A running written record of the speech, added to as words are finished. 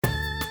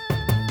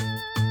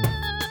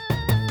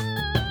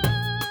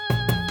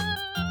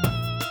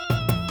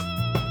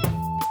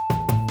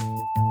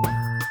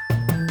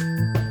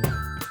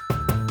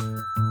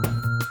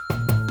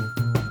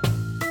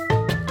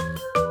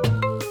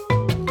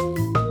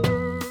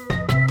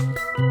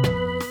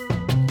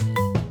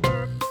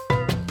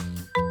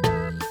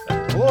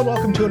and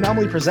welcome to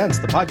Anomaly Presents,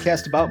 the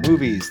podcast about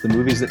movies, the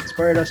movies that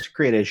inspired us to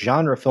create a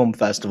genre film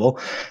festival.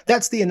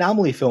 That's the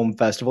Anomaly Film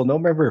Festival,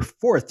 November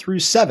 4th through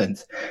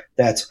 7th.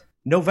 That's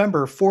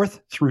November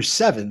 4th through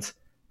 7th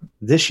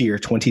this year,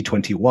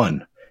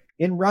 2021,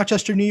 in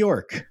Rochester, New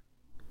York,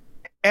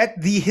 at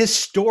the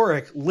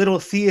historic Little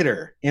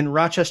Theater in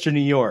Rochester, New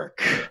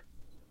York.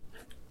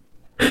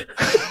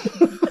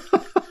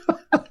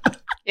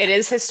 It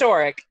is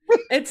historic.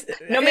 It's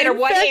no matter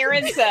what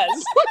Aaron says.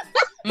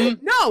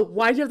 No,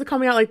 why'd you have to call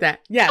me out like that?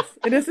 Yes,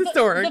 it is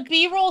historic. The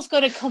B-roll is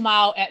going to come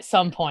out at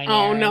some point.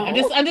 Oh, Aaron. no.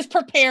 I'm just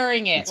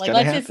preparing it. It's like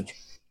gonna let's happen.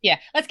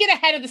 let's get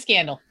ahead of the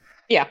scandal.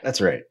 Yeah,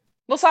 That's right.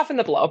 we'll soften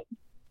the blow.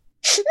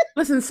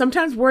 Listen,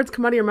 sometimes words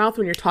come out of your mouth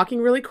when you're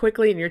talking really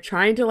quickly and you're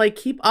trying to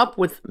keep up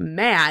with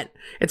Matt.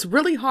 It's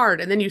really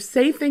hard, and then you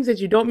say things that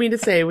you don't mean to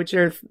say, which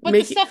are But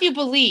the stuff you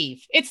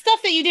believe, it's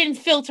stuff that you didn't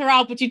filter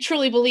out, but you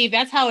truly believe.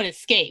 That's how it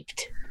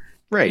escaped.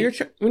 Right.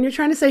 When you're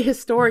trying to say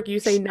historic,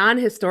 you say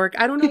non-historic.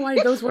 I don't know why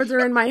those words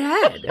are in my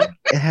head.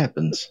 It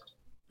happens.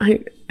 I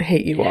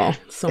hate you all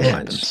so It much.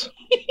 happens.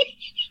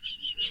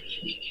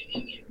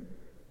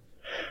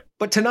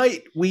 But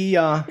tonight we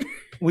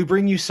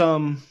bring you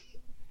some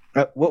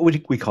what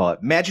would we call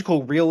it?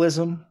 Magical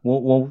realism.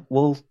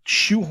 We'll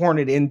shoehorn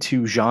it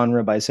into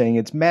genre by saying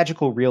it's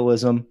magical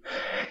realism.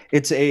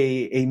 It's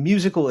a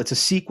musical. It's a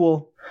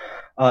sequel.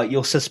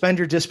 You'll suspend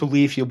your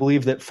disbelief. You'll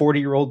believe that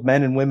 40-year-old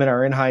men and women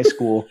are in high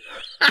school.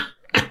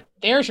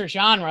 There's your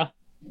genre.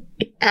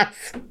 Yes.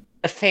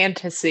 A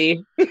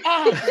fantasy.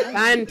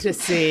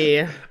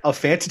 Fantasy. A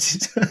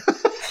fantasy.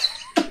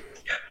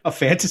 A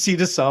fantasy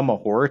to some, a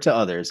horror to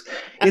others.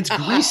 It's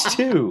Grease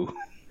 2.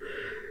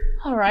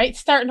 All right,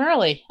 starting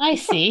early. I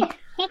see.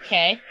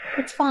 Okay,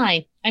 it's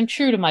fine. I'm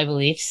true to my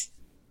beliefs.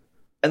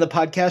 And the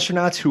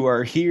podcastronauts who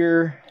are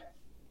here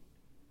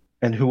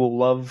and who will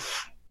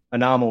love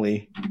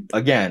Anomaly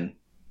again.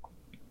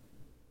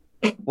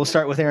 We'll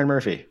start with Aaron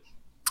Murphy.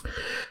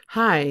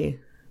 Hi,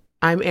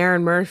 I'm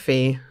Aaron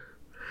Murphy.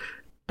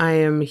 I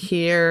am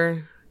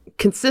here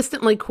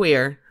consistently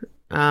queer,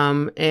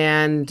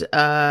 and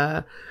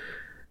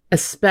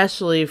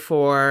especially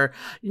for,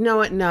 you know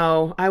what?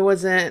 No, I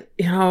wasn't,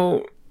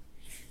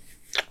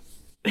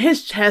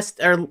 his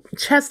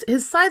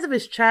his size of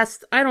his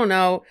chest. I don't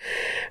know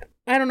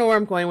where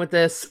I'm going with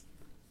this.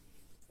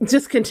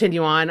 Just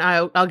continue on.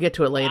 I'll get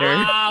to it later.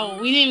 Wow,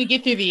 we didn't even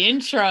get through the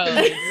intro.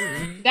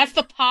 That's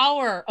the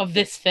power of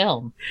this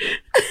film.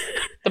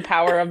 The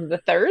power of the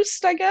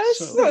thirst, I guess.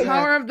 The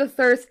power of the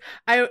thirst.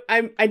 I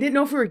didn't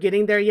know if we were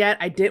getting there yet.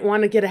 I didn't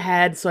want to get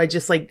ahead, so I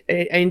just I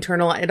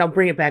internalize it. I'll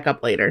bring it back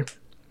up later.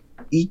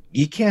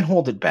 You can't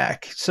hold it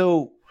back.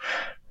 So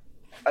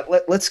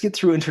let's get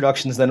through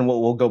introductions, then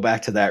we'll go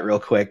back to that real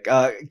quick.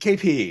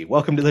 KP,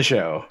 welcome to the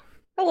show.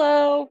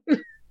 Hello.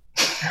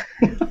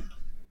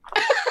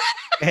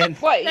 And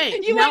What? Hey,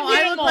 You now went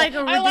I look minimal. like a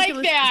I like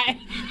ridiculous. that.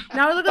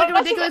 Now I look like a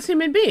ridiculous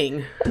human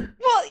being.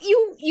 Well,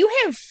 you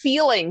have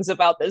feelings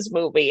about this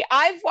movie.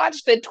 I've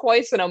watched it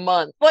twice in a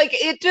month.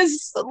 It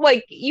just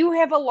you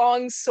have a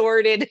long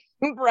sordid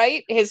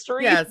right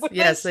history. Yes, with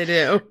yes, this. I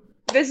do.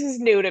 This is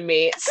new to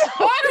me. So,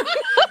 KP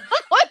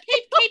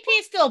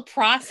is still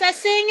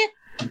processing.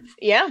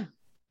 yeah.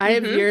 I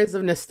have Mhm. years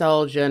of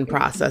nostalgia and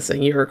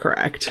processing. You were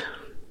correct.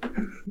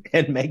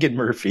 and Megan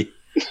Murphy.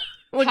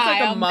 Looks Hi,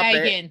 like a I'm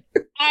Muppet. Megan.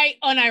 I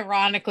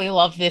unironically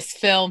love this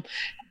film.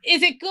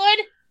 Is it good?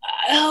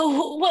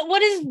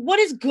 What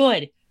is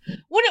good?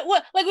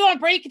 What we want to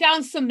break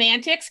down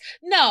semantics?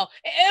 No,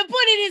 but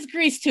it is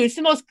Grease 2. It's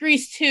the most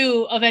Grease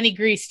 2 of any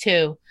Grease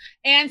 2.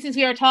 And since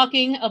we are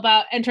talking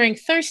about entering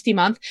Thirsty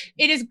Month,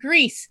 it is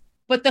Grease,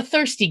 but the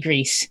thirsty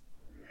Grease.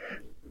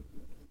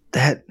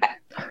 That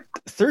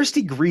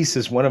thirsty grease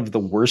is one of the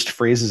worst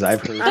phrases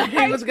I've heard.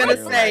 I was gonna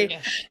say,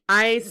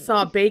 I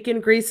saw bacon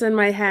grease in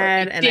my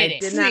head, and I did it.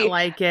 did not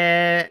like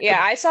it. Yeah,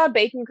 I saw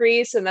bacon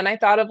grease, and then I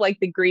thought of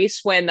the grease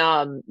when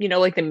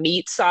the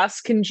meat sauce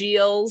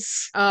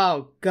congeals.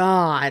 Oh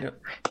God!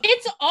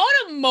 It's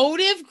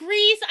automotive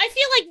grease. I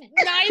feel like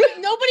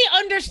nobody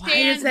understands. Why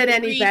is that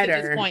any grease at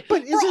better? this point.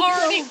 But is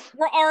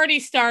We're already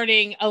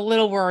starting a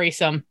little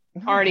worrisome.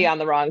 Already on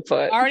the wrong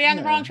foot. Already on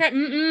the Yeah. wrong track.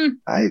 Mm-mm.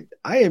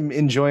 I am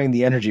enjoying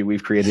the energy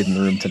we've created in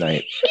the room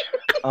tonight.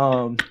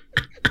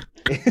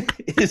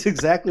 It is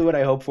exactly what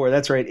I hoped for.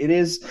 That's right. It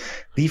is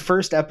the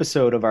first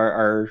episode of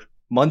our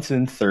month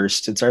in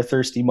thirst. It's our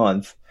thirsty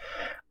month.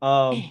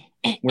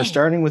 We're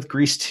starting with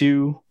Grease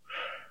 2,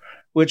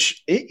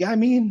 which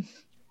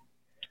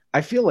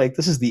I feel like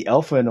this is the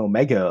alpha and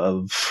omega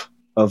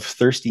of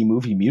thirsty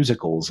movie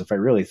musicals, if I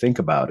really think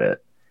about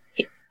it.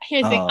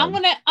 Here's the thing. I'm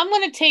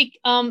gonna take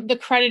the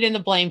credit and the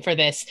blame for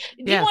this. Do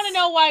you Yes. want to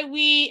know why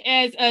we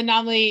as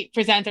Anomaly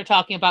Presents are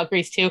talking about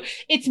Grease 2?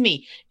 It's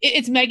me.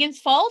 It's Megan's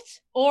fault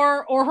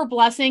or her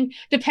blessing,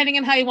 depending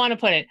on how you want to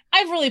put it.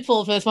 I've really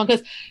pulled for this one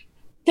because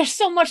there's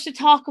so much to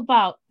talk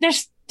about.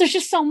 There's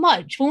just so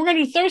much. When we're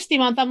gonna do Thirsty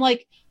Month, I'm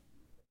like,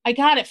 I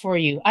got it for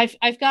you. I've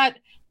got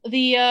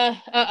the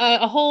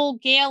a whole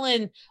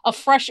gallon of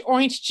fresh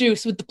orange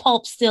juice with the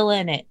pulp still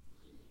in it.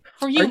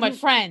 For you, Are my you-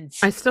 friends.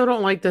 I still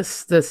don't like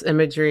this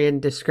imagery and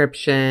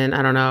description.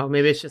 I don't know.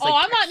 Maybe it's just like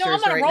I'm on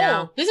textures a right roll.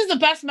 now. This is the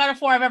best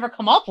metaphor I've ever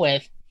come up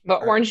with. The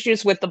orange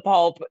juice with the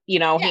pulp,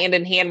 Yeah. hand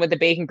in hand with the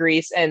bacon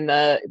grease and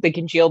the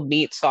congealed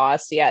meat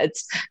sauce. Yeah,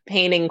 it's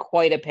painting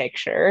quite a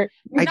picture.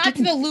 I Not to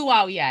didn't- the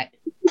luau yet.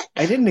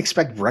 I didn't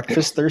expect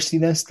breakfast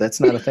thirstiness. That's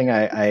not a thing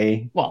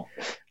Well,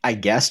 I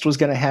guessed was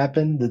going to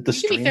happen. The you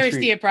should be strain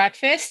thirsty through, at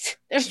breakfast.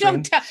 There's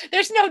Strain-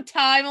 no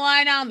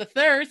timeline on the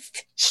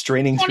thirst.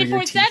 straining through your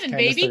teeth 24/7, kind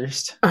baby. of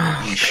thirst.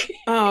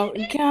 Oh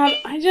God!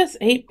 I just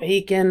ate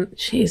bacon.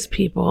 Jeez,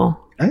 people.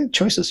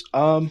 Choices.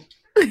 So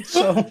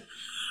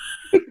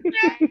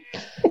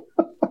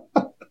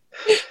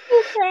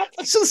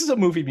so this is a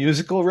movie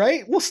musical,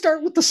 right? We'll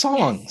start with the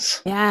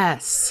songs.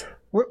 Yes.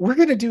 We're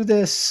gonna do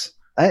this.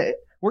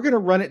 We're gonna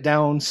run it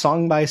down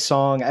song by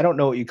song. I don't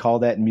know what you call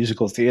that in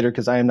musical theater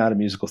because I am not a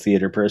musical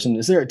theater person.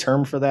 Is there a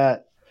term for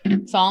that?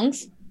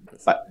 Songs?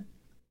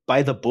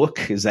 By the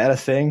book? Is that a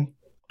thing?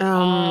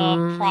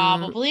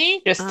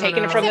 Probably. Just I don't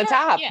taking it know. from the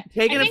top. Yeah.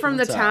 Taking I it think- from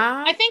the What's up?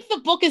 top. I think the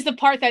book is the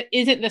part that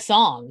isn't the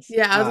songs.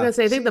 Yeah, I was gonna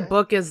say. I think the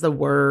book is the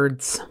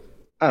words.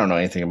 I don't know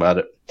anything about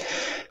it.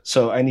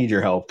 So I need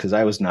your help because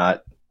I was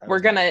not. We're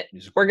gonna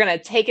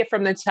take it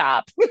from the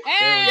top.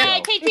 Hey,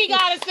 go. KT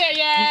got us there.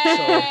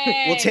 So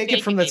Yay! we'll take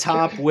it from the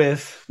top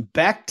with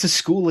Back to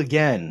School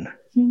Again.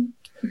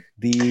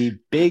 The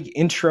big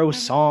intro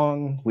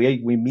song. We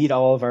meet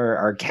all of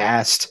our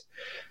cast.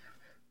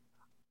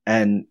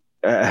 And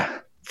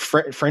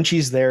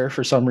Frenchie's there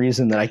for some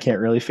reason that I can't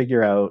really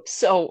figure out.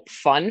 So,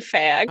 fun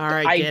fact, All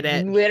right, I get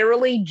it.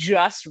 literally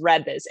just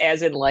read this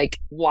as in like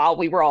while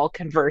we were all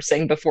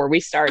conversing before we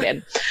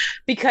started.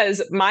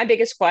 Because my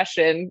biggest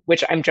question,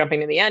 which I'm jumping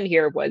to the end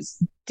here, was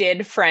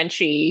did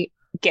Frenchie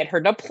get her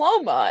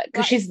diploma? Because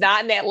Right. she's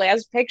not in that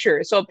last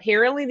picture. So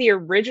apparently the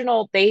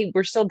original, they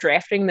were still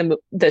drafting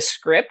the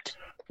script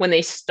when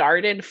they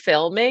started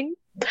filming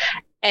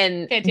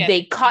and Fantastic.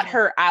 they cut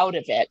her out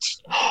of it.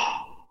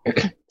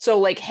 So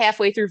like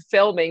halfway through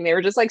filming, they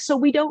were just like, so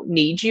we don't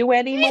need you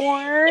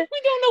anymore.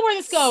 We don't know where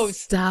this goes.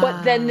 Stop.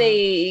 But then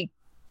they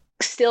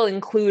still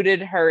included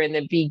her in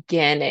the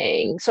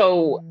beginning.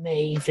 So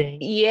Amazing.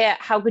 yeah,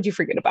 how could you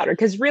forget about her?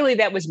 Because really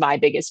that was my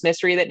biggest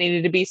mystery that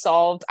needed to be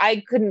solved.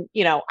 I couldn't,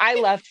 I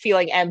left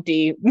feeling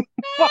empty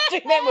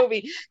watching that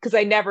movie because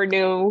I never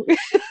knew.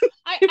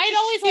 I'd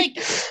always like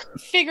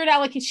figured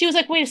out like she was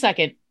like, wait a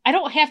second, I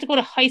don't have to go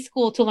to high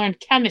school to learn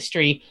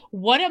chemistry.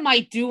 What am I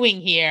doing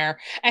here?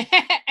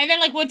 And then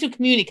like went to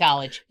community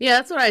college. Yeah,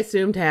 that's what I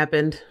assumed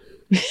happened.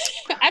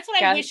 That's what I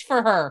Got- wish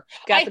for her.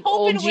 Got I the hope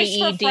old and wish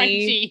for GED.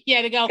 Frenchie.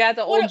 Yeah, to go. Got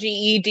the what old a-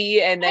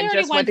 GED and I then already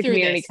just went went to through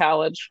community this.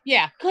 college.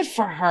 Yeah, good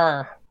for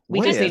her. We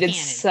What just if- needed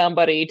Canon.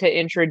 somebody to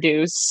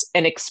introduce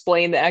and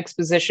explain the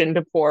exposition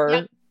to poor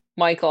Yep.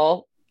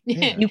 Michael.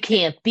 Yeah. You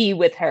can't be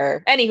with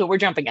her. Anywho, we're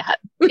jumping ahead.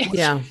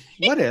 Yeah.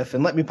 What if,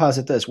 and let me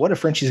posit this, what if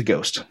Frenchie's a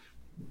ghost?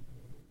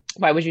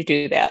 Why would you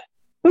do that?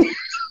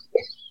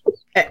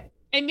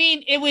 I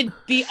mean, it would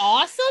be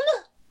awesome.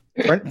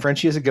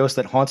 Frenchie is a ghost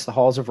that haunts the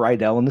halls of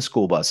Rydell and the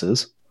school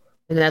buses.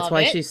 And that's Love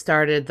why it. she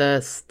started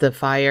the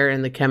fire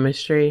in the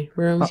chemistry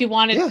room. She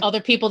wanted Yeah.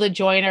 other people to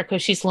join her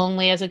because she's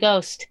lonely as a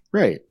ghost.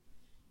 Right.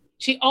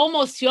 She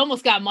almost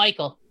got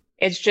Michael.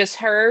 It's just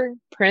her,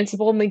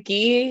 Principal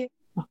McGee,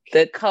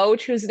 the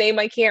coach whose name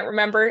I can't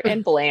remember,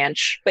 and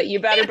Blanche. But you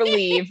better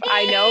believe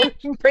I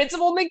know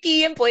Principal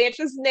McGee and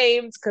Blanche's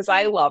names because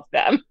I love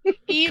them.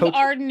 Eve Coach-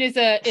 Arden is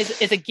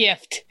a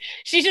gift.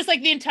 She's just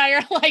like the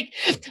entire like,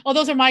 oh,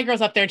 those are my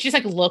girls up there. And she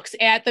just like looks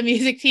at the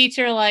music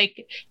teacher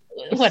like,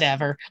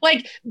 whatever.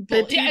 Like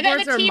The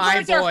T-Birds are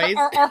my boys.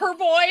 are her boys.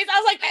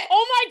 I was like,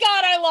 oh my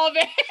god, I love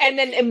it. And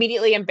then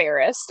immediately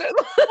embarrassed.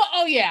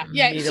 Oh yeah,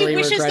 yeah. She Immediately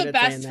wishes the regretted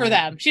best saying for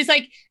that. them. She's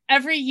like,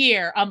 every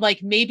year, I'm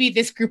like, maybe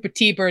this group of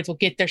T-Birds will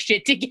get their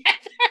shit together.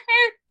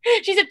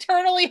 She's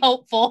eternally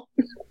hopeful.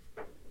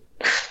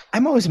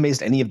 I'm always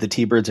amazed any of the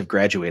T-Birds have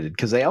graduated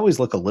because they always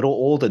look a little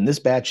old, and this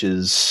batch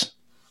is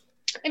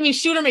I mean,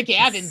 Shooter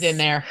McGavin's in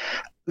there.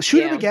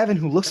 Shooter Yeah. McGavin,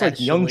 who looks like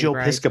That's young really Joe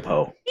bright.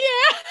 Piscopo. Yeah.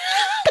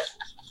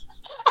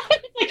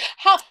 Like,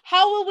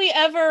 how will we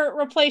ever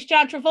replace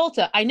John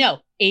Travolta? I know,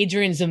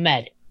 Adrian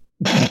Zemed.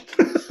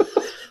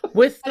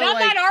 With the And I'm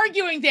like not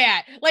arguing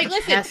that. Like,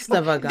 listen, test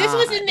of a god. this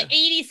was in the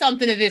 80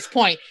 something at this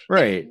point.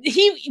 Right.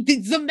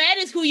 Zemed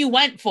is who you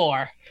went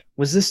for.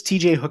 Was this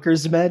TJ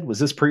Hooker's med? Was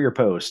this pre or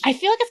post? I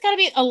feel like it's got to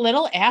be a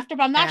little after,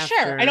 but I'm not After.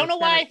 sure. I don't know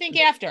why I think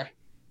after.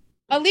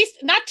 At least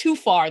not too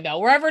far though.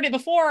 Wherever it is,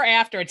 before or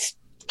after, it's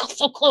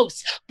so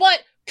close. But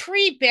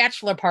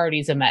pre-bachelor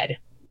party Zemed.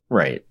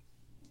 Right.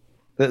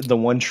 The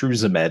one true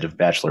Zemed of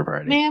Bachelor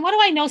Party. Man, why do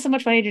I know so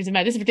much about Adrian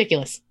Zemed? This is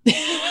ridiculous.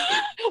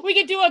 We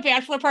could do a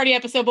bachelor party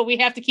episode, but we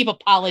have to keep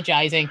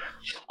apologizing.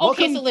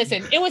 Okay, Welcome- so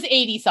listen, it was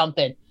 80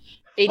 something.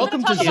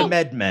 Welcome to talk about-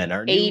 Zemed Men,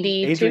 our new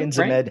 82, Adrian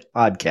right? Zemed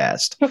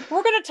podcast.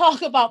 We're going to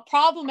talk about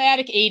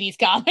problematic 80s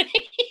comedy,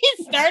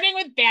 starting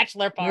with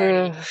Bachelor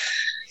Party.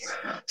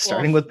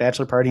 Starting with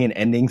Bachelor Party and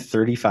ending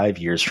 35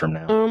 years from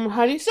now.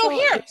 how do you So spell-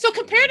 here, so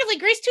comparatively,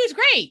 Grease 2 is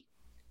great.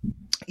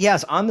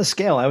 Yes, on the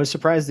scale, I was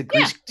surprised that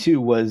Grease 2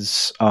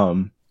 was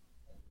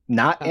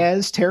not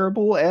as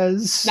terrible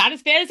as. Not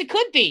as bad as it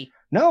could be.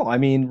 No, I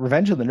mean,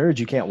 Revenge of the Nerds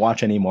you can't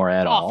watch anymore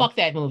at all. Oh, fuck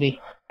that movie.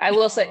 I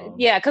will say,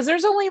 yeah, because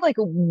there's only like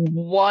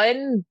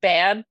one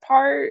bad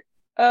part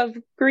of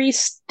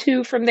Grease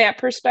 2 from that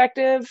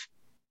perspective.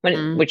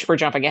 Which we're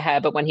jumping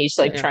ahead, but when he's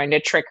like trying to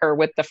trick her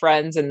with the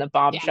friends in the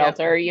bomb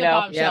shelter, you know,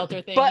 bomb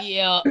shelter thing. But,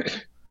 yeah.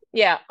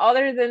 Yeah,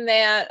 other than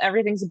that,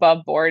 everything's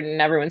above board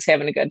and everyone's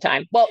having a good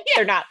time. Well,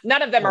 they're not.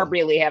 None of them are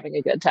really having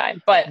a good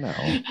time, but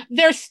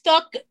they're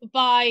stuck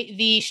by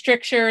the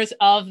strictures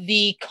of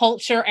the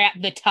culture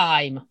at the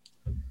time,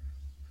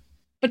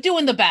 but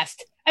doing the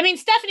best. I mean,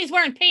 Stephanie's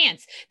wearing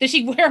pants. Does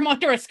she wear them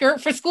under a skirt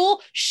for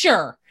school?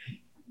 Sure.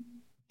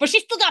 But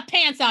she's still got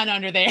pants on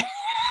under there.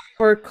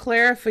 For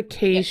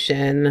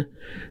clarification,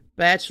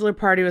 Bachelor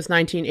Party was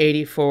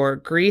 1984,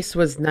 Grease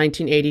was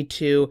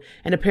 1982,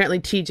 and apparently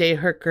T.J.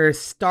 Hooker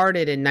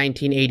started in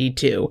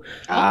 1982.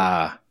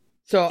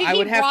 So Did I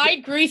would he have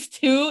ride Grease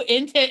 2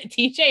 into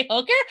T.J.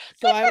 Hooker?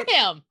 Good for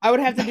him. I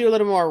would have to do a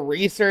little more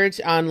research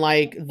on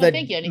like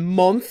the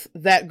month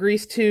that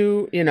Grease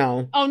 2, you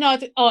know. Oh no!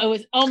 It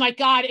was. Oh my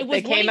God! It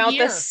was. They came out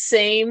the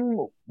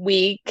same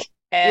week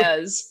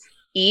as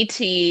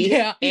E.T.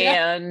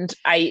 and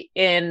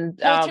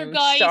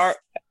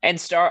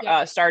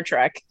Star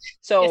Trek.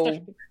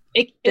 So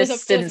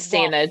this didn't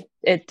stand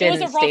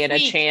a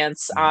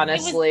chance,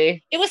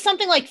 honestly. It was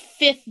something like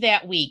 5th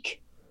that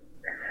week.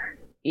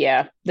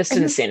 Yeah, this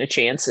didn't stand a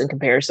chance in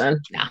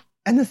comparison. Nah.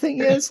 And the thing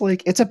is,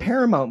 like, it's a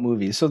Paramount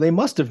movie, so they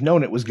must have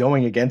known it was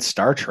going against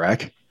Star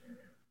Trek.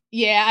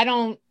 Yeah, I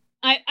don't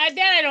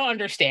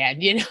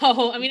understand, you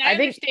know. I mean, I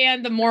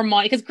understand the more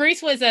money, because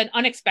Grease was an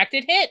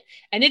unexpected hit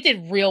and it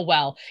did real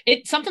well. It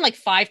made something like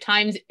 5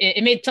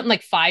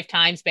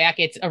 times back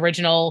its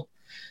original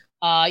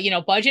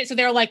budget. So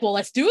they're like, well,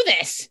 let's do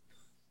this.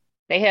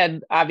 They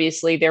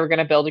were going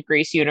to build a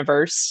Grease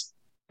universe.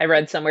 I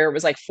read somewhere it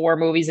was like 4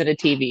 movies and a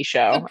TV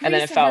show, and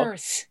then it fell.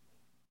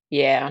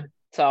 Yeah,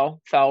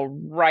 so fell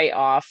right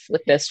off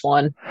with this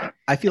one.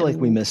 I feel like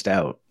we missed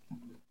out.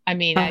 I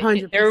mean,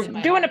 they're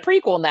doing a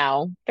prequel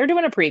now. They're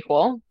doing a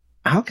prequel.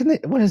 How can they?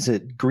 What is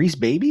it? Grease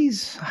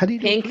Babies? How do you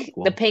do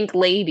the Pink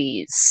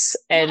Ladies?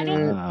 And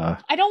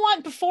I don't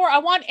want before. I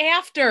want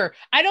after.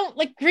 I don't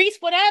like Grease.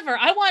 Whatever.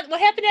 I want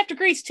what happened after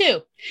Grease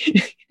too.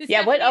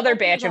 Yeah. What other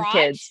batch of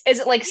kids? Is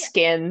it like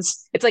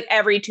Skins? It's like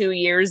every 2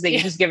 years they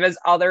just give us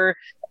other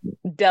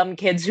dumb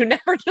kids who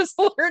never just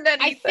learn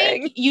anything. I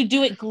think you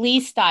do it Glee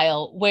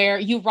style, where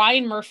you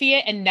Ryan Murphy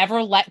it and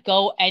never let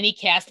go any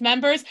cast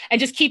members and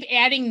just keep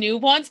adding new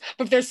ones.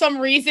 But if there's some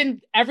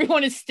reason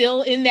everyone is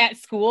still in that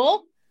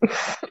school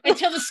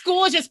until the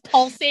school is just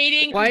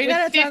pulsating. Why you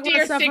gotta talk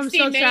about stuff I'm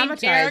so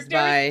traumatized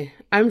by?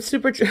 I'm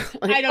super.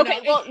 I don't know.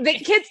 Well, the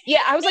kids.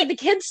 Yeah, I was like the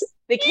kids.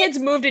 The kids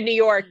moved to New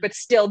York, but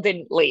still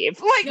didn't leave.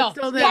 Like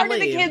still didn't part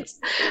leave. Of the kids.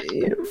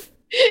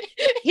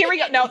 Here we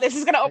go. No, this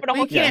is going to open a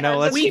whole can.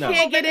 We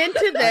can't get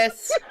into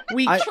this.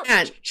 We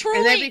can't. Truly,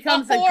 and that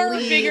becomes a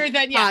Glee bigger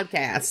than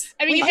podcast.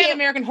 I mean, you have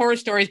American Horror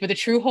Stories, but the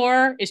true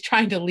horror is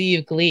trying to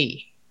leave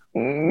Glee.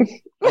 We're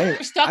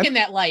stuck in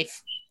that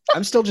life.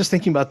 I'm still just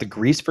thinking about the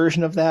Grease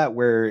version of that,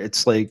 where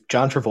it's like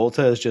John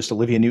Travolta is just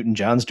Olivia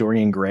Newton-John's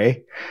Dorian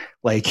Gray.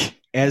 Like,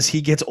 as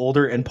he gets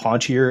older and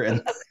paunchier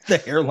and the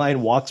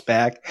hairline walks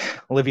back,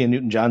 Olivia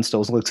Newton-John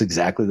still looks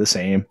exactly the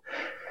same.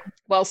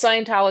 Well,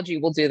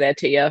 Scientology will do that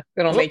to you.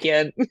 It'll make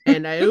you.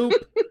 And I hope.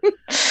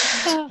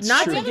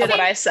 Not to get what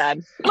I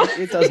said.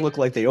 It does look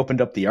like they opened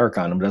up the ark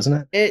on him, doesn't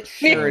it? It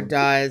sure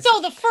does.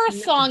 So the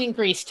first song in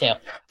Grease 2.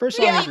 First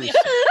song in Grease 2.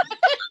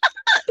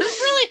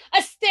 Really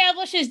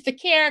establishes the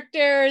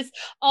characters,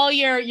 all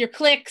your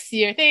clicks,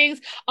 your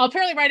things.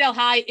 Apparently, Rydell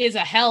High is a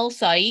hell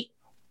site.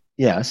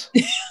 Yes.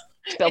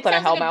 It's built on a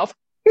hell mouth.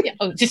 Yeah,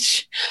 oh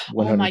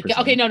my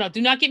God. Okay, no.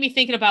 Do not get me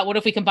thinking about what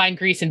if we combine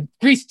Grease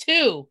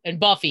 2 and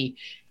Buffy.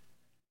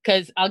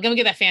 Because I'm going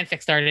to get that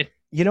fanfic started.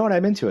 You know what?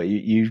 I'm into it.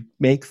 You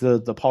make the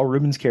Paul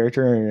Rubens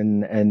character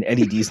and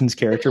Eddie Deason's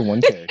character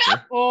one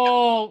character.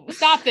 Oh,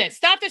 stop this.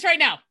 Stop this right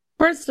now.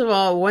 First of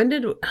all,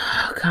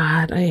 oh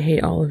God, I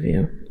hate all of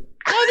you.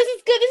 No, this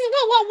is good. This is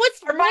good. Well,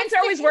 our minds are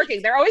always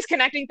working. They're always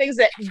connecting things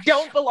that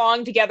don't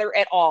belong together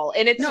at all.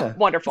 And it's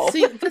wonderful.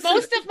 See,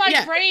 most of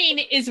my brain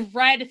is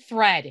red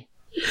thread.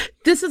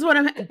 This is what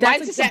I'm.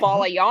 Mine's just a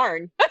ball of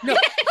yarn. No,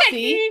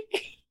 see,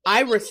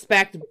 I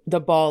respect the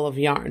ball of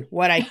yarn.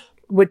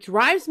 What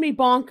drives me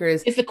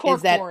bonkers is the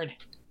cork board.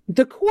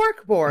 The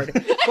cork board.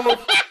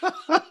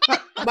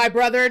 My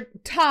brother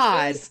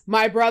Todd,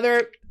 my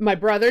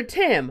brother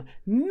Tim,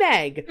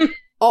 Meg.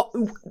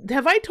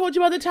 Have I told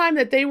you about the time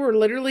that they were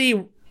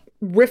literally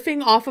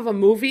riffing off of a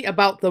movie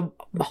about the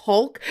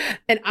Hulk,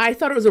 and I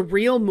thought it was a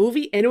real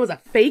movie and it was a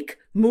fake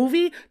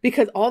movie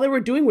because all they were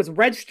doing was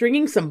red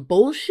stringing some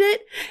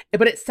bullshit,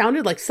 but it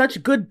sounded like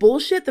such good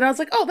bullshit that I was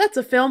like, oh, that's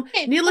a film.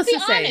 Hey, Needless to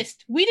say,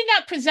 honest, we did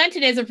not present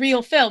it as a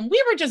real film.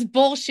 We were just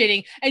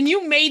bullshitting and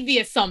you made the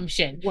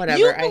assumption. Whatever.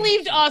 You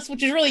believed us,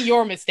 which is really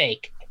your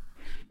mistake.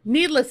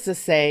 Needless to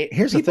say,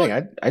 here's the thing.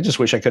 I just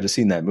wish I could have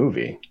seen that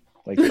movie.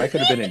 Like, if I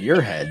could have been in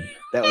your head,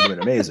 that would have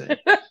been amazing.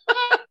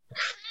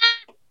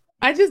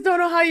 I just don't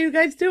know how you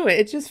guys do it.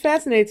 It just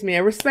fascinates me. I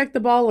respect the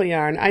ball of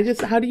yarn.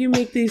 How do you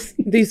make these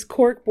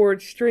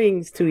corkboard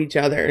strings to each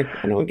other?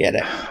 I don't get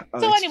it.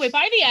 So anyway,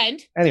 by the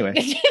end, Anyway,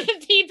 the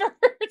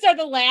T-Birds are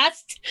the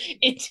last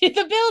into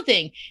the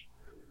building.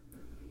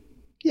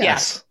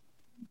 yes.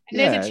 And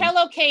there's a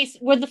cello case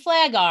where the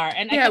flag are.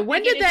 And Yeah,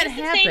 when did that The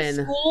happen?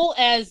 same school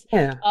as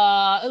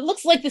it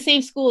looks like the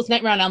same school as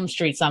Nightmare on Elm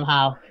Street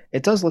somehow.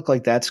 It does look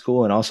like that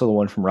school and also the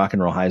one from Rock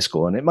and Roll High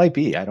School, and it might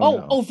be. I don't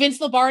know. Oh, Vince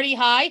Lombardi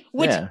High,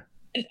 which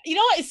you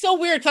know what? It's so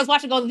weird because I was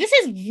watching going, this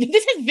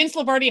is Vince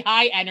Lombardi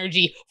High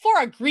energy for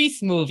a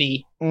Grease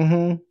movie.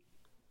 Mm-hmm.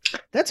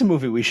 That's a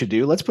movie we should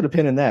do. Let's put a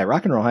pin in that.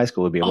 Rock and Roll High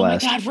School would be a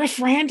blast. Oh my God, Riff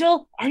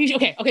Randall? Are you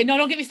okay? Okay, no,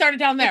 don't get me started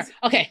down there.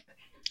 Okay.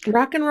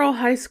 Rock and Roll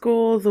High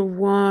School, the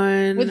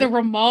one With the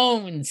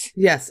Ramones.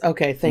 Yes.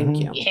 Okay. Thank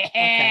Mhm. you. Yeah.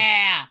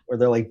 Okay. Where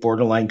they're like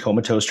borderline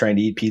comatose trying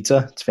to eat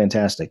pizza. It's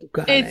fantastic.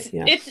 Got It's it,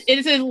 yeah.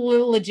 it's a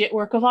legit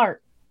work of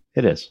art.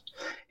 It is.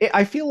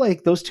 I feel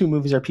like those two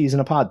movies are peas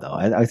in a pod, though.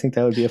 I think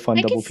that would be a fun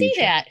I double can see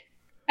feature. that.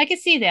 I can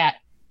see that.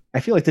 I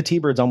feel like the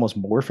T-Birds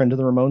almost morph into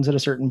the Ramones at a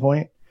certain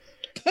point.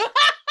 You know,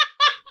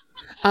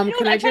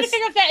 Can I'm I trying to just?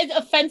 figure if that is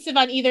offensive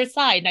on either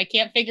side, and I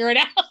can't figure it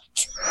out.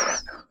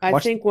 I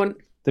Watch- think one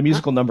The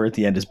musical number at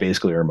the end is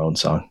basically a Ramones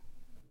song.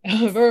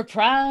 Over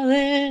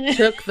prowling.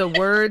 took the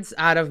words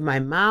out of my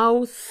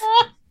mouth.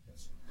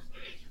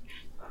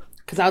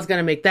 Because I was going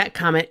to make that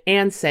comment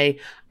and say,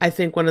 I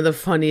think one of the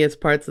funniest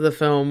parts of the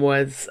film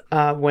was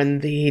when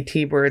the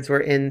T-Birds were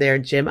in their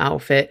gym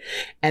outfit,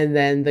 and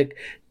then the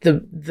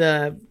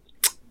The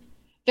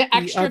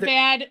extra other-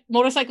 bad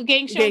motorcycle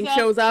gang gang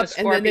shows up, The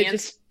and then they Scorpions.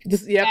 just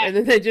and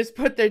then they just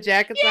put their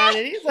jackets on,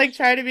 and he's like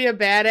trying to be a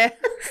badass.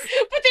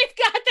 But they've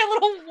got their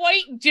little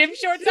white gym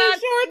shorts Gym on.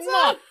 shorts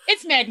Mwah. on.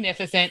 It's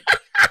magnificent.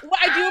 What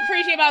I do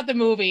appreciate about the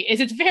movie is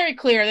it's very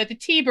clear that the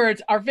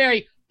T-Birds are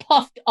very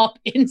puffed up,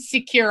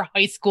 insecure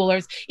high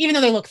schoolers, even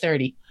though they look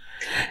 30.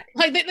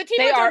 Like the T-Birds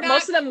They are. not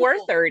Most of them were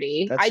cool.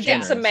 30. That's I did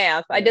generous. some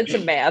math. I did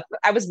some math.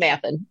 I was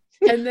mathing.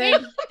 And They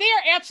then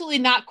are absolutely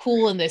not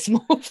cool in this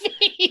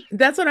movie.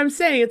 that's what I'm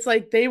saying. It's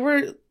like they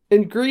were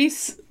in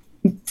Grease,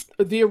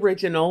 the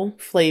original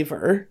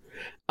flavor.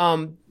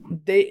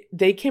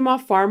 They came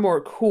off far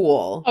more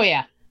cool Oh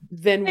yeah.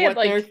 than They had,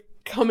 what they're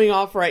coming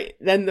off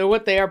than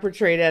what they are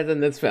portrayed as in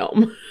this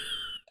film.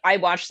 I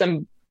watched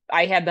them.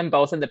 I had them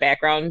both in the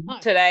background Huh.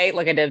 today.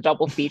 Like I did a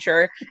double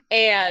feature.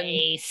 And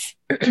Nice.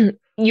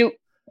 you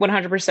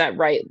 100%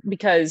 right,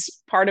 because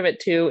part of it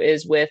too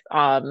is with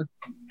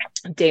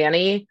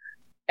Danny.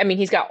 I mean,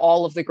 he's got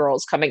all of the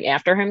girls coming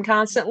after him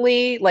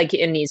constantly, like,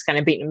 and he's kind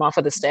of beating him off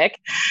with a stick.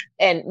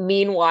 And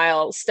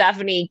meanwhile,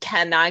 Stephanie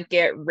cannot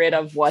get rid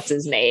of what's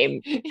his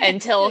name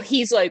until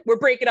he's like, "We're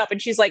breaking up,"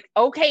 and she's like,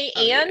 "Okay,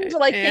 and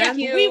like, thank And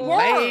you." we were.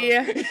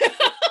 Bye.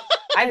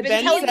 I've been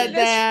Ben telling you said this.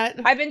 that.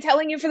 I've been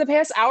telling you for the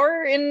past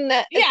hour and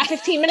Yeah.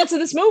 15 minutes of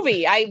this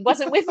movie. I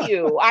wasn't with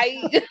you.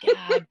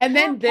 God, And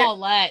then poor there-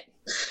 Paulette.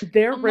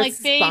 Their I'm like,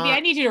 baby,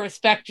 I need you to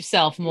respect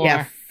yourself more.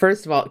 Yeah,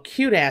 first of all,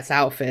 cute ass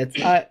outfits.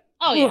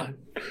 Oh yeah.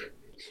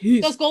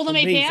 She's Those Golden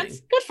May amazing.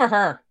 pants, good for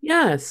her.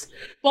 Yes,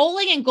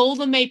 Bowling and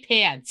Golden May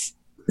pants.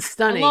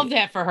 stunning. I love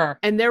that for her.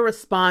 And their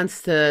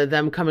response to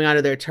them coming out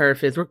of their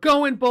turf is, "We're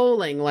going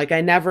bowling." Like,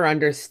 I never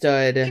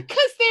understood. Because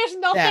there's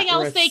nothing That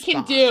else they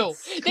can do.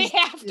 response. They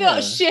have to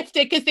Yeah. shift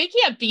it because they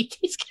can't beat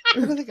these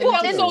guys. I don't think I Oh, know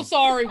I'm that. so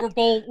sorry. We're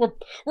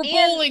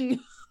bowling.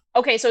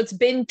 Okay, so it's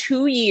been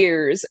 2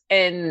 years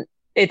and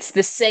it's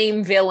the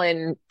same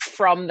villain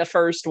from the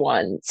first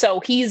one. So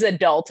he's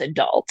adult.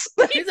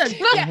 He's a-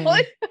 Yeah.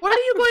 What? What are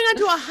you going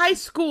onto a high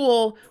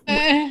school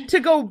to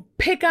go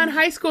pick on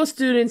high school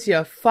students, you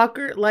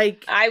fucker?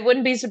 Like, I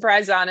wouldn't be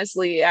surprised,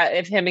 honestly,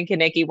 if him and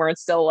Kaneki weren't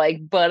still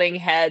like butting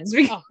heads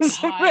because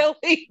God.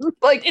 really,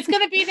 like, It's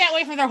going to be that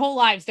way for their whole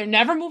lives. They're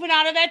never moving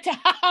out of that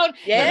town.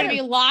 They're Yeah. going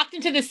to be locked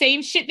into the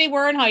same shit they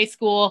were in high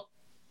school.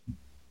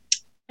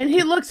 and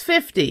he looks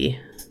 50.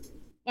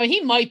 I mean,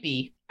 he might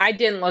be. I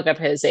didn't look up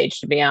his age,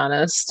 to be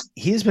honest.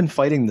 He's been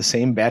fighting the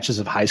same batches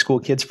of high school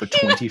kids for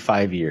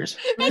 25 years.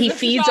 He That's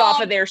feeds wrong.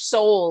 off of their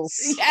souls.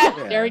 Yeah,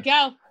 Yeah. there we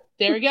go.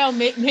 There we go.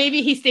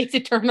 Maybe he stays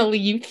eternally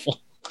youthful.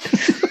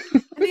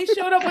 And he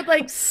showed up with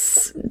like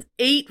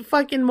 8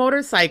 fucking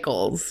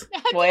motorcycles.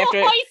 Well,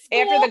 after High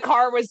school. after the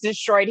car was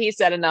destroyed, he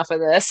said enough of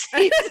this.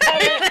 He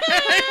said,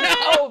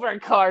 over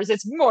cars,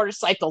 it's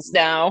motorcycles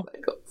now.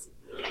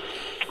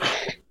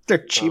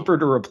 They're cheaper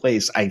to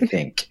replace, I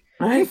think.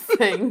 I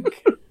think.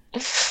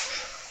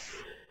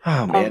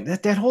 Oh man,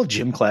 that whole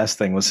gym class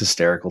thing was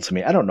hysterical to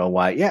me. I don't know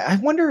why. Yeah, I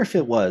wonder if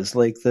it was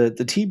like the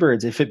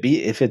T-Birds. If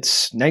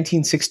it's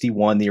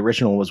 1961, the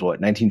original was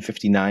what,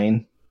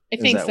 1959? I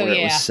Is think that so, where it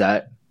yeah. was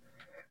set?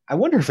 I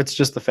wonder if it's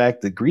just the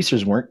fact that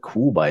greasers weren't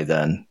cool by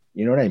then.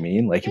 You know what I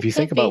mean? Like, if It you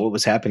think could about be. what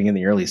was happening in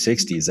the early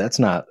 60s, that's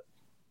not.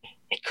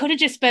 It could have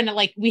just been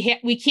like, we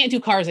can't do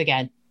cars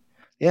again.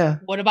 Yeah.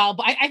 What about,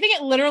 I think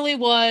it literally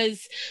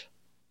was,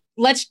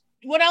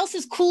 what else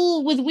is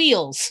cool with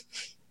wheels?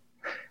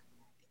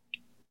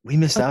 We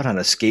missed out on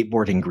a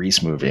skateboarding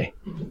grease movie.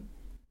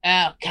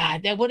 Oh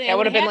God, that would That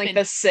would have been like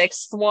the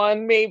sixth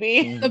one,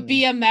 maybe. the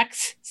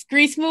BMX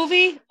Grease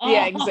movie.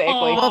 Yeah, exactly.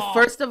 Well,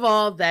 first of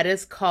all, that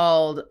is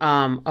called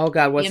oh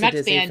God, what's the BMX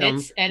Disney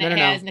Bandits, film? and No, it no,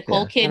 has no. Nicole I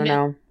don't Kidman.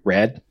 know.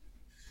 Red.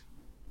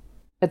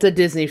 It's a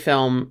Disney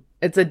film.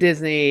 It's a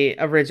Disney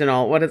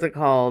original. What is it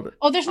called?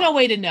 Oh, there's no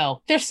way to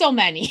know. There's so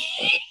many.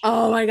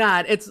 Oh my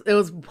God. It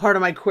was part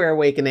of my queer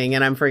awakening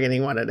and I'm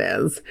forgetting what it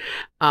is.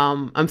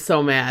 I'm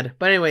so mad.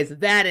 But anyways,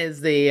 that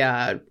is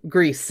the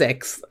Grease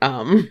 6.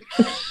 How?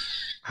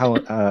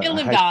 It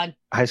lived on.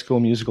 High School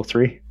Musical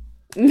 3.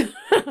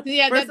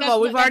 Yeah. First of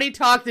all, we've already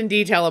talked in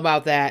detail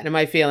about that and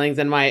my feelings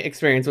and my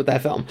experience with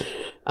that film.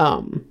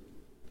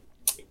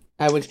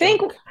 I would think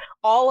drunk.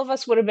 all of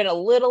us would have been a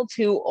little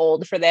too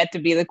old for that to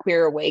be the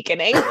queer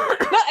awakening.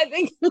 I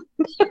think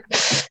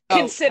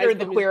consider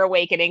the queer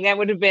awakening. That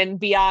would have been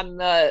beyond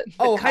the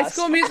High cusp.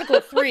 School Musical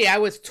 3. I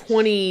was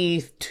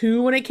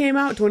 22 when it came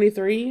out,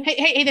 23.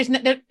 Hey,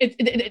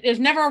 there's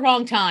never a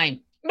wrong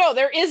time. No,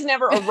 there is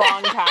never a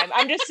wrong time.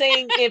 I'm just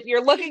saying if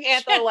you're looking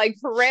at the like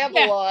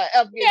parabola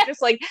of it,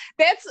 just like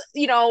that's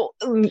the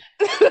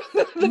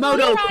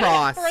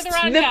Motocross. Further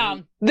on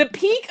down. the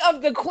peak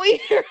of the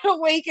queer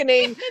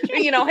awakening,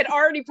 had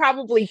already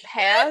probably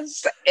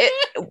passed,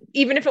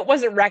 even if it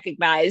wasn't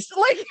recognized.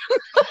 Like,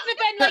 But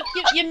then,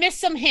 like, you missed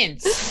some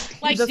hints.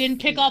 Like,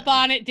 didn't pick up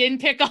on it.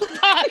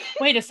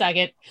 Wait a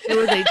second.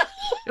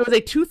 It was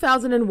a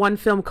 2001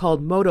 film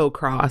called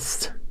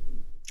Motocross.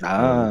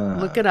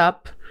 Look it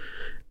up.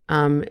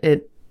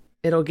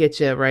 It'll get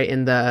you right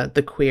in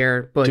the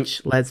queer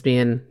butch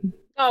lesbian.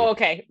 oh,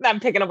 okay. I'm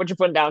picking up what you're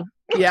putting down.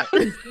 Yeah.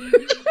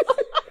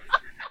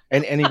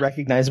 And any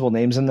recognizable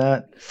names in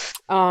that?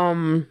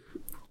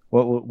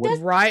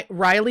 What?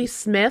 Riley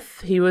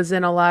Smith. He was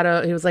in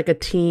he was like a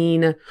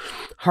teen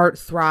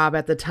heartthrob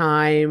at the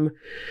time.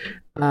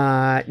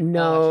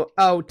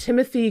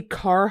 Timothy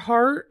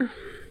Carhart.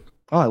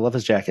 Oh, I love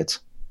his jackets.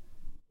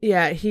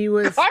 Yeah, he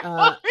was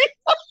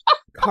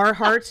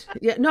Carhart.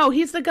 Yeah, no,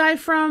 he's the guy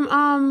from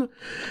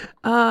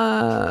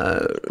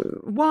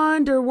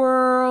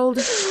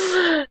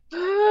Wonderworld.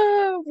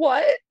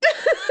 What?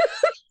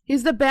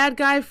 He's the bad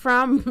guy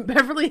from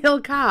Beverly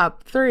Hill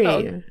Cop 3.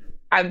 Oh,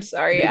 I'm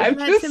sorry. Isn't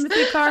that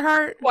Timothy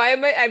Carhart? Why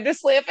am I'm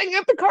just laughing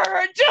at the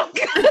Carhart joke.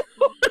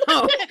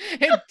 Oh.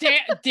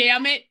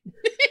 Damn it.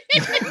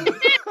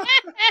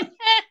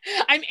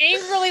 I'm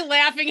angrily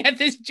laughing at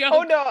this joke.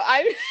 Oh no,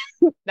 I'm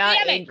not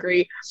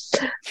angry.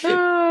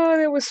 Oh,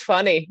 it was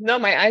funny. No,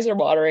 my eyes are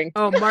watering.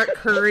 Oh, Mark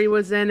Curry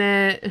was in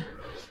it.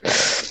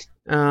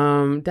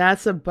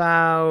 That's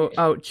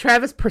about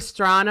Travis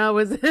Pastrana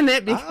was in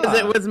it because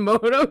it was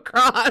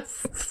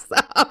motocross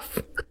stuff.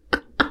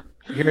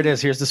 Here it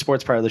is. Here's the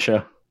sports part of the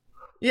show.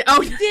 Yeah.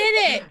 Oh, did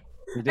it.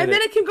 Then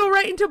it can go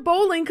right into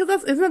bowling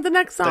because isn't that the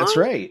next song? That's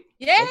right.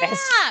 Yeah.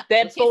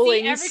 That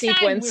bowling every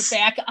sequence. Time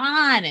we're back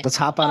on. Let's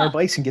hop on our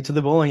bikes and get to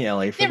the bowling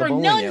alley for There the were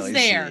bowling nuns alley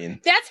there.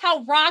 scene. That's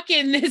how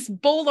rockin' this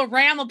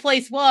Bowl-O-Rama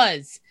place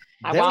was.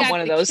 I want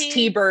one of those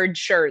T-Bird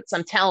shirts.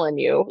 I'm telling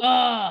you.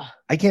 Ugh.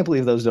 I can't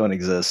believe those don't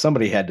exist.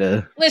 Somebody had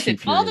to Listen,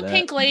 keep all fury the that.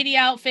 pink lady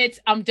outfits,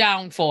 I'm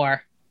down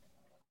for.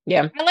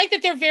 Yeah. I like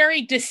that they're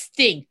very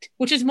distinct,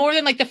 which is more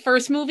than like the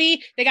first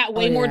movie. They got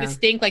way more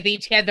distinct. Like they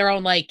each had their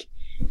own like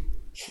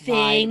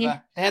thing.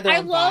 I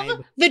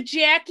love the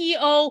Jackie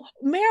O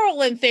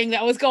Marilyn thing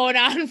that was going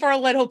on for a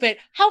little bit.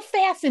 How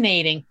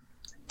fascinating.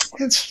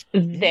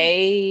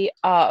 They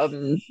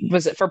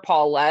was it for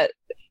Paulette?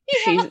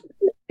 Yeah.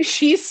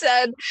 She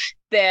said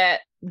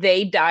that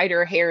they dyed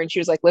her hair and she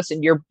was like,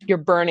 listen, you're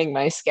burning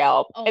my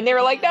scalp. And they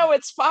were like, no,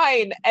 it's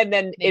fine. And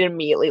then it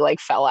immediately like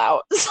fell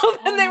out. So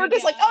then they were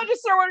just like, oh,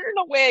 just throw her in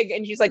a wig.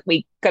 And she's like,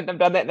 we couldn't have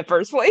done that in the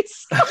first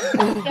place.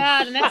 Oh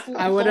God, and that's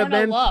I would have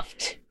Lorna been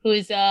Luft,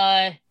 who's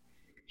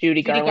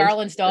Judy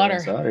Garland's daughter.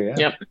 Yeah.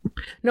 Yep.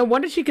 No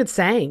wonder she could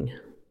sing.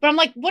 But I'm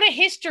like, what a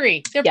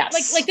history. They're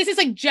Yes. like this is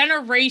like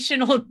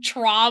generational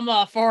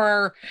trauma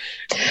for.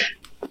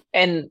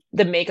 And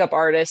the makeup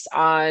artist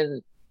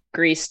on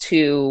Grease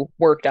 2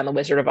 worked on The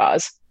Wizard of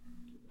Oz.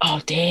 Oh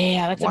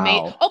damn, that's Wow.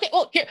 amazing. Okay,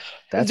 well here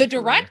That's the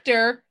cool.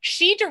 director,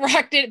 she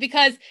directed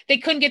because they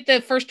couldn't get the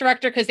first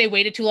director because they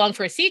waited too long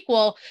for a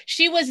sequel.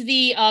 She was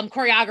the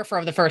choreographer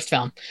of the first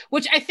film,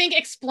 which I think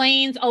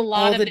explains a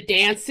lot of the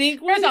dance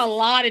sequence. There's a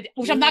lot of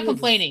which I'm not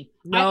complaining.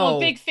 I'm No. a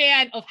big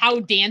fan of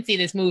how dancey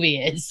this movie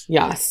is.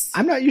 Yes.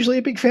 I'm not usually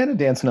a big fan of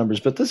dance numbers,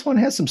 but this one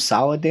has some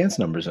solid dance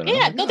numbers in it.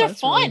 Yeah, I'm like, no, oh, they're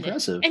that's really fun.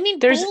 impressive. I mean,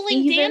 There's bowling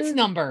even- dance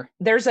number.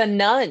 There's a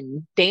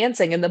nun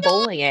dancing in the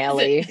bowling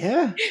alley.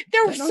 Yeah,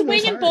 They're that number's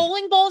swinging hard.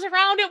 bowling balls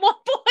around at one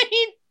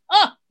point.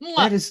 Oh,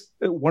 That is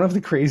one of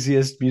the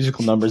craziest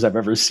musical numbers I've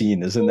ever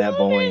seen. Is in that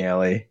bowling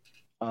alley,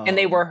 And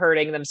they were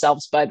hurting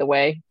themselves, by the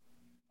way.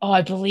 oh,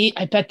 I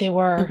bet they I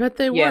were. bet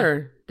they Yeah.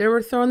 were. They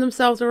were throwing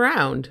themselves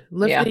around,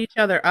 lifting Yeah. each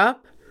other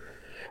up,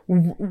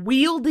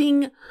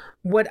 wielding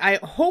what I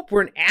hope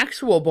were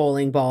actual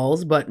bowling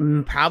balls, but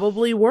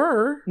probably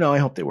were. No, I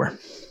hope they were.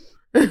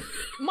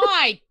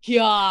 My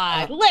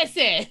God,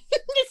 listen.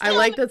 It's I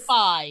like still that-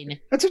 fine.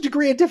 That's a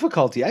degree of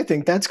difficulty. I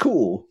think that's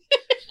cool.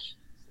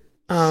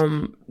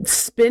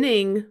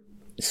 Spinning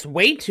It's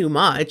way too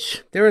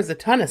much. There was a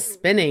ton of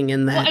spinning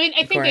in that. Well, I mean,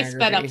 I think they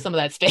sped up choreography. some of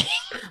that spinning.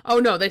 Oh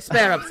no, they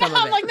sped up some of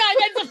I'm it. like, no,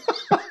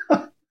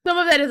 that's Some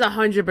of that is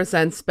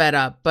 100% sped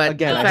up, but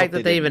Again, the I fact hope that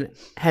they they even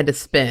had to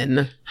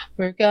spin.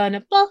 we're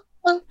gonna.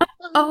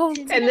 Oh,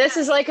 And this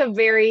is like a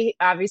very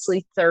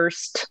obviously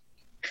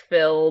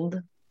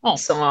thirst-filled Oh.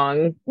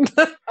 song.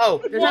 Oh,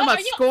 they're Well, talking about are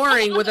you-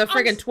 scoring with a I'm-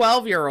 friggin'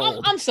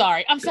 12-year-old. I'm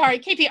sorry.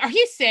 KP, are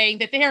you saying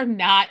that they are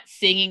not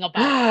singing about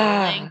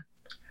bowling?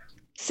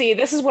 See,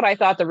 this is what I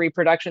thought the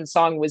reproduction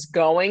song was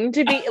going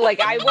to be.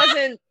 Like, I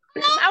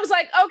was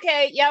like,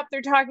 okay, yep,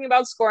 they're talking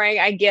about scoring.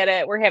 I get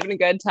it. We're having a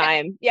good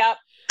time. Yep.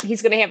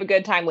 He's going to have a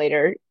good time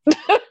later.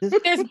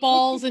 There's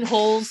balls and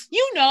holes.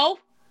 You know.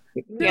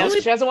 Yeah,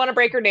 she doesn't want to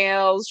break her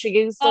nails. She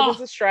still gets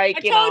a strike.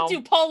 I told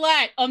you,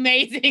 Paulette,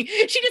 amazing.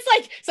 She just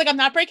it's like, I'm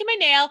not breaking my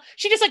nail.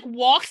 She just like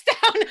walks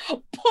down,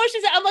 pushes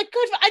it. I'm like,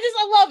 good.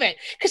 I love it.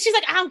 Cause she's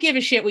like, I don't give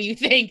a shit what you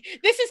think.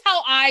 This is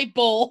how I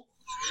bowl.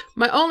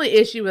 My only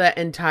issue with that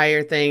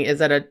entire thing is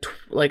that a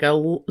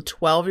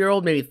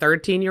 12-year-old, maybe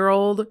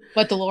 13-year-old,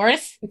 But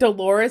Dolores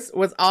Dolores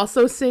was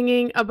also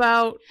singing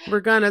about "We're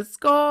gonna Here's the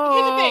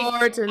score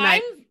thing.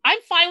 tonight." I'm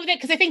fine with it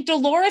because I think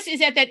Dolores is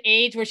at that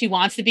age where she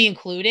wants to be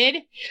included,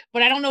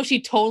 but I don't know if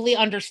she totally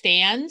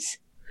understands.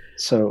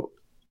 So,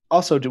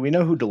 also, do we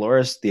know who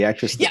Dolores, the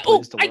actress that Yeah, oh,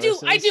 plays I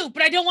Dolores I is? do,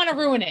 but I don't want to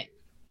ruin it.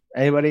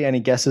 Anybody?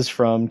 Any guesses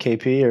from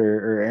KP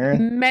or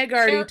Aaron? Meg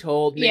already Aaron-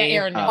 told me. Yeah,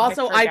 Aaron knows.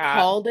 Also, I I forgot.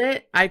 called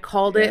it. I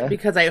called Yeah. it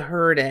because I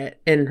heard it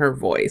in her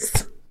voice.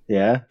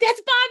 Yeah,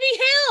 That's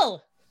Bobby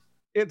Hill.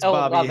 it's Oh,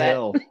 Bobby love it.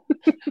 Hill.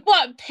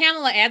 What,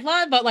 Pamela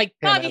Adlon, but like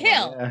Bobby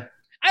Hill. Yeah.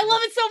 I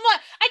love it so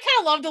much. I kind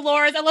of love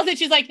Dolores. I love that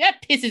she's like,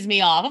 that pisses me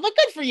off. I'm like,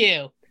 good for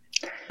you.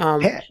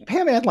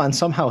 Pam Adlon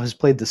somehow has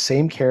played the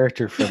same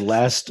character for the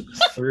last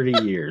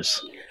 30 years.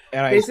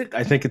 And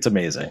I think it's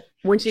amazing.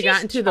 When she got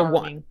She's into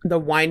charming. the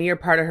whinier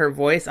part of her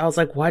voice, I was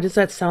like, why does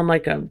that sound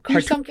like a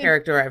cartoon something-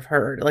 character I've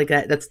heard? Like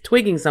that's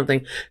twigging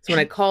something. So when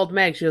I called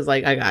Meg, she was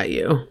like, I got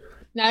you.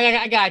 No,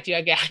 I got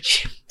you.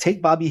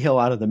 Take Bobby Hill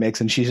out of the mix,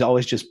 and she's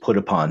always just put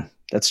upon.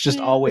 That's just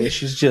always,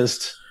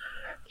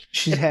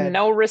 she's had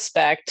No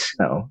respect.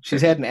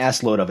 she's had an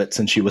ass load of it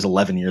since she was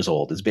 11 years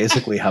old. Is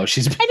basically how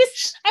she's been.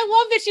 I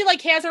love that she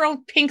like has her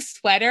own pink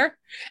sweater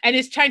and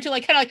is trying to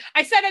like kind of like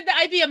I said that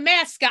I'd be a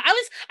mascot.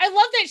 I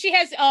love that she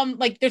has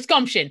like there's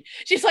gumption.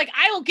 She's like,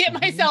 I will get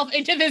myself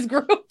into this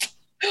group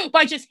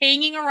by just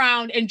hanging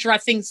around and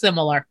dressing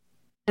similar.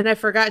 And I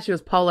forgot she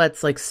was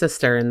Paulette's like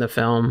sister in the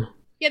film.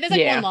 Yeah, there's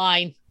like Yeah. one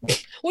line,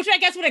 which I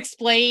guess would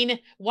explain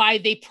why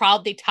they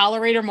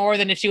tolerate her more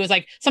than if she was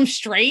like some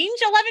strange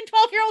 11,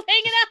 12-year-old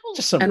hanging out.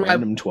 Just some And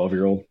random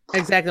 12-year-old.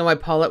 Exactly why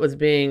Paulette was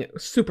being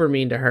super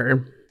mean to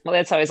her. Well,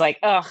 that's always like,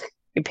 ugh,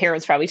 your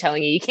parents probably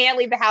telling you can't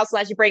leave the house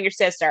unless you bring your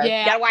sister.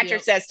 Yeah, You gotta watch yeah. your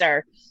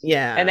sister.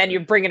 Yeah. And then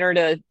you're bringing her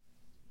to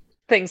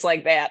things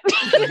like that.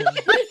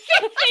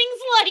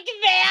 Things like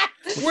that.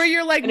 where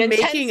you're like An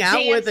intense making out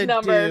with a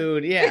dance number.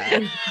 dude. Yeah.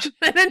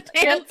 An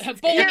intense-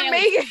 Bowling you're alley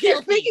making, you're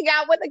filthy. making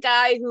out with a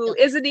guy who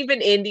isn't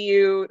even into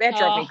you. That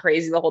drove me Oh.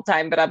 crazy the whole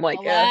time. But I'm like,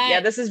 What? yeah,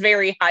 this is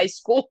very high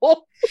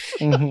school.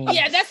 Mhm.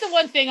 Yeah, that's the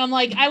one thing. I'm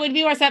like, I would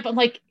be more upset, but I'm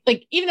like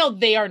even though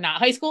they are not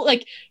high school,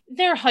 like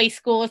they're high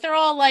school. If they're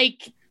all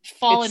like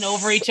falling It's-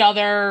 over each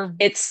other.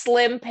 It's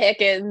slim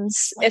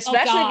pickings, Oh,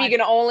 especially God. if you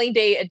can only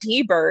date a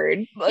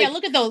T-bird. Like, Yeah,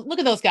 look at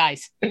those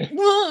guys. and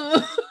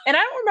I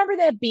don't remember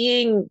that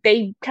being.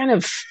 They kind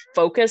of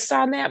focused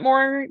on that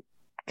more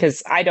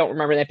because I don't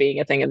remember that being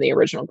a thing in the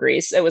original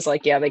Grease. It was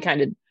like, yeah, they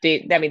kind of.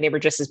 They were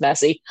just as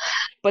messy,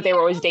 but they were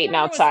always dating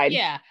outside.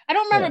 Yeah, I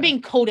don't remember Yeah. it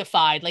being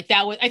codified like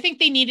that. I think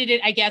they needed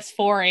it, I guess,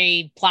 for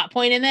a plot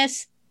point in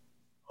this.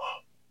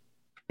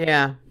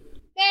 Yeah.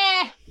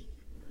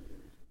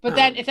 But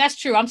then, if that's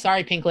true, I'm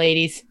sorry, Pink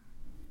Ladies.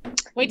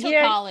 Wait till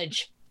Yeah.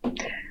 college.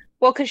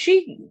 Well, because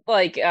she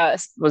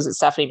was it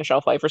Stephanie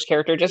Michelle Pfeiffer's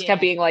character just kept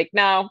Yeah. being like,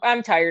 no,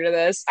 I'm tired of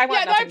this. I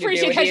want Yeah, no, I nothing to do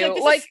appreciate with that. She's you. like,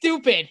 this Like, is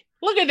stupid.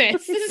 Look at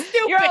this. This is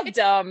stupid. you're all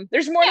dumb.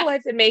 There's more Yeah. to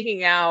life than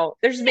making out.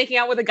 There's making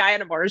out with a guy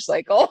on a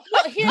motorcycle.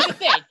 Well, here's the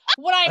thing.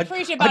 What I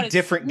appreciate about a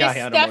different Miss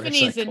guy on a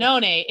Stephanie motorcycle.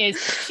 Zanone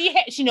is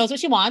she knows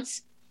what she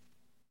wants,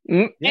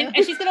 Yeah. and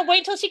she's gonna wait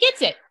until she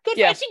gets it. Good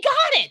Yeah. for she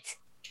got it.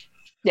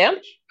 Yeah.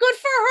 Good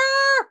for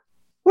her.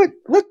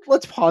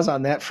 Let's pause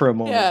on that for a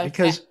moment Yeah.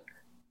 because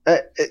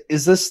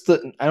is this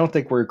the? I don't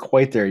think we're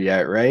quite there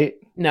yet, right?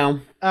 No.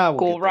 We'll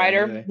Cool get there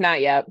Rider? anyway.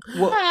 Not yet.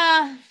 We'll,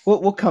 Ah.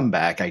 we'll come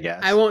back, I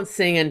guess. I won't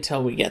sing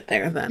until we get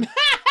there then.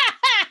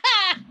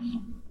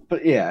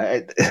 But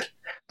yeah,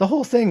 the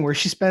whole thing where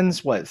she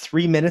spends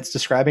 3 minutes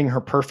describing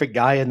her perfect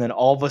guy, and then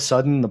all of a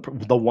sudden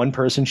the one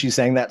person she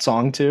sang that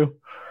song to,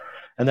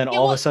 and then Yeah,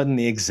 all of well- a sudden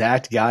the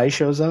exact guy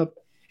shows up.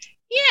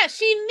 Yeah,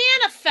 she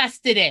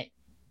manifested it.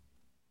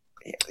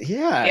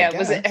 Yeah, Yeah.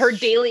 Was it her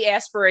daily Yeah,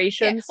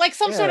 aspirations? like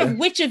some sort Yeah. of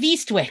Witch of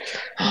Eastwick.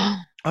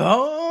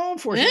 Oh,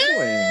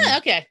 foreshadowing.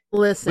 Okay.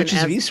 Listen, Which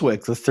is as-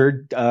 Eastwick, the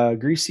third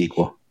Grease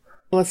sequel.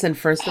 listen,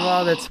 first of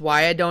all, that's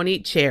why I don't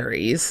eat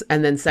cherries.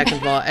 And then second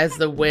of all, as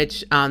the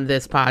witch on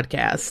this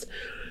podcast,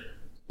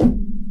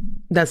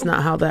 That's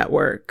not how that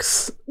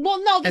works.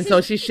 Well, no, And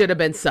so she should have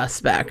been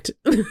suspect.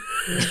 she's in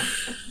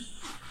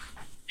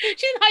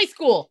high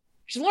school.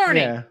 She's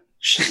learning. Yeah.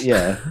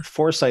 Yeah.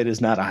 Foresight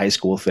is not a high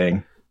school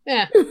thing.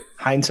 Yeah.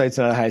 Hindsight's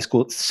not a high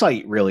school.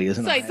 Sight really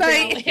isn't Sight, a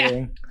high school yeah.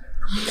 thing.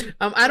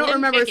 I don't Slim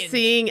remember pickings.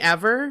 seeing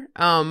ever.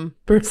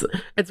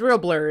 It's real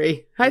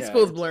blurry. High Yeah,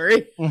 school's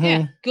blurry. Mhm.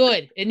 Yeah,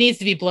 good. It needs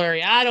to be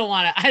blurry. I don't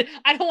want to.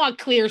 I don't want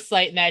clear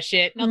sight in that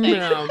shit. No, thanks.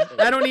 No,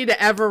 I don't need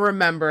to ever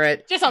remember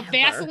it. Just a Ever.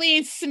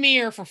 Vaseline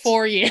smear for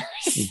 4 years.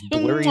 It's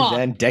blurry Mwah.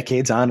 then,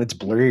 decades on, it's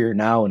blurrier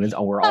now, and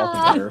we're all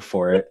better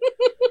for it.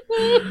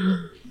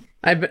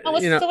 I've been, Oh,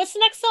 so what's the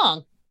next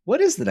song? What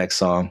is the next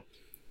song?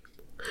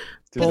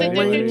 Do They're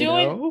they doing-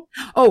 know?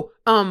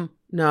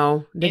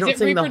 No, they Is don't it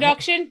sing the whole-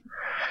 reproduction?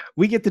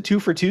 We get the 2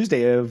 for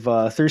Tuesday of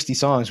Thirsty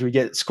Songs. We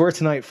get Score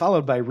Tonight,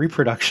 followed by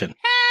Reproduction.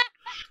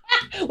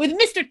 With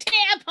Mr.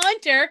 Tab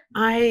Hunter.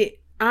 I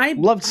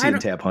Loved I seeing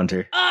don't- Tab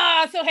Hunter.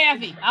 Ah, so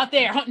happy out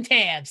there hunting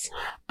tabs.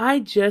 I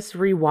just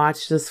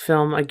rewatched this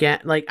film again.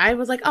 Like I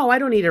was like, oh, I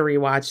don't need to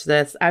rewatch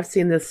this. I've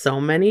seen this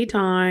so many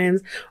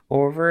times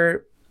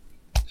over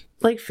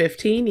like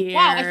 15 years.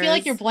 Wow, I feel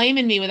like you're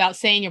blaming me without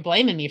saying you're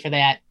blaming me for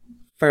that.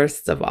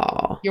 First of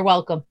all, You're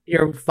welcome.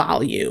 your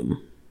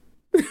volume.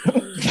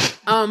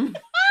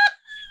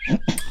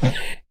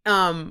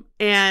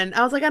 And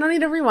I was like, I don't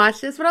need to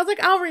rewatch this, but I was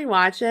like, I'll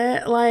rewatch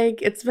it.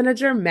 Like, it's been a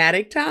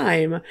dramatic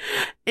time.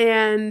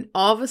 And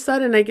all of a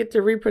sudden I get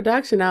to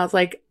reproduction. I was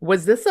like,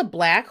 was this a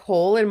black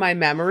hole in my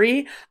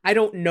memory? I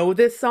don't know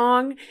this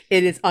song.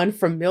 It is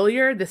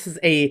unfamiliar. This is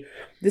a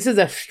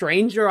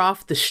stranger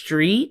off the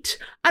street.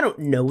 I don't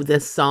know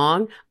this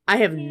song. I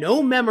have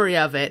no memory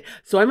of it.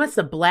 So I must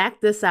have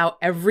blacked this out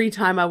every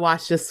time I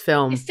watch this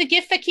film. It's the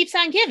gift that keeps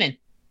on giving.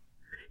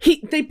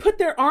 They put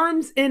their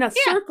arms in a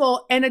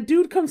circle and a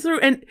dude comes through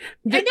and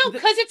I know,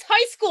 because it's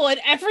high school and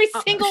every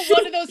single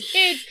one of those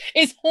kids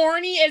is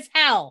horny as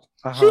hell.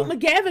 Shoot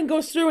McGavin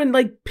goes through and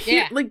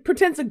Yeah. like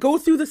pretends to go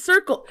through the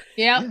circle.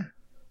 Yep.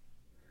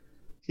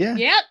 Yeah.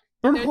 Yep.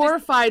 I'm They're just-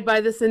 horrified by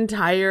this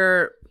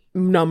entire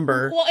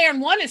number. Well,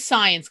 Aaron, one is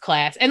science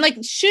class. And like,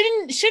 should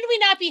we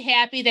not be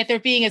happy that they're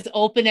being as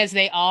open as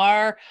they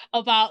are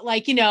about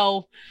asking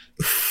all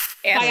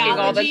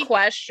biology? the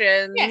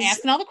questions. Yeah,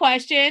 asking all the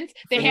questions.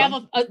 They have a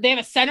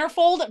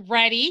centerfold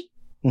ready.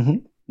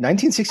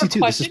 1962. This is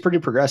Question? pretty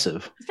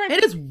progressive. It's very-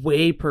 It is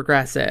way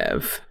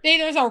progressive.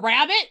 There's a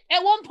rabbit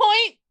at one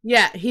point.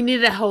 Yeah, he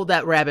needed to hold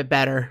that rabbit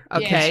better. Yeah.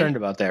 Okay. Concerned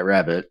about that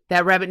rabbit.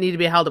 That rabbit needed to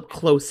be held up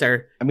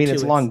closer. I mean, to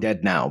it's its- long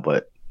dead now,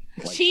 but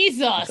at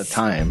Jesus. the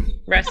time.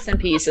 Rest in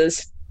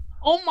pieces.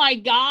 Oh my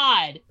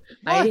God.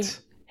 I What? We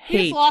just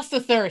hate. lost the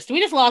thirst. We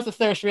just lost the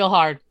thirst real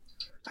hard.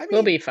 I mean,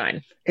 We'll be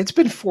fine. it's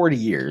been 40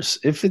 years.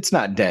 If it's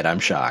not dead, I'm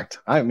shocked.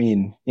 I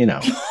mean,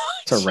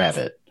 it's a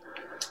rabbit.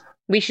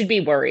 We should be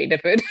worried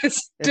if it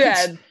is If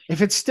it's- dead.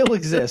 If it still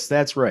exists,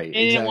 that's right. And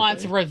it exactly.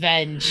 wants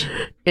revenge.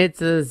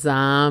 It's a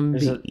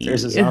zombie.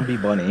 There's a zombie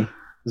bunny.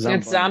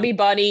 It's Zombie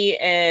Bunny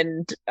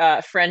and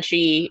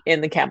Frenchie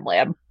in the chem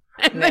lab.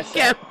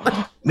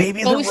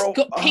 Maybe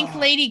Pink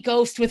Lady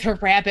Ghost with her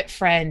rabbit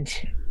friend.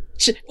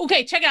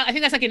 Okay, check it out. I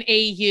think that's like an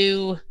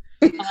AU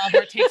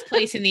where it takes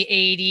place in the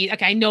 80s.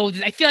 Okay, I know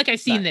this. I feel like I've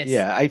seen this.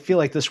 Yeah, I feel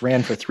like this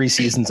ran for 3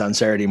 seasons on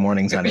Saturday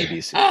mornings on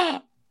ABC.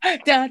 Dun,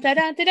 dun, dun,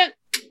 dun, dun.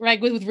 Right,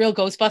 with real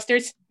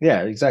Ghostbusters.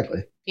 Yeah,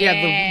 exactly.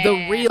 Yeah,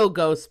 the real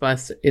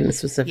Ghostbuster in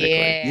specifically.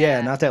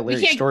 Yeah, not that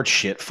Larry can't- Storch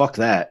shit. Fuck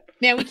that.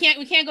 Man, we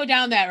can't go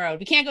down that road.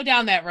 We can't go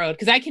down that road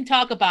because I can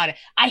talk about it.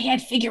 I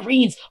had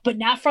figurines, but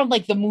not from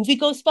like the movie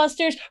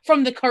Ghostbusters,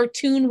 from the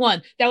cartoon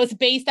one that was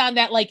based on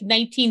that like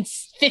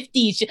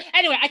 1950s shit.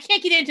 Anyway, I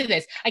can't get into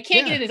this. I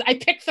can't get into this. I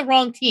picked the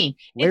wrong team.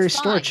 Larry It's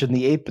fine. Storch and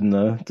the ape in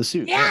the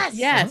suit. Yes.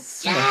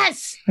 Yes.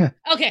 Yes.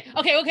 Okay.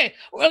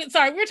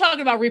 Sorry, we were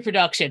talking about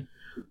reproduction.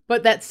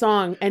 But that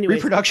song, anyway.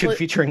 Reproduction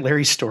featuring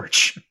Larry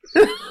Storch.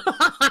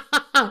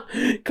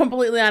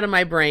 completely out of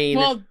my brain.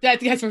 Well,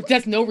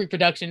 that's no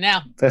reproduction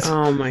now. That's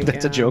Oh my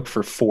that's a God. joke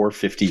for 4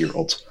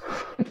 50-year-olds.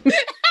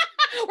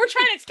 We're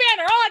trying to expand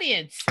our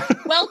audience.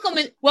 Welcome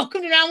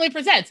to Anomaly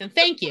Presents, and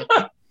thank you.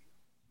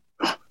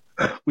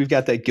 We've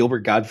got that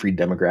Gilbert Gottfried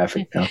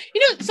demographic now.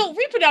 So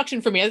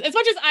reproduction for me, as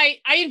much as I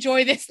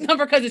enjoy this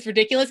number because it's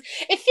ridiculous,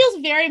 it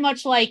feels very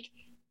much like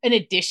an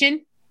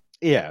addition.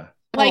 Yeah.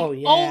 Like, Oh,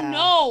 yeah. oh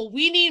no,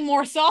 we need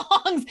more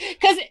songs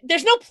because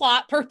there's no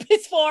plot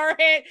purpose for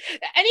it.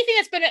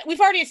 Anything we've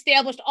already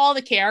established all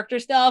the character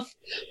stuff.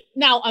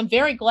 Now, I'm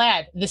very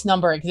glad this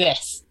number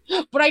exists,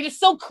 but I just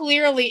so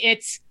clearly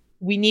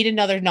we need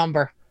another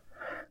number.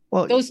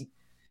 Well,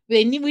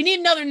 We need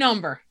another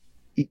number.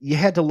 you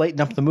had to lighten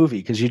up the movie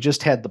because you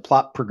just had the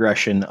plot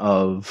progression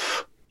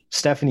of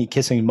Stephanie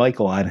kissing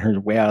Michael on her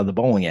way out of the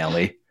bowling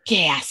alley.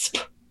 Gasp.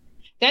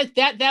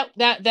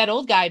 That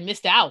old guy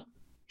missed out.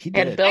 He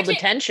And did. build the Actually-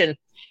 tension.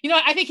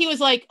 I think he was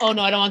like, oh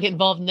no, I don't want to get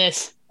involved in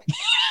this.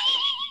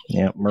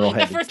 Yeah, Merle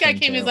had That to first guy turn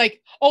came in tail.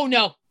 like, oh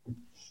no.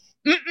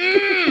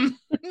 Mm-mm,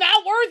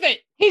 not worth it.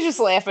 He's just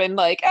laughing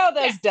like, oh,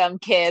 those dumb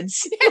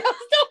kids.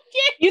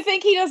 You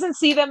think he doesn't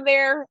see them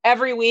there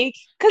every week?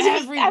 Because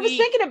Every I was week.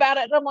 thinking about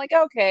it and I'm like,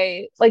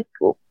 okay, like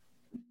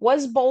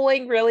was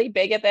bowling really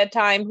big at that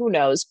time? Who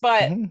knows?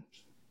 But Mhm.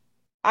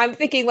 I'm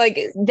thinking like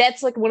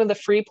that's like one of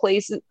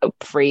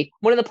the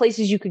one of the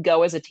places you could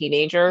go as a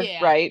teenager,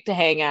 Yeah. right? To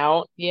hang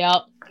out.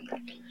 Yep.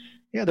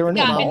 Yeah, there were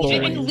no Yeah, malls or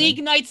and anything.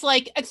 league nights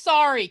like,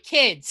 sorry,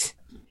 kids.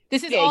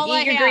 This is Yeah, all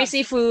I eat your have.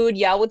 greasy food,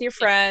 yell with your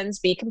friends,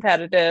 be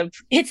competitive.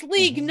 It's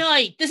league Mhm.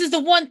 night. This is the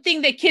one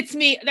thing that gets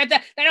me that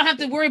I don't have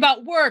to worry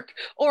about work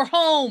or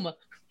home.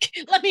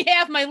 Let me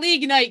have my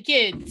league night,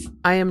 kids.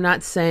 I am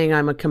not saying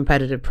I'm a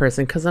competitive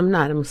person because I'm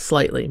not. I'm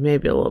slightly,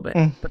 maybe a little bit.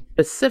 Mm. But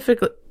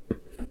specifically,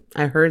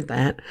 I heard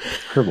that.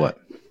 Heard what?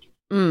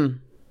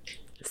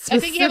 I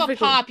think you have a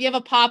pop. You have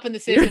a pop in the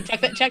system.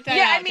 Check that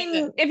Yeah, out. I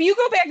mean, if you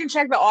go back and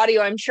check the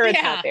audio, I'm sure it's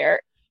Yeah. not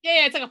there.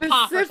 Yeah, it's like a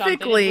pop or something. It's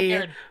Specifically,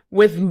 weird.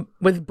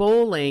 with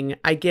bowling,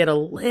 I get a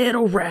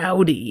little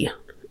rowdy.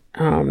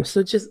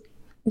 So just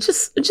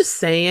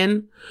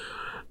saying,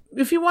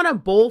 if you want to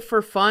bowl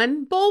for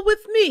fun, bowl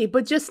with me,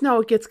 but just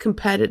know it gets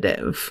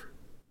competitive.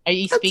 Are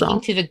you That's speaking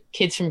all. to the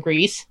kids from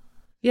Greece?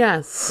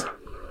 Yes.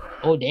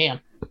 Oh, damn.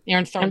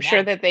 Aaron's throwing I'm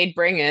sure that they'd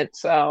bring it,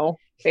 so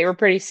they were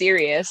pretty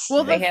serious.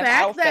 Well, they the have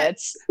fact that-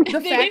 outfits. The They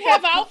fact didn't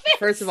have that- outfits?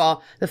 First of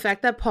all, the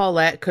fact that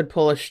Paulette could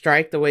pull a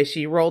strike the way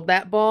she rolled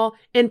that ball,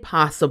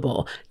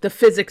 impossible. The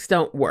physics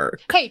don't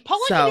work. Hey,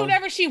 Paula can So- do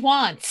whatever she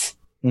wants.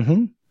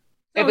 Mm-hmm.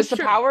 It Oh, was the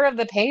sure. power of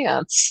the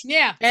pants.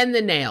 Yeah. And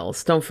the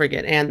nails. Don't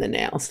forget. And the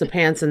nails. The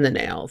pants and the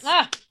nails.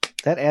 Ah,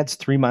 That adds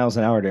 3 miles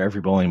an hour to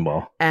every bowling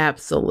ball.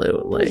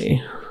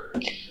 Absolutely.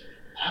 okay.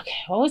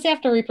 What was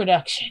after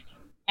reproduction?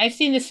 I've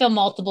seen this film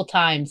multiple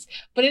times,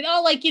 but it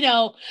all like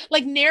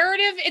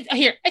narrative.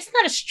 It's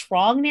not a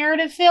strong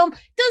narrative film.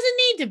 Doesn't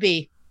need to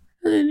be.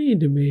 They need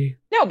to be.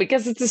 No,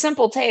 because it's a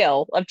simple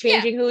tale of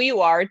changing who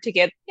you are to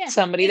get Yeah.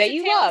 somebody It's that a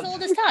you tale as love.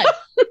 old as time.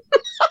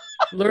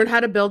 Learn how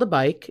to build a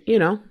bike,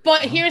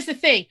 But here's the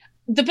thing.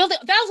 The building,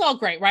 that was all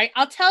great, right?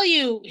 I'll tell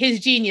you his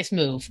genius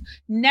move.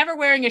 Never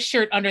wearing a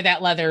shirt under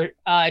that leather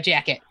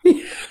jacket.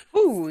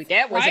 Ooh,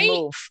 that was Right? a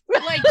move.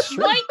 Like,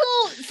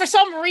 Michael, for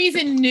some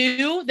reason,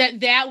 knew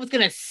that was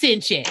going to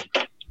cinch it.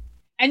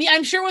 And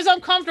I'm sure it was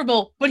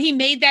uncomfortable, but he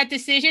made that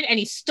decision and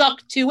he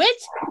stuck to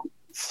it.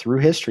 Through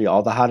history,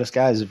 all the hottest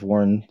guys have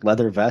worn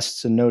leather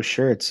vests and no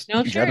shirts.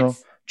 No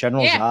shirts.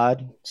 General Yeah.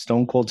 Zod,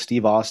 Stone Cold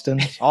Steve Austin,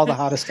 all the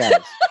hottest guys.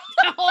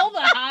 All the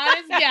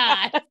hottest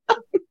guy.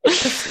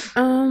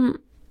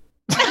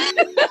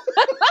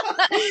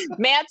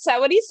 Matt said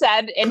what he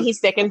said, and he's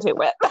sticking to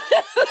it.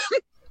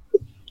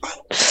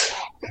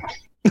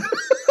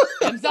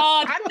 I'm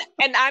Zod.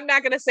 I'm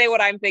not going to say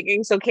what I'm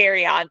thinking, so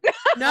carry on.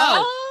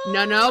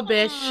 No,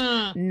 Bish.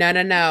 Ah.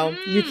 No.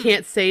 You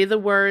can't say the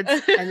words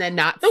and then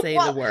not say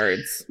the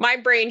words. My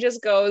brain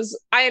just goes,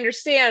 I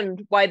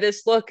understand why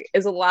this look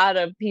is a lot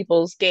of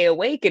people's gay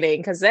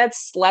awakening, because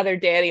that's leather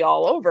daddy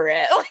all over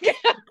it. Like,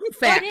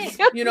 Facts.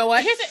 You know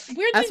what? Here's a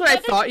weird That's thing, what I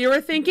leather- thought you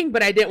were thinking,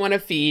 but I didn't want to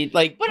feed.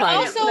 But prime.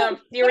 also, No,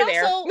 you were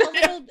there.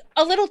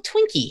 a little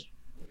Twinkie.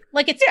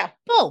 Like it's Yeah.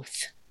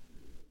 both.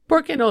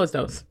 Porque knows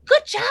those.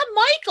 Good job,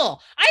 Michael.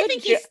 I Good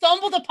think he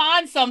stumbled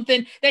upon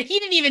something that he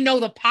didn't even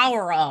know the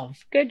power of.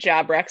 good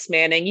job, Rex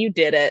Manning. You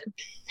did it.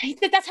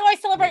 That's how I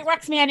celebrate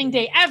Rex Manning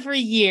Day every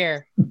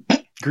year.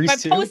 By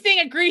Grease too. posting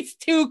a Grease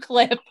 2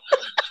 clip.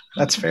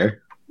 That's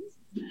fair.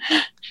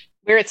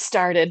 Where it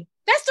started.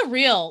 That's the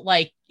real,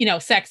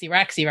 sexy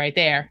Rexy right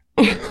there.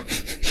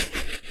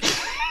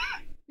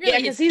 Yeah,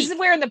 because he's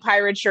wearing the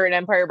pirate shirt in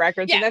Empire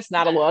Records, Yeah. and that's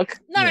not a look.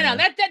 No.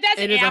 That's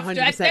It is after.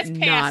 100% That's not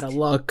past. a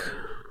look.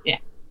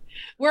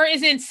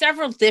 Whereas in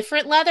several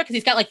different leather, because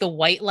he's got like the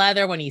white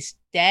leather when he's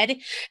dead,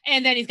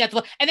 and then he's got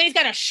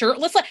a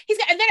shirtless. And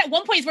then at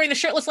one point he's wearing the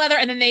shirtless leather,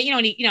 and then they,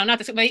 not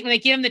this. When they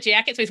give him the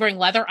jacket, so he's wearing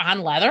leather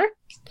on leather.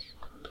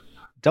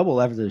 Double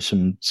leather,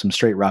 some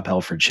straight Rob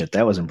Halford shit.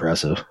 That was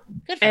impressive.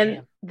 Good for And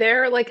him.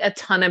 there are like a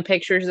ton of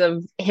pictures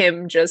of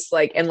him just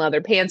like in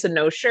leather pants and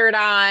no shirt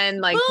on,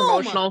 like Boom.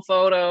 promotional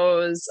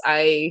photos.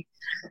 I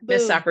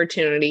missed Boom.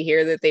 opportunity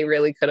here that they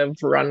really could have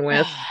run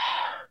with.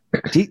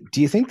 Do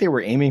you think they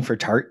were aiming for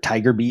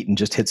Tiger Beat and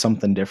just hit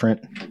something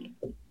different?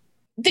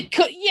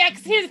 Because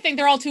here's the thing: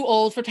 they're all too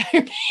old for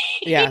Tiger Beat.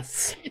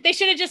 Yes. They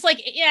should have just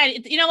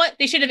you know what?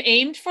 They should have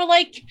aimed for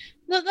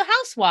the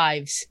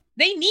Housewives.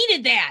 They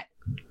needed that.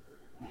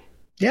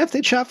 Yeah, if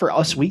they'd shot for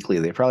Us Weekly,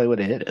 they probably would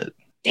have hit it.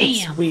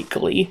 Damn.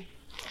 Weekly.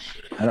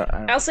 I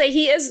don't I'll say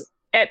he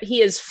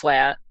is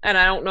flat, and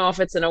I don't know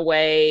if it's in a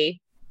way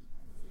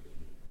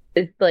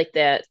it's like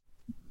that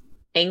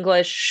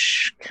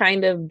English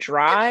kind of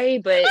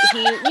dry, but he,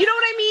 you know what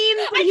I mean?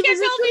 But I he can't was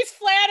tell if he's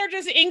flat or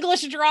just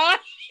English dry.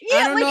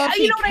 I don't know if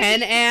he you know what I can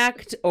mean?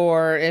 act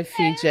or if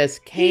he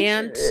just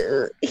can't.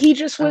 He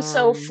just was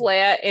so Um,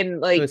 flat and It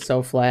like was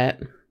so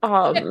flat.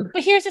 But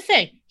here's the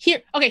thing.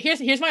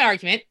 Here's my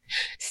argument.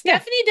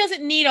 Stephanie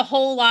doesn't need a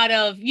whole lot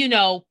of,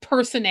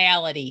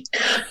 personality.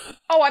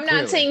 oh, I'm not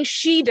Clearly. saying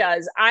she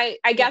does. I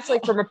guess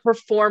like from a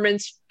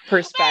performance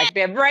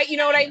perspective, right? You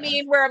know what I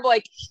mean? Where I'm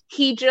like,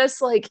 he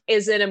just like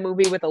is in a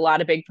movie with a lot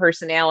of big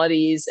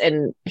personalities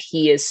and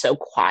he is so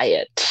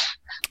quiet.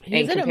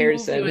 He's in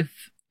comparison. a movie with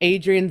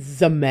Adrian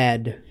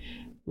Zamed.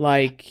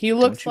 Like he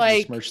looks Don't you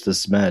like besmirch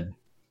this med.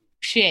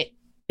 shit.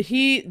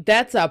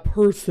 That's a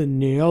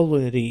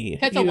personality.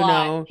 That's a you lot.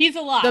 know? He's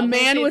a lot. The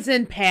man was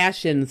in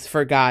Passions,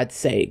 for God's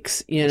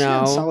sakes. You Was he in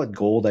know, Solid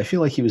Gold? I feel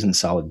like he was in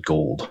Solid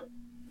Gold.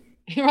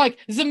 You're like,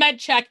 Zemed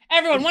check.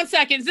 Everyone, 1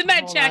 second. Zemed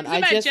Hold check. on,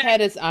 I Zemed just check. had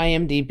his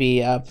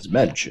IMDb up. It's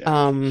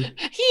Medcheck.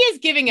 He is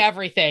giving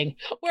everything.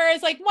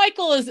 Whereas like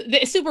Michael is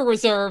super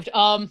reserved.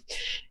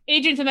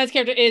 Adrian Zemed's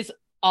character is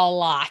a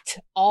lot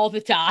all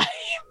the time.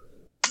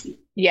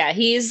 Yeah,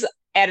 he's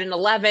at an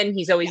 11.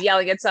 He's always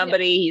yelling at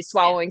somebody. He's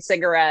swallowing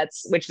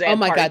cigarettes, which Oh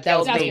my God, that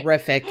was killed me.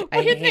 horrific. I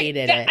But here's the thing,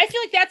 hated that- it. I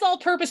feel like that's all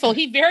purposeful.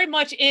 He very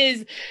much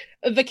is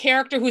the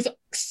character who's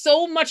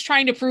so much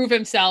trying to prove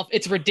himself.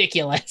 It's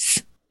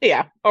ridiculous.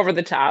 Yeah, over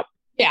the top.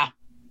 Yeah.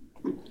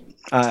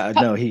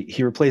 No,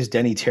 he replaced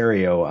Denny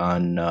Terrio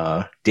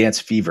on Dance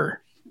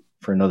Fever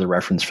for another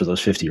reference for those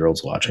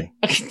 50-year-olds watching.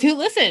 Okay, dude,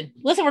 listen,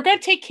 we're going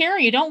to take care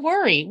of you. Don't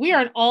worry. We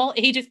are an all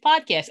ages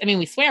podcast. I mean,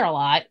 we swear a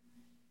lot,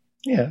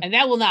 Yeah. and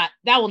that will not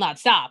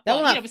stop. That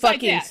But, will you not besides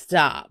fucking that,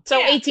 stop. So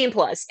Yeah. 18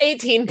 plus.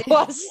 18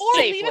 plus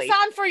or leave safely. us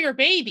on for your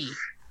baby.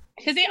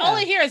 Because all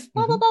I hear is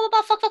blah, blah, blah, blah,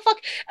 blah, fuck, fuck, fuck.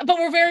 But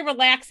we're very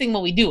relaxing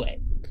when we do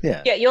it.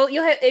 Yeah. Yeah,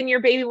 you'll have, and your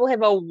baby will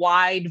have a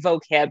wide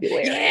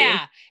vocabulary.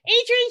 Yeah.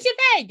 Adrian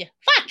Javed.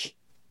 Fuck.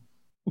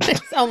 I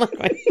sound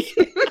like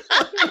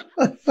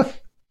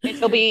And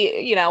he'll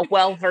be,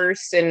 well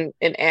versed in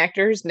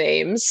actors'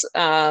 names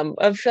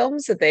of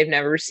films that they've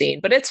never seen.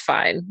 But it's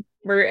fine.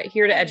 We're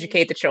here to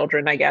educate the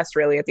children, I guess,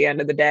 really, at the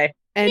end of the day.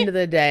 end of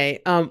the day.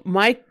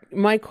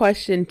 My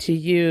question to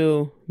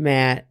you,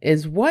 Matt,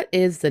 is what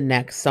is the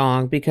next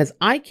song? Because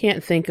I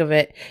can't think of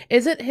it.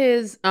 Is it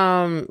his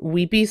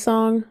Weepy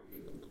song?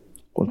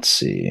 Let's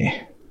see.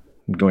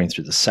 I'm going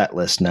through the set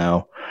list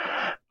now.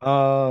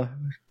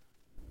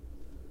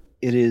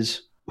 It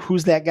is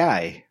Who's That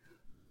Guy?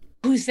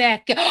 Who's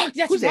that guy? Oh,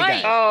 that's Who's that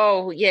right. guy?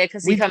 Oh, yeah,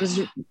 because he We- comes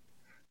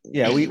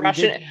Yeah, we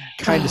rushing did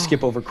kind of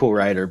skip over Cool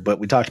Rider, but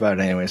we talked about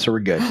it anyway, so we're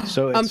good.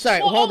 So I'm it's, sorry.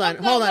 Hold on.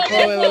 Whoa, Wait,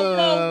 whoa, wait,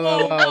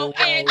 whoa, whoa,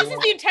 Hey, this is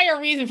the entire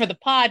reason for the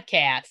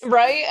podcast.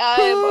 right.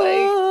 I'm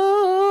like, Cool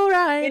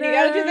and you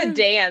gotta do the Rider.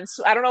 dance.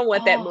 I don't know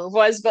what that Oh. move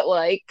was, but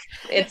like,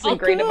 it's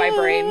ingrained in my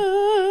brain.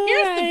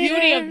 Here's the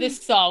beauty of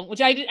this song,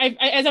 which I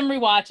as I'm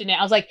rewatching it,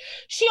 I was like,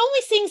 she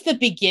only sings the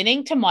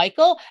beginning to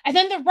Michael, and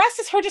then the rest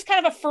is her just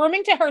kind of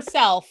affirming to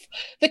herself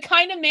the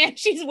kind of man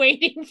she's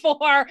waiting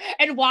for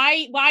and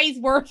why he's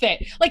worth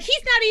it. Like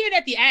he's not even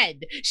at the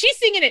end. She's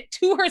singing it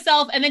to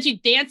herself, and then she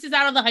dances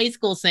out of the high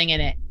school singing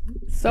it.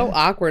 So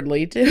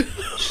awkwardly too.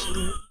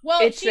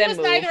 Well, It's she that was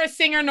move. neither a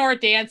singer nor a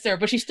dancer,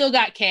 but she still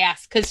got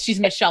cast because she's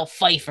Michelle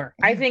Pfeiffer.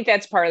 I think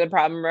that's part of the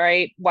problem,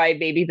 right? Why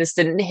maybe this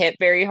didn't hit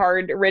very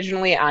hard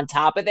originally. On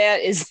top of that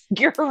is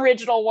your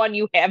original one.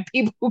 You have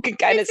people who can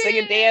kind of sing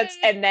and dance,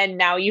 and then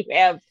now you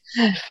have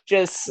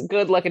just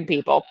good-looking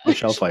people.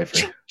 Michelle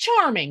Pfeiffer.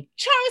 Charming.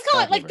 Let's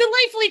call it like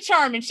delightfully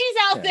charming. She's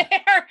out Yeah.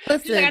 there. She's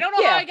like, Listen, I don't know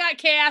Yeah. how I got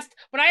cast,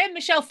 but I am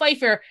Michelle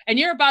Pfeiffer, and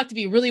you're about to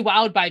be really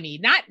wowed by me.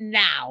 Not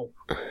now.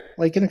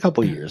 Like in a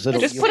couple years.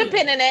 Just put a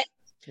pin in it,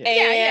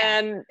 Yeah.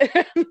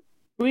 and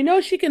we know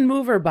she can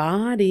move her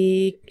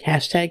body.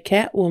 Hashtag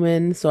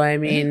Catwoman. So I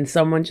mean,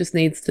 someone just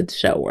needs to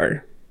show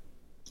her.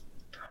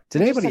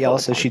 Did anybody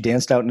else, as she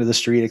danced out into the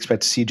street,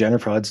 expect to see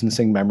Jennifer Hudson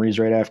sing Memories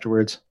right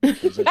afterwards? Or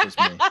is that just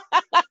me?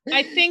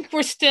 I think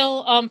we're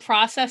still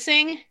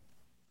processing.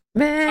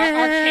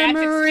 cat's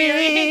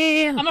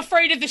Memory. I'm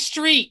afraid of the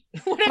street.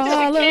 What if there's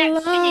All a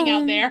cat singing out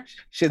alone. there?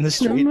 She's in the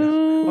street.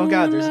 Oh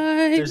God,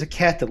 there's a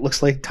cat that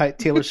looks like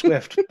Taylor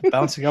Swift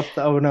bouncing up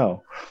the. Oh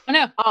no! Oh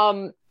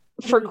no.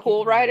 for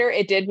Cool Rider,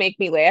 it did make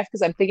me laugh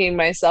because I'm thinking to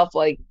myself,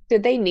 like,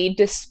 did they need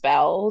to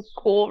spell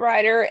Cool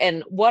Rider?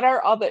 And what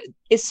are other?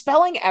 Is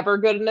spelling ever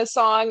good in a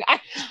song?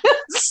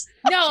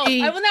 No,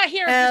 I will not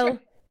hear it.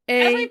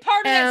 Every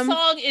part of that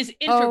song is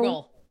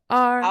integral.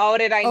 How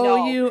did I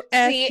know?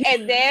 O-U-S. See,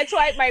 and that's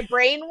why my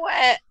brain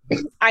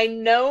went. I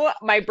know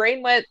my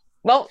brain went.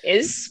 Well,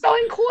 is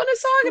spelling cool in a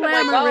song? And I'm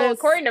like, well, Glamorous.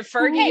 according to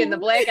Fergie and the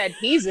Black Eyed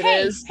Peas, it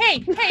is.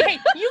 Hey,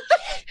 you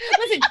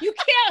listen, you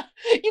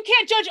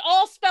can't judge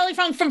all spelling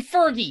from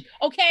Fergie,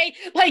 okay?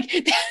 Like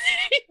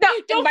No,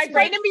 don't my spread-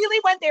 brain immediately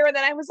went there, and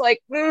then I was like,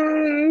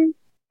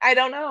 I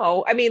don't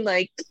know. I mean,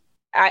 like,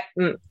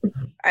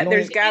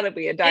 there's got to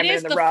be a it diamond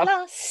is in the rough.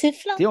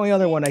 The only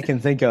other one I can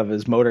think of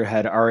is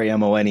Motorhead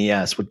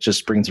RAMONES, which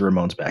just brings the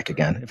Ramones back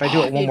again. If I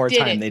do it one You more did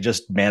time, it. they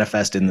just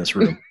manifest in this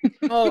room.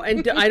 Oh,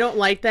 and I don't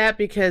like that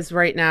because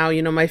right now,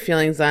 you know, my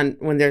feelings on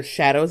when there's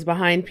shadows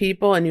behind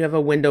people and you have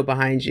a window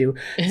behind you.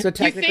 So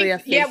technically,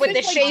 yeah, with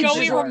the shades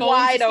Joey just Ramone's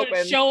wide gonna open.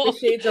 the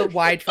shades are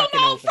wide Come fucking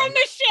out open. from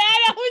the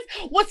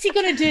shadows. What's he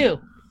gonna do?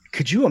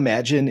 Could you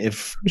imagine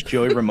if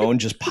Joey Ramone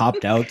just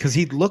popped out? Because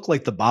he'd look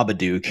like the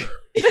Babadook.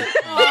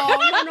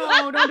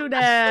 Oh, no, don't do But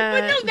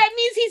that. no, that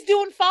means he's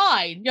doing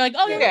fine. You're like,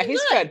 oh, you're Yeah, looking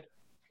he's good. good.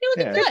 You're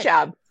looking Yeah. Good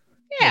job.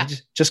 Yeah. He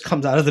just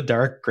comes out of the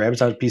dark,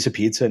 grabs out a piece of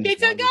pizza, and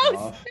Pizza just wanders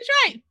goes. off. That's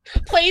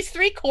right. Plays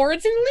 3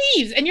 chords and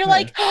leaves. And you're Yeah.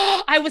 like,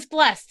 oh, I was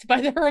blessed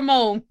by the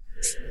Ramones.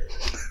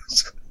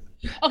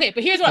 Okay,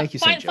 but here's what Thank you,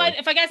 St. Joey.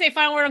 if I gotta say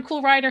final word on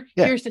Cool Rider,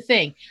 Yeah. here's the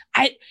thing.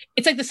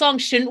 It's like the song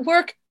shouldn't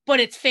work, but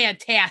it's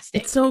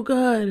fantastic. It's so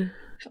good.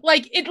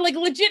 Like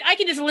legit, I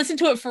can just listen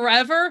to it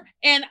forever,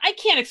 and I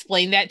can't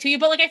explain that to you.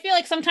 But like, I feel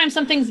like sometimes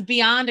something's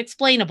beyond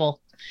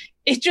explainable.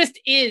 It just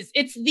is.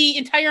 It's the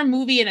entire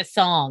movie in a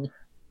song.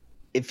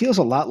 It feels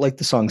a lot like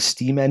the song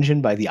Steam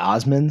Engine by the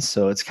Osmonds,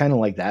 so it's kind of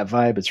like that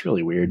vibe. It's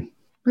really weird.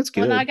 It's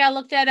good. Well, now I gotta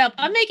look that up.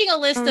 I'm making a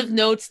list of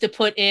notes to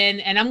put in,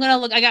 and I'm gonna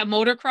look. I got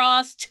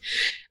Motocrossed.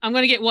 I'm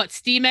gonna get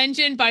Steam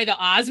Engine by the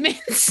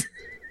Osmonds.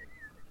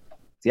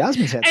 The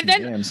Osmonds had And some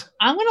then- jams.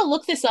 I'm gonna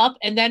look this up,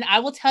 and then I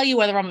will tell you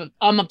whether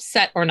I'm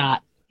upset or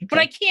not. But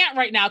I can't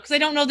right now because I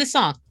don't know this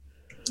song.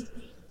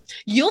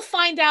 You'll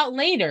find out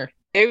later.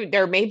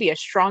 There may be a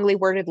strongly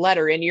worded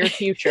letter in your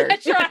future.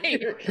 That's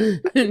right.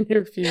 In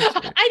your future.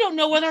 I don't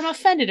know whether I'm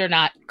offended or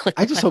not. Click.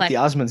 I just click, hope the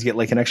Osmonds get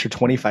like an extra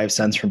 25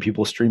 cents from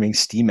people streaming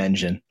Steam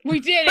Engine. We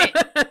did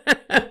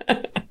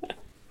it.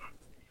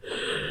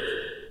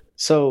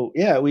 So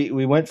yeah, we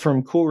went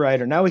from Cool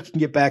Rider. Now we can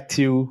get back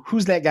to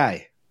who's that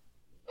guy?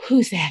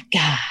 Who's that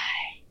guy?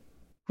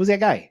 Who's that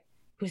guy?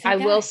 Who's that I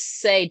guy? will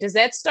say, does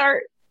that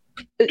start?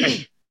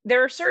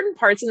 There are certain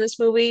parts in this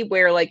movie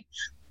where, like,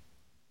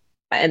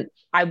 and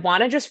I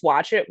want to just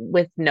watch it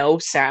with no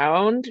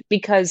sound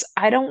because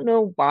I don't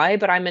know why,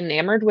 but I'm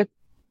enamored with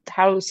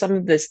how some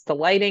of this, the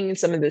lighting,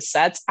 some of the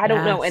sets, I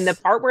don't know. And the Yes.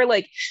 part where,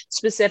 like,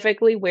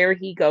 specifically where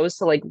he goes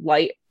to like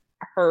light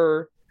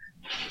her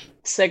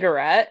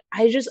cigarette,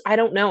 I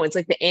don't know. It's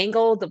like the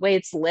angle, the way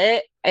it's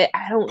lit. I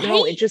don't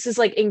know. Right? It just is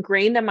like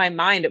ingrained in my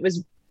mind.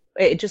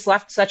 It just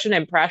left such an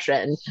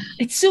impression.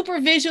 It's super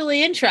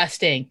visually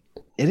interesting.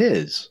 It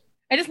is.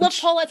 I just love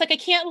Paula. It's like I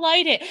can't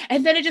light it,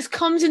 and then it just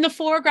comes in the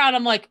foreground.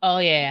 I'm like, oh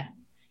yeah,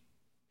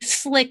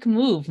 slick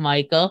move,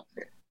 Michael.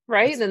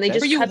 Right. And then they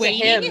That's- just Were you cut to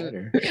waiting?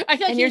 him. I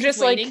feel like And you're he's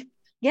just waiting. like,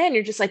 yeah, and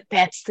you're just like,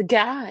 that's the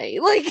guy.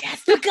 Like,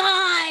 That's the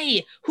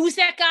guy. Who's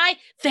that guy?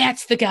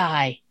 That's the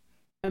guy.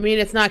 I mean,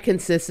 it's not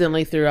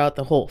consistently throughout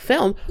the whole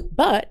film,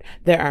 but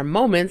there are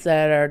moments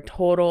that are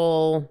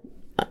total.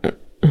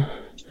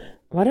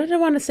 Why did I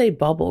want to say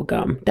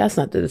bubblegum? That's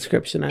not the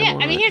description I Yeah,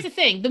 want. I mean, here's the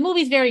thing: the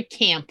movie's very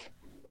camp.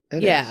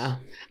 It yeah.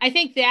 I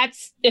think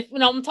that's if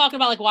I'm talking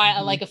about like why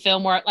I like a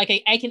film where like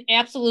I can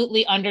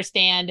absolutely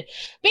understand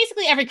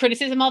basically every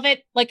criticism of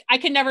it. Like I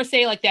could never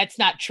say like that's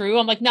not true.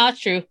 I'm like, no, it's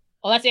true.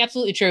 Oh, that's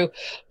absolutely true.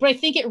 But I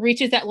think it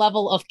reaches that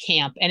level of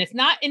camp, and it's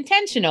not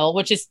intentional,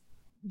 which is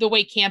the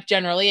way camp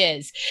generally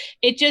is.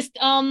 It just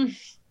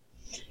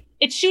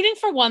it's shooting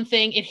for one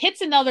thing, it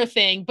hits another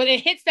thing, but it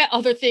hits that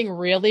other thing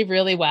really,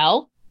 really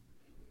well.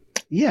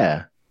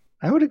 Yeah,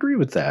 I would agree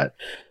with that.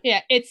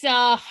 Yeah, it's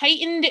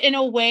heightened in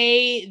a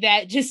way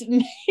that just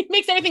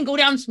makes everything go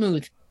down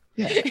smooth.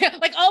 Yeah.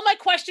 Like all my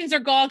questions are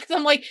gone because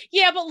I'm like,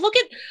 yeah, but look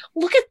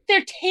at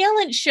their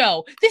talent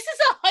show. This is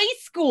a high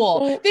school.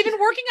 Well- They've been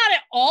working on it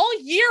all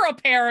year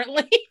apparently,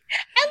 and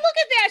look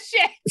at that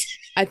shit.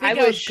 I think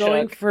I I was was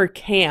going shook. for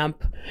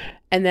camp,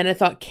 and then I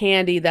thought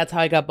candy. That's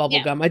how I got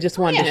bubblegum. I just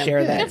wanted Yeah. to share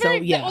Yeah. They're that. So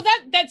very, yeah. well,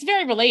 that's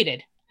very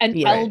related. And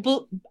Yeah.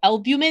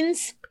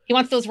 albumins, he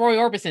wants those Roy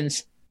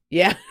Orbisons.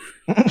 Yeah.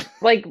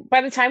 like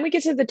by the time we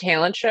get to the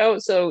talent show,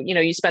 so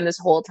you spend this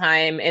whole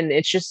time and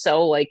it's just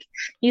so like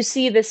you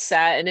see this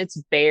set and it's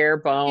bare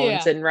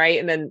bones Yeah. and right,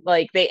 and then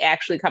like they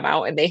actually come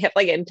out and they have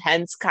like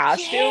intense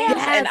costumes.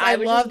 Yes, And I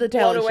was love just the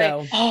blown talent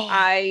away. show. Oh,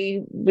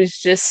 I was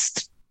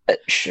just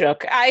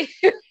shook.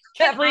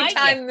 Every I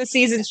time the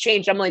seasons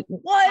change, I'm like,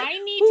 what? I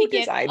need Who to get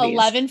designed these?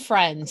 11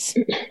 friends.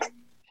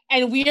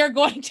 And we are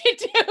going to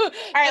do All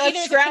right,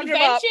 let's scrounge them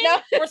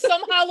up. or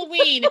some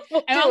Halloween.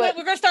 We'll And do we're it.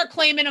 going to start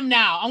claiming them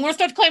now. I'm going to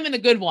start claiming the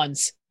good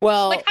ones.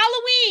 Well, Like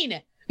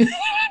Halloween.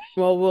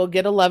 we'll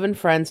get 11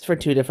 friends for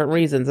two different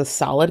reasons: a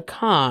solid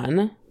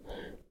con,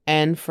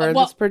 and for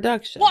Well- this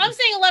production. Well, I'm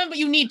saying 11, but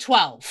you need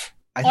 12.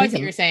 I Oh, I think see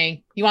what you're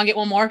saying. You want to get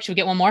one more? Should we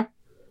get one more? Okay.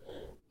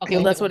 Well,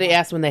 we'll that's get what one they more.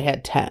 asked when they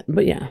had 10.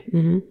 But yeah.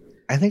 hmm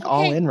I think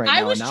all Okay, in right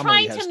I now. was Anomaly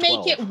trying has to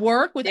make 12. it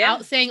work without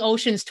Yeah. saying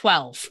Ocean's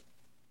 12.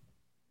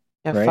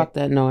 Yeah, Right. fuck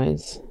that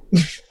noise.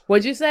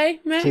 What'd you say,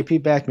 man?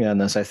 KP, back me on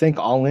this. I think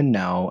all in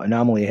now.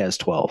 Anomaly has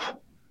 12.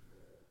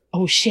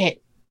 Oh,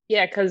 shit.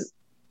 Yeah, because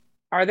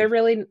are there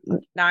really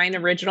 9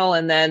 original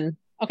and then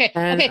Okay.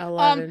 10, okay.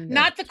 11,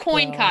 Not the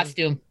coin 12.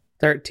 costume.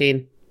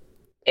 13.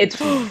 it's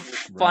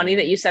funny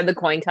that you said the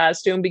coin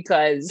costume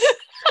because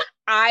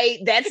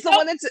that's the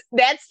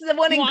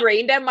one You want-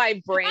 ingrained in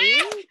my brain.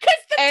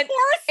 Because the And-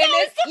 torso And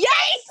is it's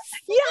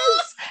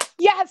the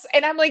yes.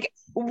 And I'm like,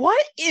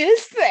 what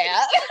is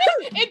that?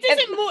 It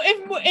doesn't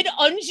move. It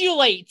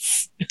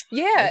undulates.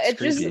 Yeah, That's it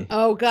just creepy.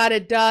 Oh, God,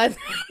 it does.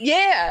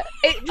 yeah,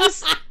 it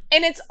just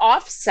and it's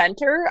off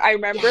center. I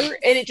remember, Yes.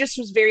 and it just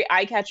was very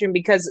eye catching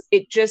because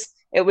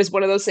it was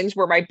one of those things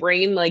where my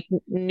brain like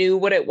knew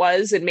what it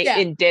was and Yeah.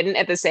 and didn't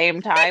at the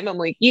same time. I'm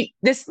like,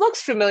 this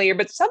looks familiar,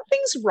 but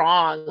something's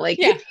wrong. Like,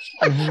 Yeah.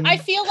 Mhm. I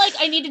feel like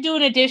I need to do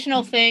an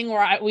additional thing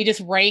where we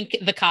just rank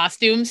the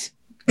costumes.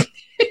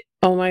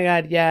 Oh, my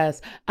God, yes.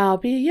 I'll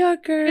be your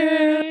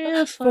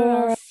girl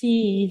for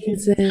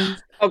seasons.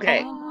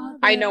 okay,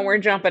 I know we're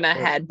jumping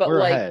ahead, but We're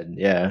like ahead.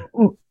 Yeah.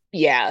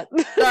 yeah.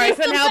 Sorry, I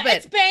couldn't help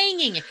It's it.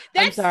 banging.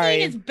 That sorry.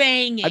 scene is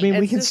banging. I mean,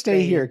 we It's can just stay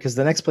banging. here because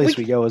the next place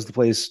we go is the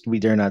place we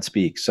dare not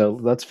speak. So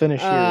let's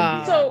finish here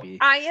and be So happy.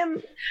 I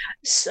am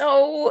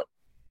so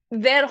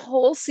that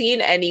whole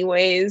scene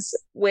anyways,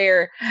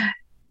 where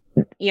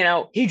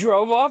he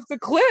drove off the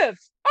cliff.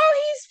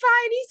 Oh, he's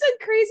fine. He's done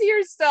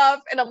crazier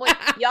stuff. And I'm like,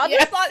 y'all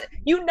Yes. just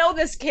thought,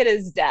 this kid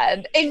is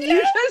dead. And you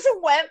just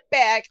went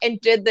back and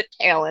did the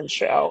talent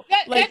show.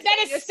 that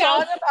You is so.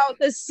 talk about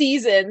the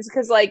seasons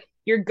because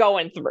you're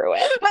going through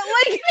it. But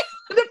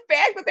the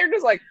fact that they're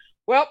just like,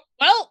 well,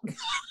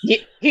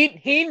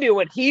 he knew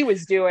what he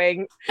was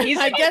doing. He's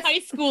I guess- high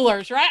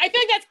schoolers, right? I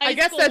think that's high I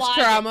guess school that's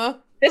logic.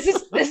 trauma. This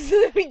is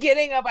the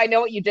beginning of I know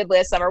what you did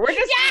last summer. We're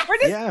just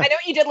Yeah. I know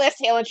what you did last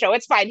talent show.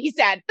 It's fine. He's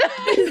dead.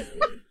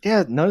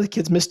 Yeah, none of the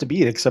kids missed a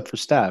beat except for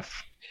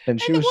Steph.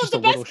 And she And was just a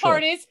the little best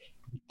part short. is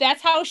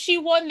that's how she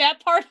won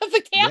that part of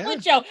the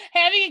talent show,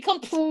 having a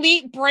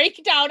complete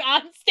breakdown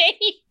on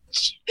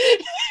stage.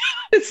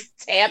 Just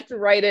tapped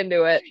right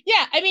into it.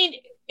 Yeah, I mean,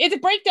 it's a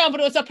breakdown, but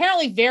it was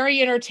apparently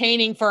very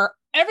entertaining for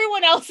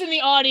everyone else in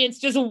the audience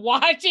just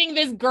watching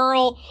this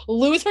girl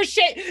lose her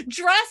shit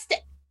dressed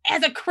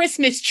as a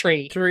Christmas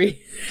tree.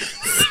 3.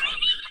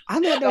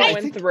 On that note,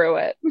 Going through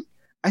it.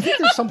 I think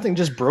there's something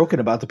just broken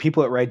about the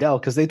people at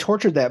Rydell because they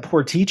tortured that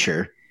poor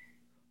teacher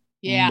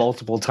Yeah.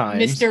 multiple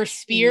times. Mr.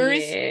 Spears.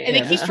 Yeah. And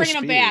they keep Mr. bringing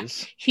him back.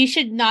 Spears. He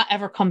should not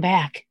ever come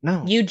back.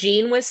 No.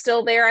 Eugene was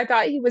still there. I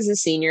thought he was a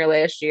senior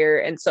last year.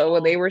 And so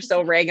they were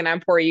still ragging on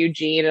poor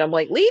Eugene. And I'm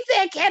like, leave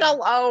that kid Oh,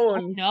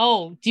 alone.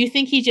 no. Do you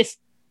think he just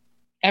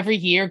every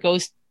year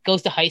goes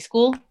to high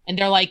school and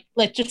they're like,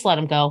 let's let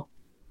him go?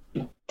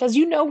 Because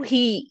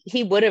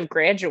he would have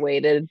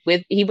graduated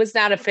with he was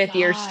not a fifth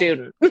year God.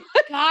 student.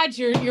 God,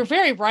 you're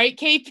very right,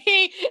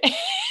 KP.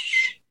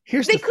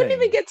 Here's They the couldn't thing.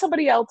 even get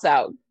somebody else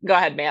out. Go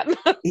ahead, Matt.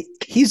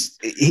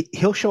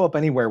 He'll show up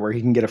anywhere where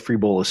he can get a free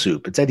bowl of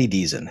soup. It's Eddie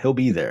Deason. He'll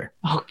be there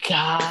Oh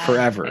God.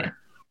 forever.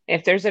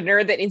 If there's a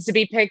nerd that needs to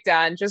be picked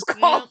on, just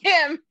call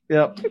him.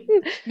 Yep.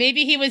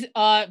 Maybe he was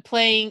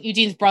playing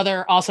Eugene's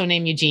brother, also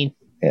named Eugene.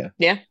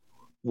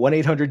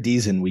 1-800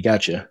 Deason. We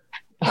got you.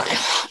 Oh,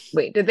 God.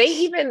 Wait, did they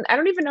even? I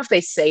don't even know if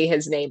they say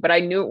his name, but I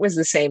knew it was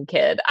the same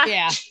kid.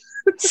 Yeah.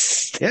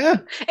 Yeah.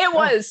 It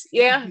was.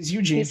 Yeah. He's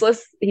Eugene.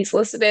 He's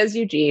listed as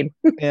Eugene.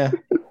 Yeah.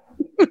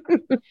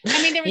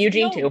 I mean, there was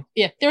Eugene too.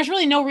 Yeah, there was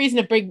really no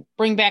reason to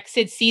bring back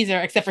Sid Caesar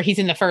except for he's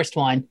in the first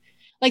one.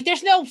 Like,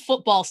 there's no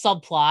football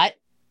subplot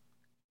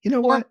You know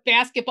or what?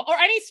 basketball or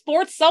any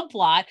sports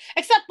subplot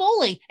except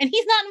bowling, and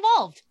he's not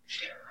involved.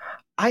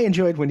 I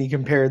enjoyed when he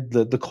compared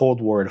the Cold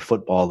War to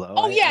football, though.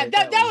 Oh yeah,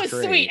 that was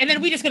great. sweet. And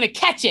then we just gonna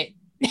catch it.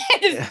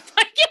 Yeah.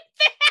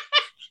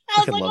 I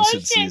was Fucking like, love oh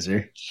Sid shit.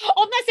 Caesar.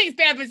 Oh, I'm not saying it's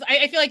bad, but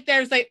I feel like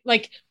there's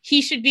like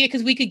he should be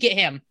because we could get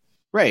him.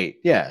 Right.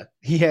 Yeah.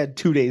 He had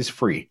 2 days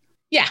free.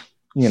 Yeah.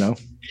 You know.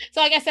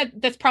 So I guess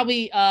that's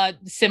probably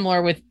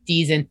similar with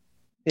Deason.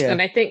 Yeah.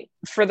 And I think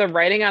for the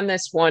writing on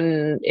this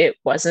one, it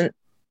wasn't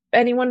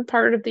anyone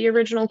part of the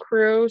original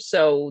crew,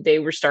 so they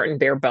were starting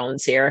bare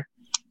bones here.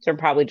 So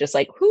probably just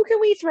like, who can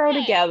we throw Yeah.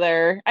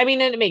 together? I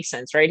mean, and it makes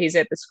sense, right? He's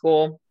at the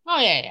school. Oh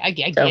yeah, I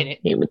get So it.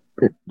 he would,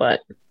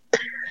 but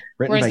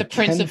Written Whereas by the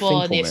Ken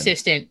principal and the Finkelman.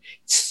 assistant,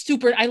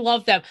 super. I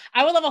love them.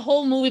 I would love a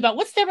whole movie about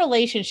what's their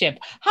relationship.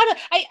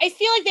 I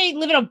feel like they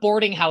live in a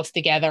boarding house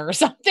together or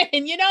something,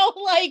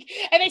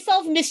 and they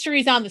solve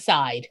mysteries on the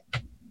side.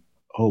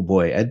 Oh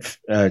boy,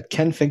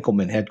 Ken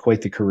Finkelman had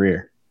quite the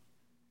career.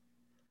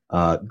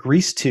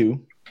 Grease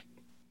 2,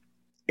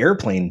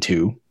 Airplane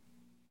 2.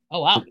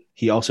 Oh wow.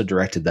 He also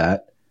directed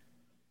that.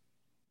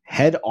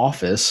 Head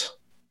Office,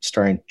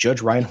 starring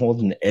Judge Reinhold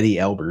and Eddie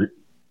Albert.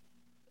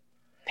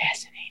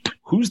 Fascinating.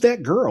 Who's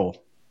That Girl?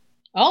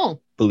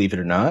 Oh, Believe it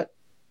or not.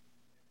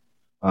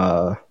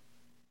 The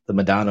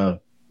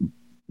Madonna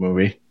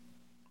movie.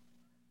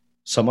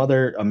 Some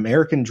other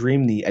American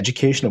Dream, The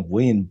Education of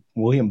William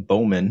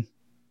Bowman.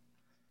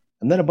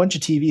 And then a bunch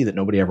of TV that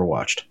nobody ever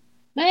watched.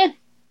 man.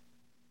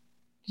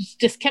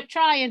 Just kept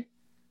trying.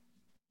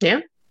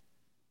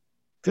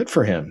 Good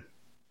for him.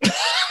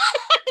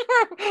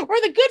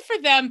 We're the Good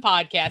for Them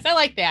podcast. I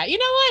like that. You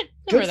know what?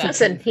 Good Good for for them.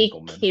 listen, he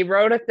Finkelman.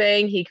 wrote a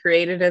thing, he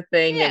created a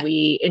thing Yeah. that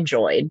we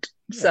enjoyed.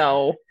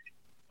 So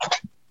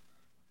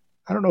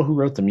I don't know who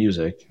wrote the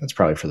music. That's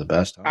probably for the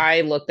best. Huh?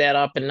 I looked that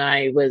up, and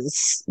I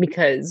was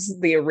because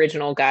the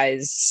original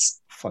guys,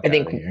 Fuck I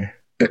think- outta here.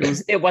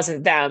 it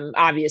wasn't them,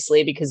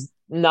 obviously, because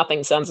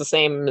nothing sounds the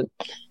same.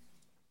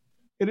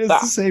 It is the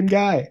same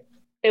guy.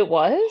 It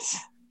was.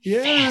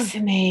 Yeah.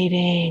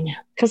 Fascinating.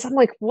 Because I'm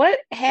like, what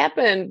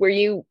happened where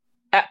you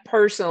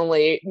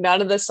personally,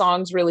 none of the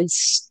songs really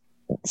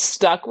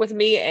stuck with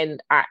me.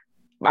 And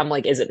I'm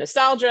like, is it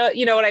nostalgia?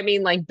 You know what I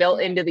mean? Like built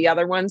into the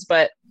other ones.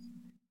 But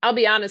I'll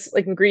be honest,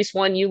 like in Grease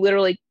 1, you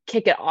literally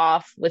kick it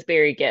off with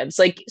Barry Gibbs.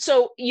 Like,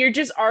 so you're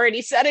just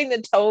already setting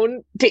the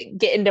tone to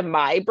get into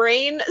my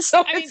brain.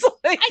 So I mean, it's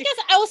like, I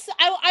guess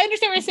I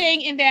understand what you're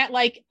saying in that,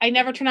 like, I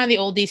never turn on the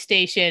oldies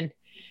station.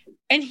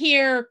 and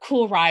hear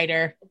Cool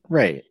Rider.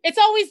 Right. It's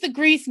always the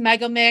Grease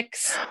Mega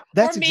Mix,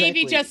 That's or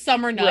maybe exactly, just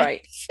Summer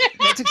Nights. Right.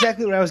 That's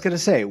exactly what I was going to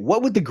say.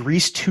 What would the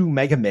Grease 2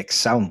 Megamix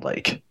sound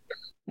like?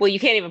 Well, you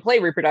can't even play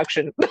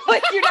reproduction.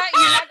 Like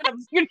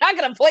you're not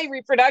gonna play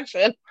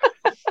reproduction.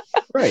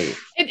 Right.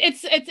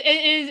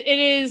 It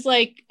is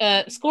like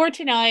Score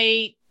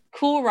Tonight,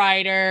 Cool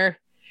Rider,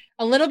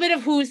 a little bit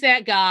of Who's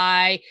That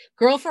Guy,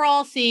 Girl for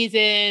All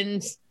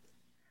Seasons,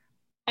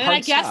 and then I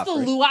Hard guess Stop, the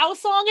right? Luau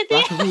song at the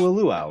end. Rock-a-Roo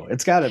Luau.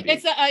 It's got to be.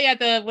 It's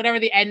the whatever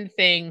the end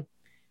thing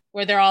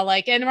where they're all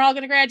like, and we're all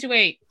gonna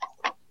graduate.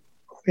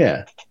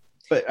 Yeah.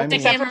 But I I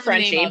mean, can't for remember the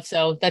name Frenchie. of,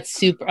 so that's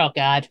super. Oh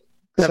God,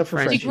 except for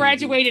She she Frenchie,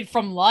 graduated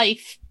from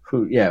life.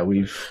 Who? Yeah,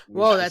 we've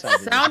Whoa, that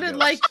decided to sounded go.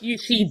 like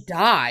she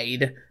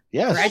died.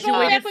 Yes. That's Graduated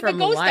all back with the from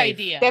ghost life.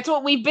 idea. That's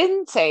what we've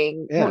been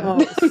saying. Yeah.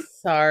 Oh,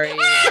 sorry.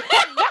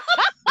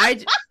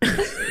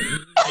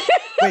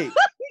 Wait,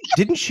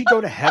 didn't she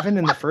go to heaven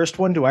in the first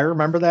one? Do I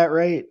remember that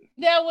right?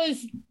 That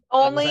was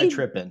Or was I Only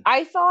tripping?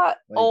 I thought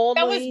Like-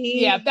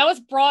 only that was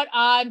brought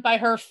on by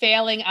her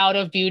failing out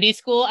of beauty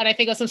school, and I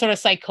think it was some sort of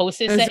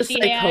psychosis It was that just she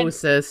had.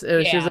 psychosis. It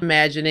was Yeah. just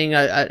imagining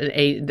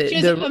She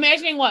was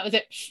imagining what was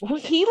it?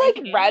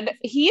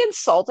 he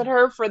insulted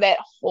her for that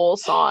whole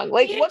song.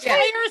 Like The what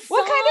kind of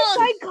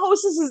song.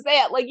 psychosis is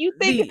that? Like you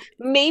think the,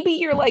 maybe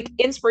your like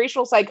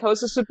inspirational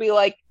psychosis would be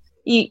like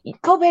you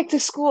go back to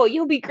school,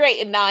 you'll be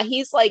great. And nah,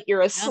 he's like,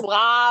 you're a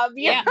slob.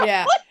 Yeah.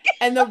 yeah,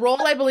 and the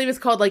role I believe is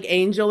called like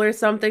Angel or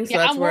something. So Yeah,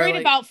 that's I'm where, worried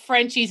like, about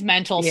Frenchie's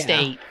mental Yeah.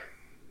 state.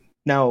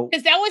 Now,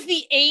 Because that was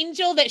the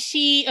angel that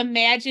she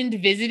imagined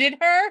visited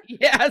her.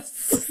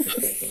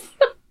 Yes.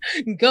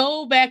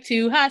 Go back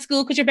to high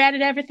school because you're bad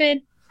at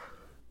everything.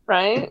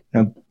 Right?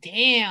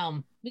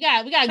 Damn. We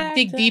gotta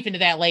dig deep into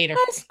that later.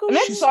 And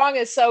that song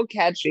is so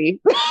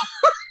catchy.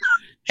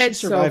 she It's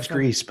so survives fun.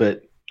 Grease,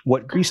 but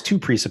what Grease 2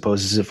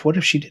 presupposes if what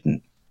if she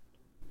didn't?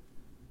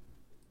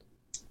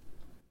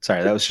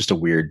 Sorry, that was just a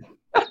weird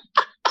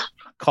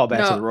callback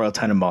to No. the Royal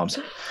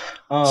Tenenbaums.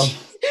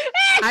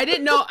 I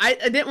didn't know. I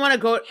didn't want to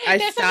go. I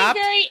There's stopped.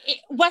 something very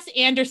Wes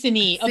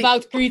Anderson-y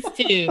about Grease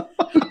 2.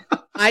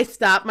 I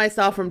stopped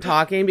myself from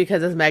talking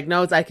because, as Meg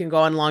knows, I can go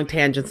on long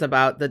tangents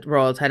about the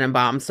Royal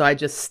Tenenbaums. So I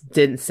just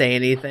didn't say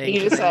anything.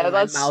 You just 'cause I knew said, my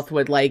let's- mouth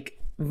would like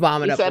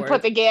vomit You up. said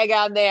put the gag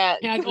on that.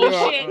 Yeah,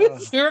 oh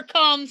shit. Here it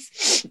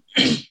comes.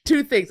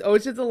 Two things: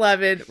 Ocean's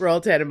 11,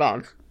 Royal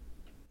Tenenbaums.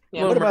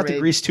 Yeah. What Little about the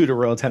Mermaid. Grease 2 to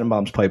Royal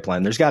Tenenbaums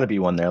pipeline? There's got to be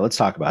one there. Let's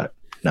talk about it.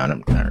 No,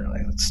 not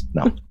really.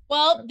 No.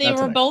 Well, they Not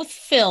were tonight. both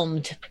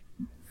filmed.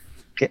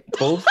 Get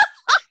both.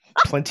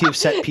 Plenty of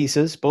set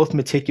pieces, both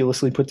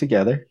meticulously put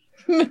together.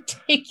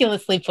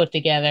 Meticulously put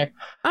together.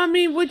 I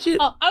mean, would you?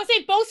 I would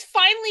say both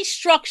finely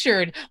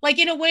structured, like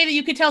in a way that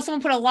you could tell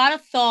someone put a lot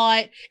of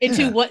thought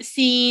into Yeah. what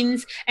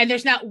scenes, and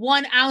there's not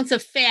 1 ounce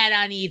of fat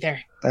on either.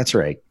 That's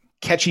right.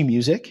 Catchy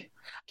music.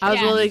 I was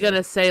Yeah. really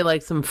gonna say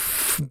like some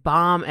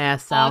bomb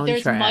ass soundtrack.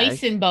 There's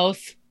mice in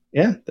both.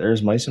 Yeah,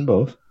 there's mice in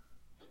both.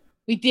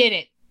 We did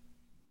it.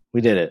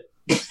 We did it.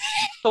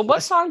 But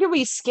what song did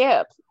we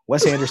skip?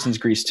 Wes Anderson's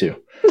Grease 2.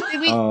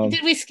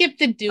 Did we skip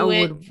the I do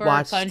it would for our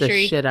watch the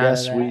country? shit out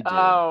Yes, of we that. did.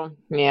 Oh,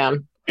 yeah.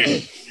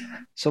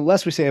 So the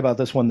less we say about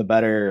this one, the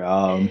better.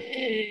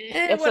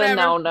 It's whatever, a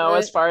no-no but-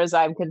 as far as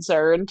I'm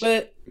concerned.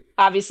 But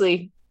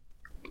Obviously,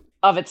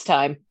 of its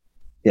time.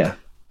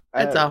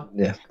 That's all.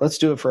 Yeah, let's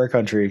do it for our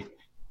country.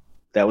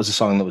 That was a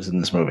song that was in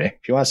this movie.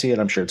 If you want to see it,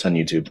 I'm sure it's on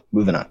YouTube.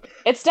 Moving on.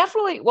 It's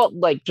definitely, well,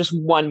 like just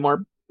one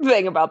more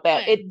thing about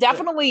that. It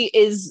definitely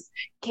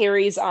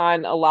carries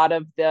on a lot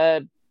of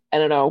the, I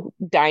don't know,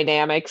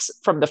 dynamics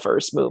from the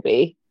first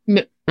movie.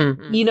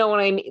 Mhm. You know what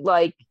I mean?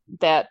 Like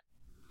that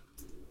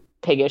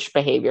piggish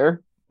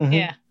behavior. Mhm.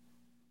 Yeah.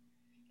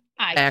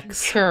 I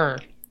X. concur.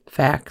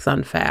 Facts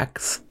on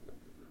facts.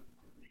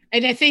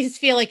 And I just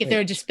feel like if there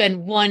had just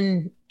been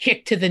one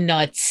kick to the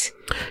nuts,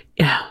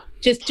 Yeah.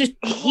 just He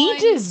one-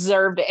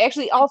 deserved it.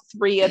 Actually, all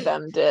 3 of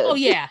them did. Oh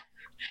yeah,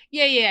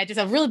 yeah. Just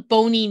a really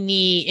bony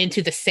knee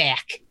into the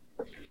sack.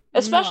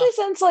 Especially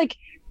since, like,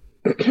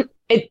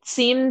 it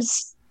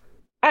seems,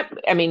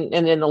 I mean,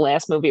 and in the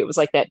last movie, it was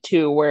like that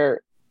too,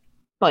 where,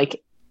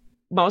 like,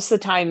 most of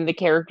the time the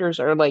characters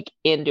are like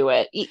into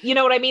it. You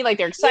know what I mean? Like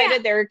they're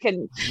excited, they're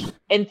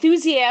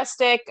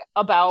enthusiastic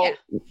about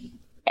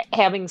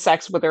having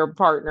sex with their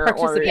partner or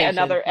Participation.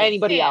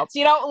 anybody Yeah. else.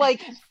 You know, like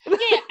Yeah,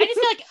 I just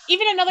feel like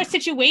even another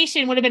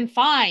situation would have been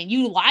fine.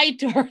 You lied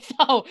to her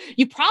though.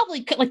 You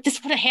probably could, like, this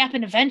would have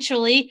happened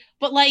eventually,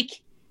 but like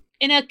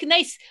in a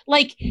nice,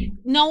 like,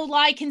 no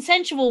lie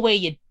consensual way,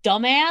 you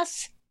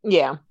dumbass.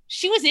 yeah.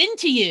 She was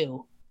into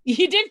you.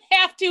 You didn't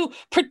have to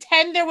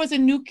pretend there was a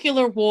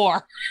nuclear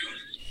war.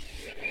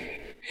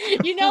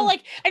 You know,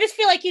 like, I just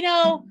feel like, you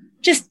know,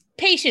 just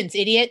patience,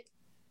 idiot.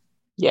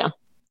 Yeah.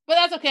 But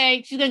that's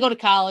okay. She's going to go to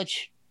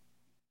college.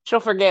 She'll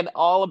forget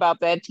all about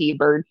that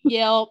T-bird.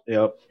 Yep.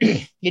 Yep.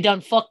 You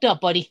done fucked up,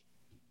 buddy.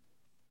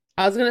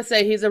 I was gonna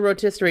say he's a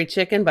rotisserie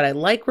chicken, but I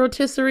like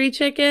rotisserie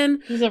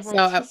chicken. He's a So,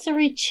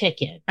 rotisserie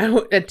chicken. A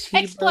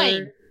T-bird.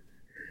 Explain.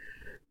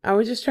 I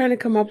was just trying to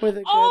come up with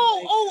a good,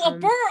 A like,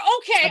 bird.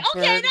 Okay, A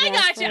okay, bird I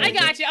got you. I roast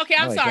got you. Okay,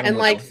 I I'm like sorry. it. and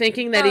like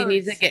thinking that he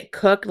needs to Birds. get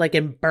cooked, like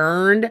and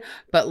burned,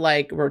 but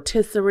like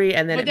rotisserie,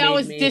 and then But it that made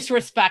was me.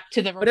 disrespect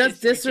to the But it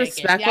was rotisserie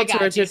chicken. disrespectful to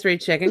rotisserie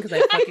chicken because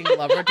I fucking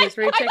love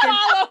rotisserie I chicken.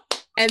 follow.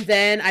 And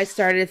then I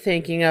started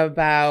thinking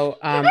about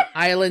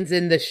Islands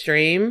in the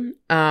Stream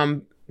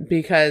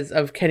because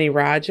of Kenny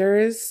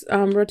Rogers'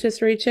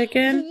 rotisserie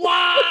chicken.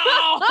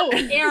 Wow,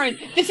 Aaron,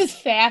 this is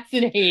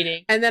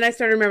fascinating. And then I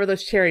started to remember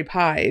those cherry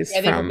pies.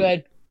 Yeah, they were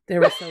good. They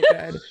were so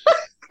good.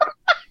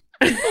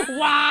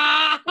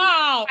 Wow.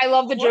 I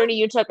love the journey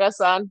you took us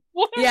on.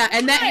 Yeah,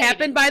 and that Right.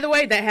 happened, by the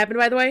way.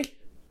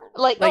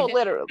 Like, Like- oh,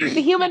 literally,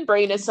 the human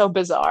brain is so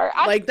bizarre.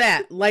 Like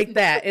that.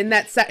 In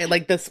that second,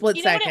 like the split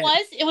You know second. what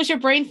it was? It was your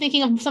brain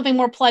thinking of something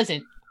more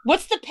pleasant.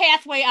 What's the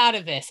pathway out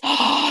of this?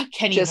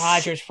 Kenny Just-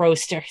 Rogers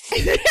roasters.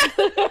 That's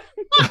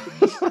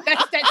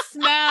that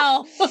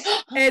smell.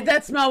 And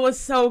that smell was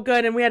so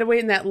good, and we had to wait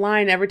in that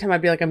line every time.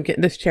 I'd be like, I'm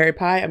getting this cherry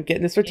pie, I'm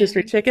getting this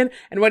rotisserie chicken.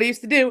 And what I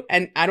used to do,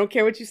 and I don't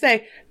care what you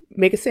say,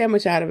 make a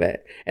sandwich out of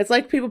it. It's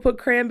like people put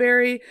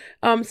cranberry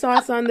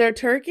sauce on their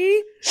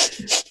turkey.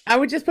 I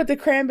would just put the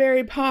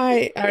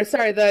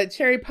the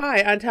cherry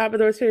pie on top of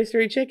the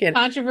rotisserie chicken.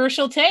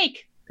 Controversial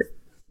take.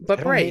 But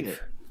I don't hate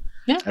brave.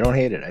 it. I don't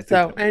hate it. I think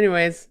So,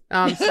 anyways,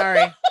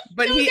 sorry,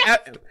 but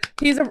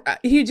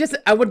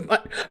I would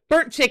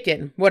burnt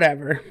chicken,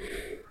 whatever.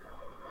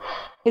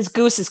 His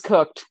goose is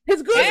cooked.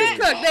 His goose Yeah. is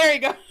cooked. There you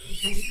go.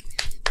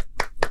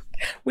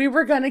 We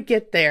were gonna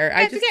get there.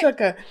 I That's just okay. took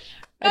a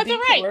That's all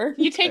detour. right.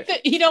 You take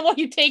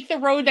you take the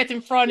road that's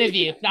in front of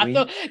you, not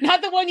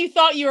the one you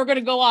thought you were going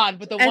to go on,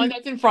 but the And- one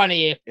that's in front of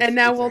you. And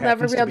now If we'll there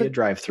never happens be to able a to.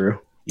 drive-through.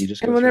 You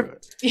just And go we'll through never-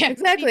 it. Yeah,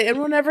 Exactly, and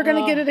we're never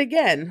gonna get Oh. it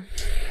again.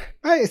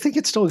 I think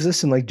it still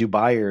exists in like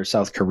Dubai or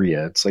South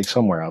Korea. It's like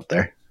somewhere out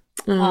there.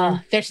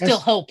 There's still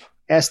Yes. hope.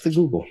 Ask the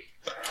Google.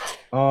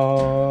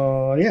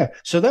 Yeah.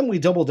 So then we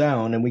double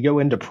down and we go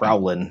into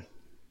Prowlin.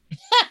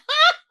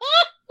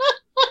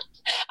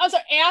 Also,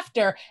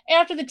 after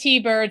the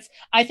T-Birds,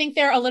 I think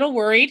they're a little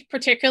worried,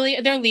 particularly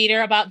their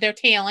leader, about their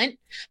talent,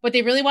 but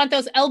they really want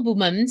those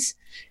albums.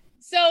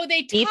 So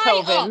they tie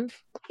Beethoven. up.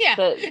 Yeah,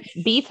 The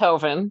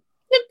Beethoven.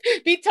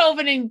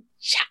 Beethoven and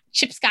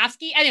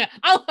Chipskowski. Anyway,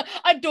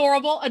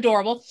 adorable. So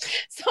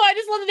I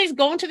just love that they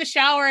go into the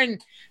shower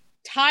and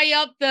tie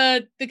up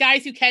the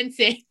guys who can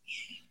sing.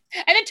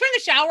 And then turn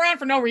the shower on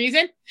for no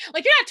reason.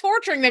 Like, you're not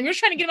torturing them. You're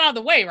just trying to get them out of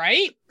the way,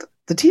 right?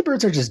 The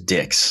T-Birds are just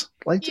dicks.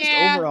 Like just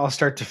Yeah. overall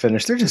start to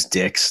finish, they're just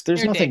dicks. There's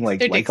They're nothing dicks. like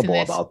They're dicks in likable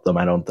this. about them,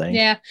 I don't think.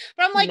 Yeah.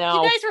 But I'm like,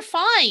 No. you guys are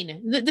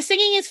fine. The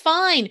singing is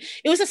fine.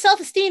 It was a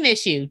self-esteem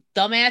issue,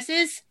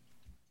 dumbasses.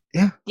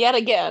 Yet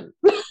again.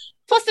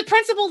 Plus, the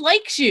principal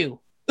likes you.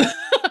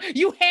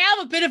 You have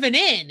a bit of an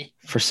in.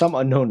 For some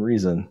unknown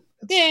reason.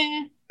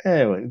 Yeah.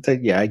 Anyway,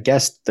 yeah, I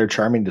guess they're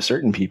charming to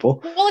certain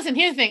people. Well, listen,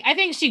 here's the thing. I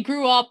think she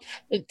grew up,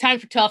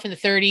 times were tough in the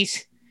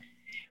 30s.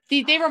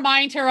 They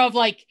remind her of,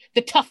 like,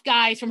 the tough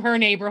guys from her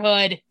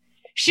neighborhood.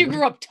 She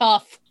grew up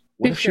tough.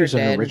 What if she Sure was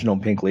an did. original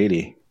Pink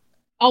Lady?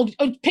 Oh,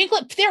 pink,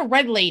 they're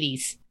red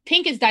ladies.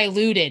 Pink is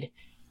diluted.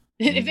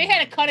 If they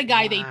had to cut a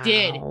guy, they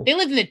did. Wow. They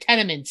lived in the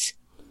tenements.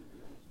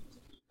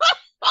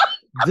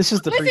 This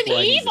is the Listen, prequel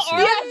I need Eve to see.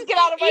 Arden- Yes, get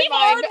out of my Eve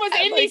mind. Arden was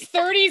in Like- these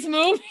 30s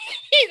movies.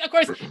 Of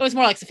course, it was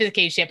more like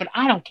sophisticated shit, but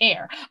I don't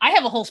care. I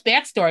have a whole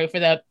backstory for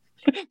her,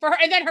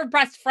 and then her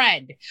best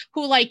friend,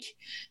 who like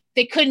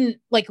they couldn't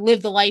like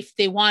live the life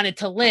they wanted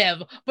to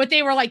live, but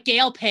they were like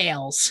gal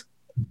pals.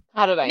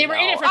 How did I They know? were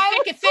in it for I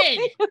thick and thin.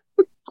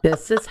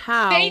 This is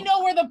how. They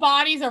know where the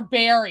bodies are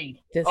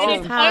buried. This Oh, It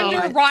is is how.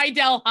 under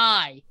Rydell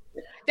High.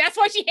 That's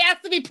why she has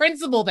to be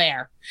principal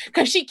there,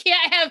 because she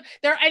can't have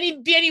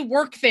be any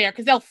work there,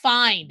 because they'll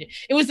find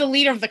it was the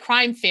leader of the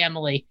crime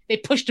family. They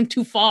pushed him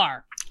too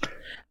far.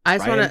 I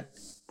just want to.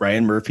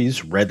 Ryan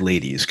Murphy's Red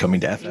Ladies coming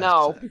to FX.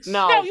 No.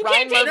 No, you Ryan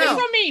can't take Murphy- this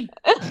from me.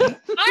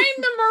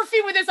 I'm the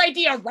Murphy with this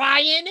idea,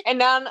 Ryan.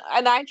 And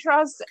I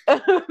trust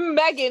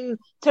Megan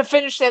to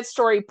finish that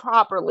story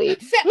properly.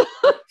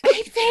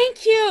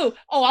 Thank you.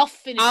 Oh, I'll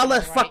finish. All it, the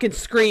all right. fucking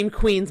Scream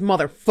Queens,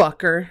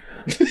 motherfucker.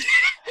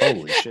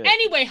 Holy shit.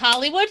 Anyway,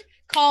 Hollywood,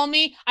 call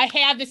me. I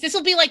have this. This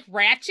will be like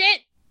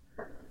Ratchet,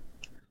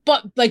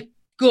 but like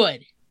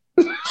good.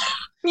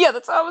 Yeah,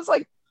 that's I was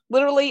like,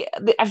 literally,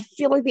 I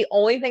feel like the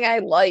only thing I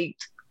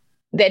liked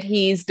that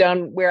he's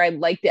done where I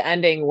liked the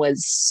ending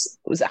was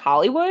it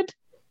Hollywood?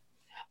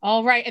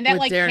 All right, and that With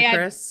like Darren had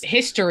Criss?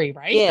 history,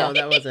 right? Yeah. No,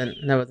 that wasn't.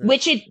 That wasn't.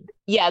 Which it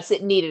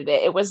needed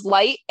it. It was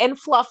light and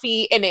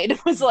fluffy, and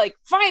it was like,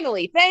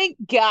 finally, thank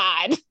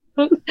God.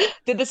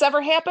 Did this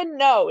ever happen?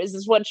 No. Is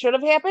this what should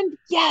have happened?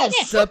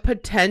 Yes. The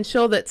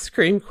potential that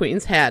Scream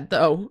Queens had,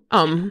 though,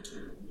 I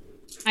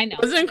know.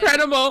 was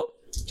incredible.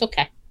 It's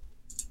okay.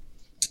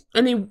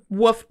 And he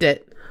woofed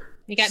it.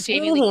 You got So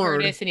Jamie Lee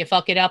hard. Curtis and you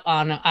fuck it up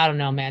on, I don't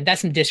know, man.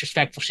 That's some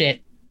disrespectful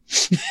shit.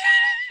 That's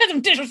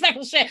some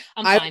disrespectful shit.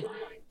 I'm fine.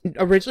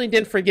 Originally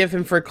didn't forgive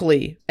him for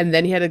Klee, and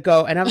then he had to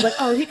go, and I was like,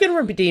 oh, he can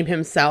redeem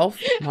himself.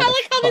 I like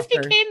how this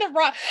Motherfucker. became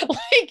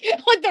the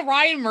like the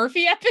Ryan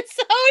Murphy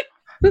episode.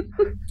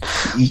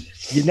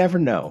 You never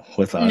know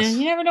with us.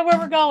 You never know where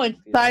we're going.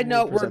 Side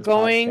note, we're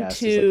going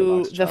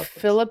to the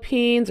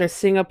Philippines or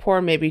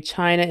Singapore, maybe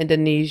China,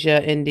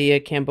 Indonesia, India,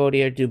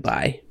 Cambodia, or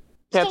Dubai.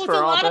 That's so it's for a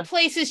all lot the- of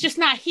places, just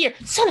not here.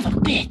 Son of a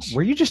bitch.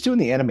 Were you just doing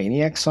the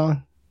Animaniacs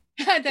song?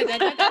 I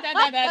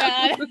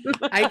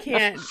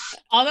can't.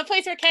 All the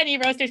places where Kenny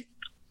roasters.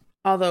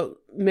 Although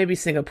maybe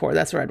Singapore,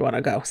 that's where I'd want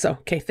to go. So,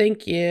 okay,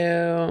 thank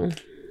you.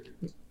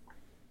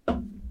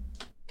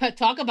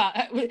 Talk about,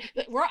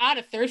 we're out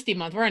of thirsty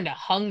month. We're into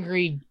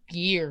hungry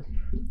year.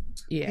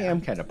 Hey, Yeah.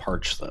 I'm kind of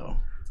parched though.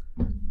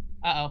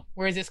 Uh-oh,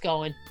 where is this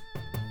going?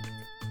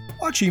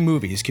 Watching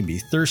movies can be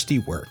thirsty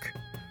work.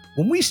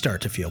 When we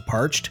start to feel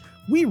parched,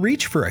 we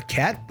reach for a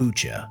cat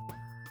bucha.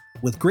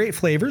 With great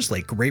flavors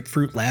like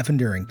grapefruit,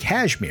 lavender, and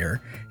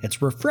cashmere,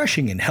 it's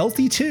refreshing and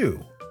healthy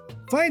too.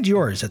 Find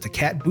yours at the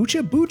Cat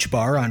Bucha Booch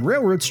Bar on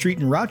Railroad Street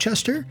in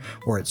Rochester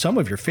or at some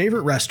of your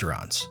favorite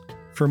restaurants.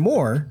 For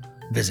more,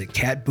 visit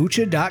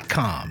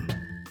catbucha.com.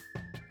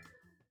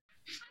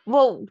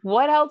 Well,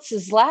 what else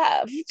is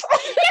left? We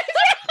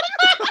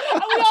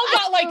all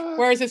got like,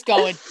 where is this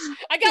going?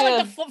 I got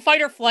like the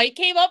fight or flight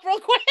came up real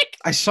quick.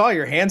 I saw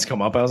your hands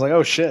come up. I was like,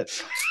 oh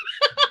shit.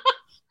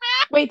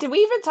 Wait, did we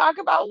even talk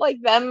about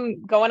like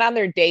them going on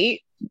their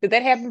date? Did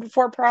that happen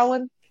before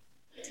Prowling?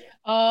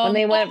 When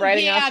they went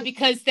riding yeah, off?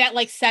 because that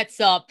like sets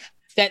up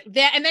that,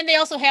 and then they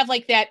also have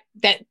like that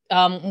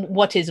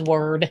what's his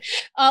word?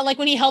 Like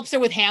when he helps her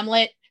with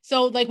Hamlet.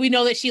 So like we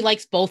know that she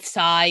likes both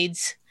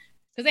sides.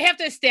 Because they have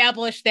to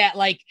establish that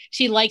like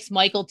she likes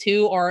Michael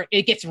too, or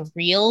it gets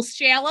real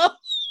shallow.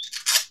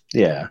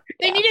 Yeah.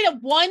 They needed a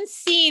one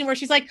scene where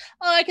she's like,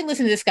 oh, I can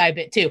listen to this guy a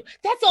bit too.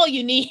 That's all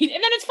you need, and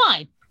then it's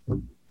fine.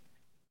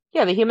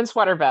 Yeah, the human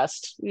sweater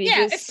vest.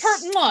 It's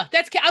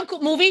that's I'm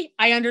cool movie.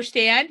 I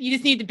understand. You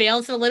just need to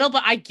balance it a little,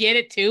 but I get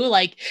it too.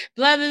 Like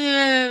blah blah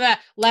blah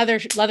blah, blah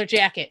leather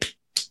jacket.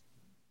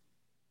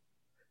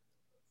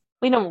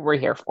 We know what we're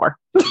here for.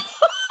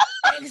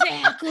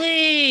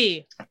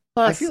 Exactly.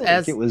 Plus, I feel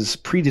like it was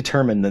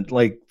predetermined that,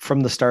 like,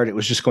 from the start, it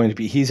was just going to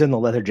be he's in the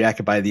leather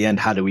jacket by the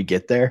end. How do we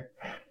get there?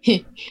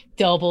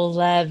 Double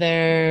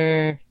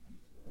leather.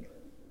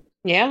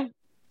 Yeah.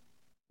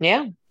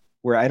 Yeah.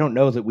 Where I don't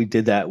know that we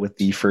did that with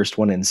the first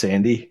one in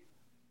Sandy.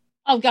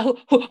 Oh god.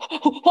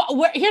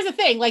 Here's the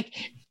thing. Like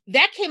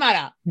that came out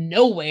of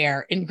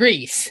nowhere in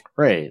Greece.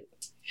 Right.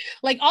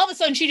 Like all of a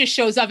sudden she just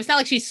shows up. It's not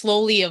like she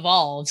slowly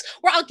evolves.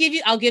 Where I'll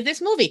give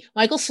this movie.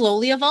 Michael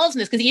slowly evolves in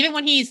this because even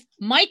when he's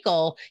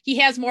Michael, he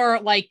has more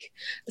like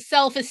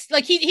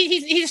like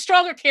he's a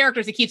stronger character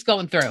as he keeps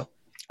going through.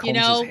 Combs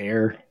his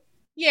hair.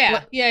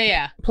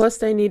 Yeah. Plus,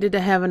 they needed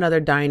to have another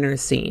diner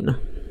scene.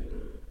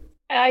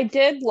 I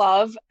did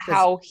love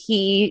how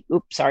he.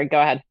 Oops, sorry. Go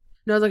ahead.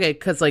 No, it's okay,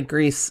 because like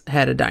Greece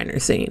had a diner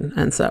scene,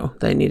 and so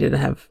they needed to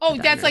have. Oh,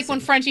 that's like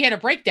when Frenchie had a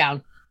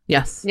breakdown.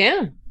 Yes.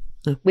 Yeah.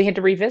 We had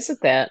to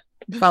revisit that.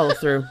 Follow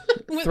through.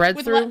 Thread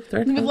through.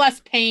 With less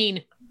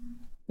pain.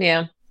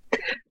 Yeah.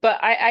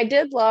 But I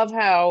did love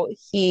how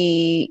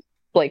he,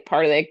 like,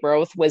 part of that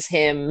growth was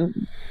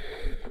him,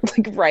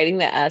 like, writing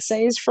the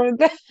essays for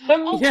them.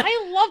 Oh, Yeah.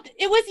 I loved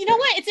it. Was, you know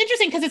what? It's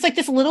interesting because it's like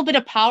this little bit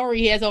of power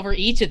he has over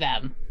each of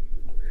them.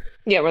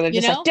 Yeah, where they're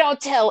just like, don't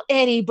tell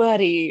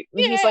anybody.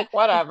 And he's like,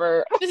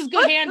 whatever. This is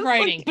good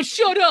handwriting, but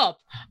shut up.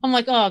 I'm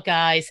like, oh,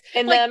 guys.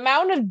 And like, the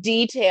amount of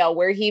detail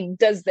where he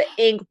does the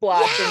ink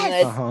blots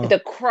and the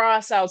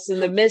cross outs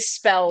and the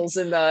misspells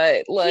and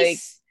the like.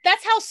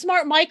 That's how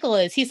smart Michael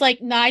is. He's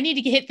like, nah, I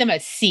need to hit them a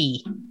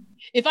C.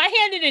 If I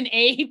handed an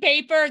A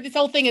paper, this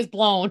whole thing is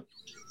blown.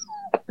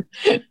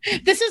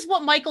 This is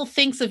what Michael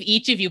thinks of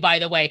each of you, by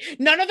the way.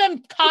 None of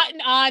them cotton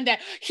on that.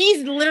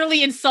 He's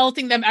literally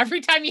insulting them every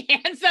time he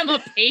hands them a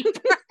paper.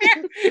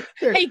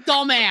 Hey,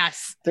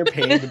 dumbass. They're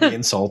paying to be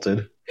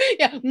insulted.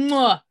 Yeah,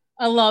 mwah.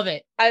 I love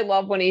it. I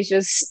love when he's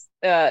just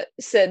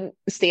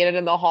standing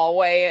in the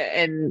hallway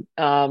and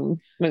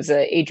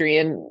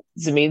Adrian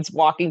Zameen's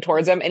walking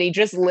towards him and he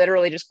just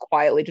literally just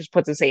quietly just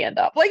puts his hand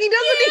up. Like he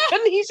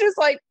doesn't even, he's just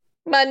like,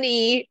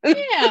 money.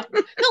 Yeah.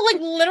 No,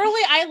 like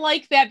literally I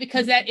like that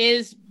because that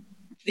is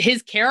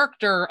his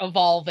character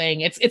evolving.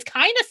 It's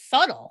kind of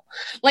subtle.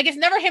 Like it's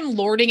never him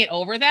lording it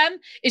over them.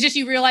 It's just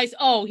you realize,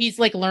 oh, he's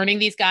like learning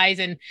these guys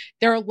and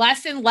they're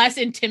less and less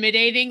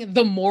intimidating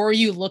the more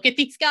you look at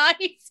these guys.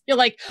 You're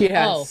like,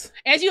 oh,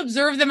 as you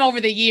observe them over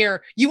the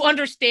year, you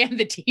understand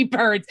the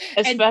T-Birds.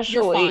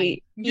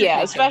 Especially,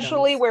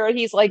 especially where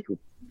he's like,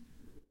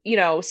 you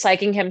know,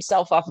 psyching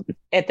himself up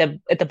at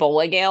the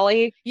bowling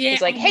alley. Yeah.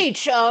 He's like, hey,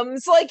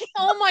 chums. Like,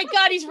 oh my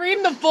God, he's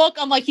reading the book.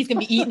 I'm like, he's going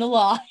to be eaten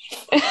alive.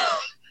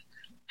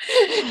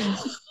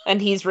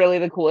 And he's really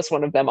the coolest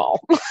one of them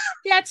all.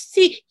 He just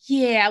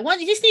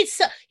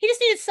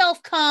needed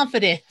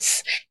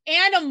self-confidence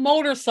and a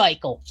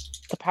motorcycle.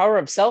 The power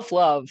of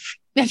self-love.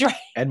 That's right.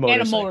 And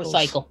a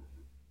motorcycle.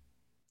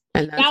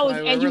 And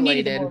you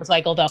needed the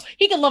motorcycle though.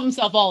 He could love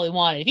himself all he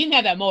wanted. If he didn't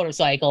have that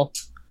motorcycle,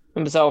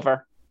 it was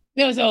over.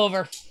 It was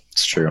over.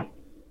 It's true.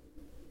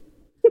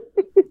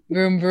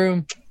 Vroom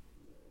vroom.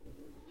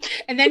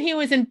 And then he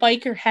was in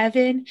biker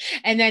heaven,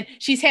 and then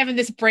she's having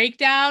this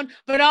breakdown,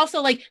 but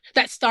also like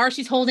that star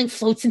she's holding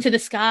floats into the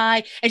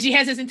sky, and she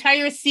has this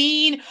entire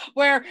scene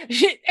where and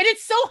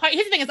it's so high.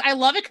 Here's the thing is I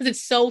love it because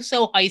it's so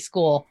high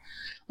school.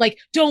 Like,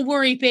 don't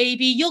worry,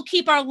 baby, you'll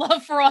keep our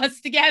love for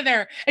us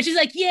together. And she's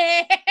like,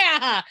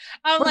 yeah.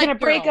 We're gonna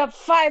break up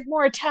 5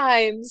 more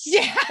times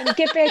and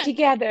get back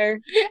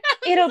together.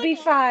 It'll be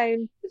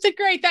fine.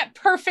 It's that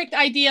perfect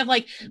idea of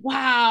like,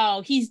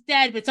 wow, he's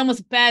dead, but it's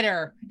almost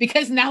better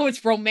because now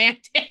it's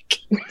romantic.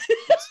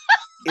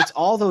 It's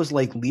all those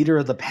like leader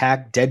of the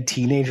pack, dead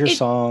teenager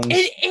songs. It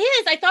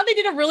is. I thought they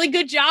did a really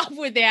good job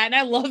with that. And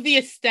I love the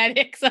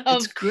aesthetics of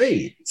it's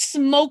great.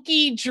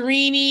 Smoky,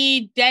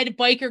 dreamy, dead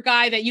biker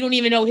guy that you don't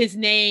even know his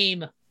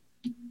name.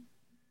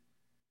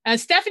 And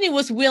Stephanie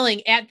was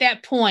willing at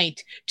that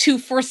point to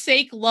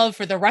forsake love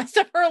for the rest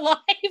of her life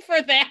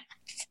for that.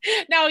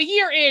 Now, a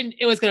year in,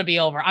 it was going to be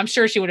over. I'm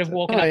sure she would have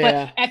woken up.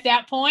 Yeah. But at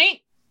that point,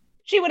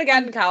 she would have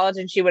gotten to college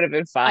and she would have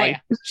been fine. Oh,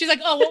 yeah. She's like,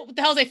 oh, what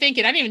the hell was I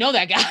thinking? I didn't even know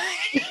that guy.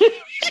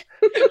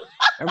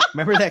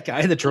 Remember that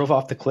guy that drove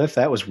off the cliff?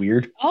 That was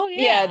weird. Oh,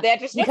 yeah. That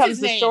just What's becomes his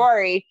the name?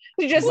 story.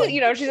 She just,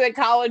 she's at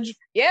college.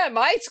 Yeah,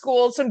 my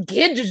school, some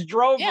kid just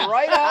drove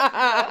right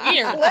off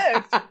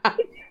the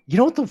cliff. You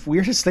know what the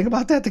weirdest thing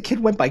about that? The kid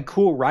went by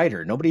Cool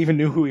Rider. Nobody even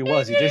knew who he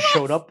was. He just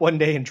showed up one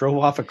day and drove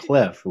off a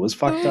cliff. It was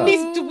fucked up.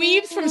 These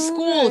dweebs from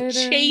school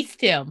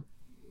chased him.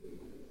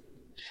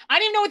 I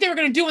didn't know what they were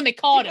going to do when they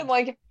caught him.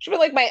 She'd be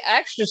like, my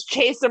ex just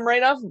chased him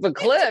right off of a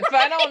cliff.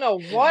 I don't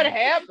know what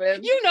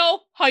happened. You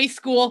know, high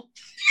school.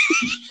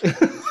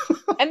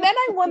 And then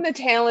I won the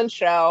talent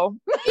show.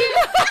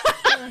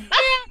 I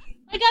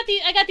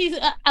got these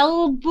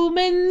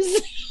albumins.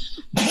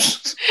 And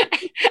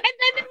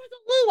then there was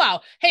a luau.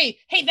 Hey,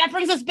 that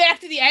brings us back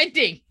to the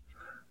ending.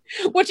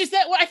 Which is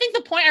that I think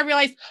the point I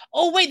realized,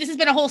 oh wait, this has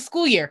been a whole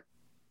school year.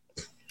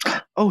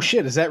 Oh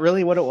shit, is that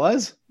really what it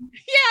was? Yeah.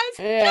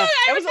 That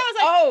was a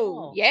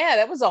whole year.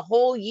 That was a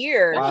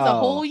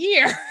whole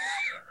year.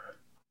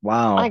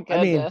 Wow. My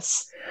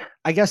goodness.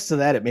 I guess to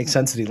that it makes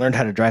sense that he learned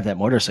how to drive that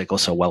motorcycle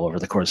so well over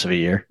the course of a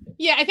year.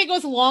 Yeah, I think it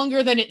was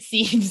longer than it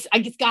seems.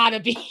 It's gotta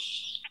be.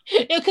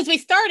 Because we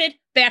started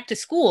back to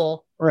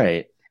school.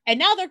 Right. And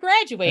now they're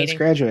graduating. It's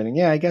graduating.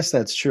 Yeah, I guess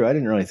that's true. I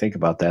didn't really think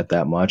about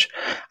that much.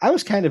 I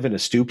was kind of in a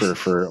stupor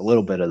for a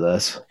little bit of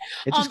this.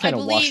 It just kind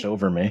of washed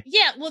over me.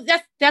 Yeah, well,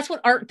 that's what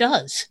art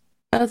does.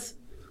 Yeah.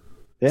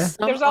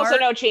 There's also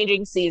no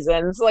changing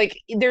seasons. Like,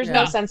 there's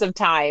no sense of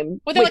time.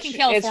 Well, they're like in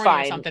California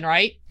or something,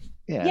 right?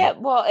 Yeah,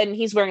 well, and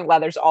he's wearing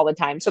leathers all the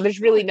time, so there's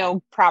really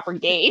no proper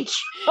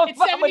gauge. It's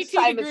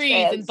 72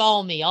 degrees and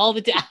balmy all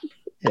the time.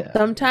 Yeah.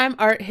 Sometimes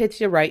art hits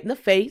you right in the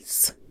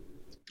face.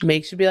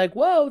 Makes you be like,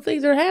 whoa,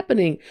 things are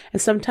happening. And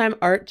sometimes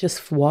art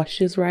just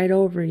washes right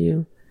over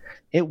you.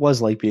 It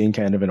was like being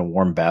kind of in a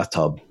warm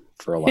bathtub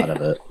for a lot of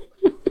it.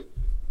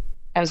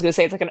 I was going to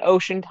say it's like an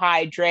ocean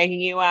tide dragging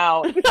you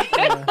out.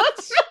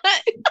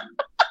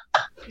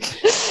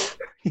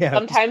 Yeah.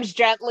 Sometimes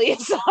gently,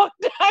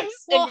 sometimes.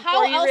 Well,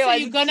 how else are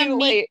you going to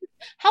meet?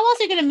 How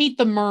else are you going to meet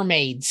the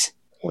mermaids?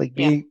 Like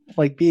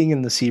being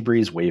in the sea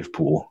breeze wave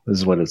pool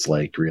is what it's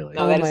like, really.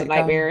 No, that is a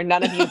nightmare. God.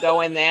 None of you go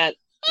in that.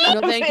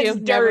 No, thank you. It's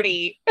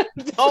dirty.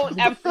 Don't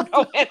ever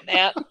go in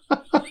that.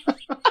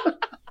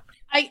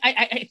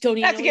 I don't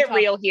even. Have to get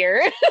real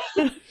here.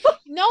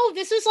 No,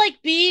 this is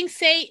like being,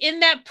 say,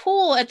 in that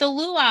pool at the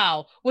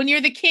luau when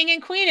you're the king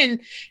and queen, and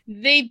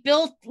they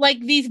built like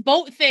these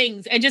boat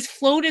things and just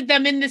floated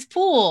them in this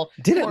pool.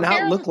 Did it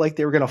not look like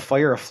they were going to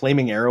fire a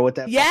flaming arrow at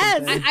that?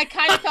 Yes, I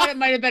kind of thought it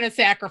might have been a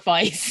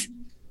sacrifice.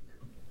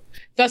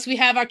 Thus, we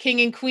have our king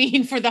and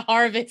queen for the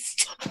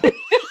harvest.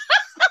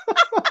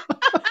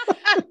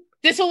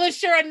 This will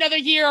ensure another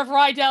year of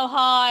Rydell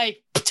High.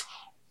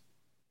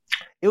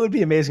 It would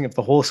be amazing if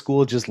the whole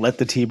school just let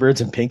the T-Birds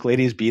and Pink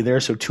Ladies be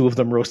there, so 2 of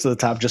them rose to the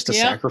top just to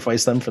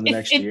sacrifice them for the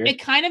next year. It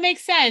kind of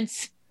makes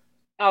sense.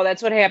 Oh,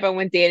 that's what happened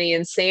with Danny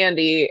and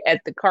Sandy at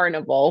the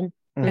carnival.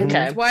 Mm-hmm. Okay.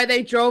 That's why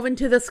they drove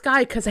into the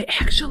sky, because they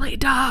actually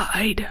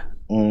died.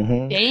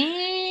 Mm-hmm.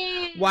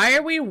 Dang. Why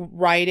are we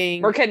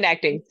writing? We're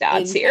connecting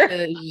dots here.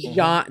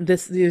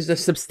 These are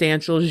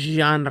substantial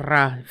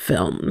genre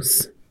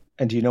films.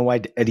 And do you know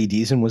why Eddie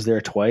Deason was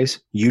there twice?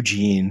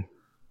 Eugene.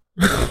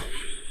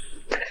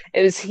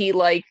 Is he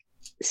like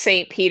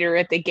St. Peter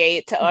at the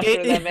gate to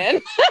usher them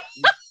in?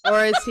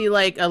 Or is he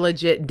like a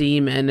legit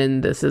demon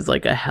and this is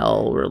like a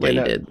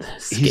hell-related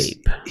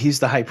escape? He's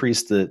the high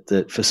priest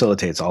that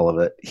facilitates all of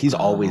it. He's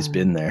always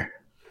been there.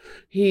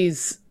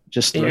 He's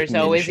just there's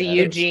always a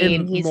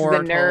Eugene. He's the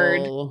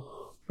nerd.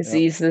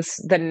 He's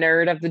the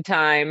nerd of the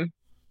time.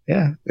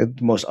 Yeah, the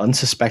most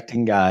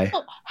unsuspecting guy.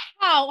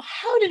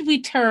 How did we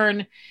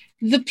turn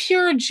the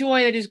pure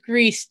joy that is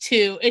Grease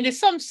 2 into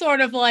some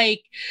sort of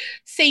like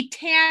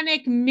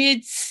satanic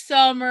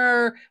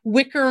midsummer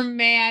Wicker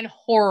Man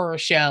horror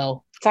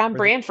show? It's on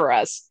brand for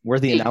us. We're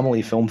the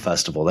Anomaly Film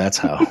Festival. That's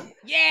how.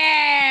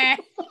 Yeah.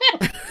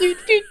 do.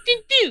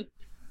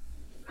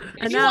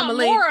 If you want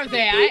more of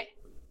that.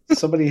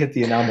 Somebody hit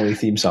the Anomaly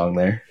theme song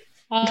there.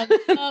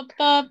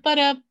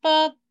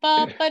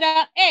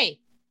 Hey,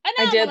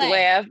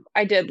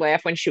 I did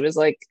laugh when she was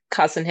like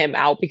cussing him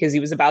out because he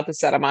was about to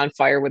set him on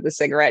fire with a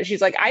cigarette.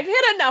 She's like, I've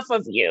had enough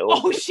of you.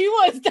 Oh, she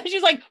was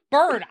like,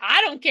 burn.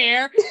 I don't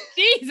care.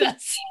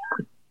 Jesus.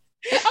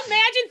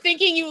 Imagine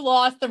thinking you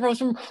lost the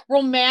most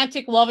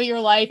romantic love of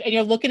your life and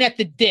you're looking at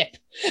the dip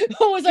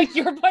who was like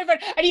your boyfriend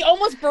and he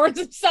almost burns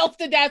himself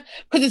to death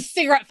because his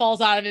cigarette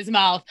falls out of his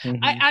mouth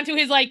onto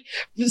his like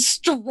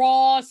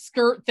straw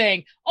skirt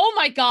thing. Oh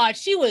my God,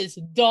 she was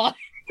done.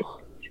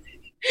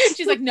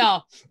 She's like,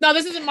 no,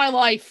 this isn't my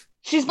life.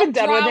 She's been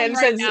done with him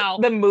since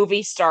the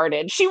movie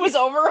started. She was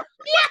over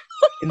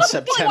in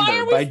September. Why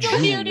are we by still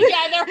June. here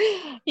together?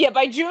 Yeah,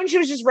 by June she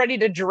was just ready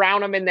to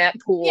drown him in that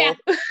pool. Yeah.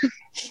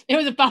 It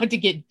was about to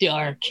get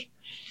dark.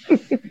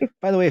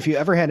 By the way, if you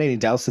ever had any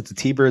doubts that the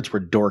T-Birds were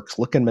dorks,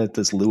 looking at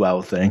this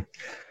luau thing.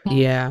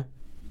 Yeah.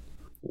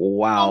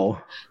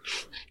 Wow.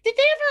 Did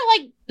they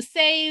ever like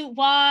say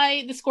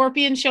why the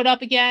Scorpions showed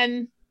up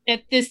again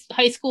at this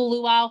high school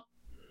luau?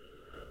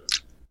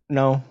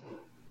 No.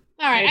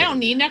 All right, I don't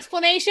need an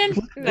explanation.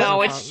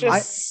 No, it's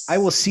just I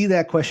will see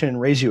that question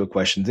and raise you a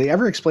question. Did they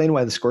ever explain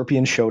why the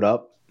Scorpions showed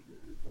up?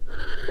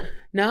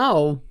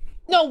 No.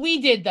 No,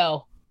 we did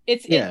though.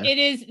 It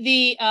is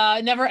the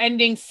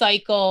never-ending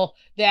cycle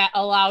that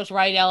allows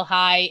Rydell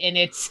High and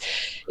its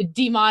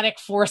demonic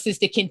forces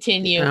to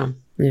continue. Oh,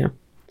 yeah.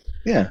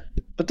 Yeah,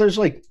 but there's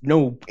like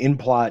no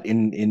in-plot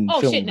in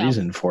film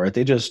reason for it.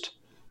 They just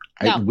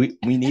we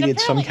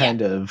needed some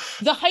kind of.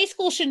 The high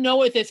school should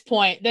know at this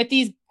point that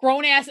these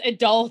grown-ass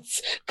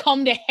adults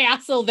come to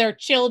hassle their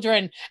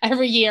children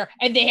every year,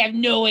 and they have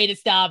no way to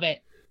stop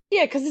it.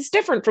 Yeah, because it's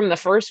different from the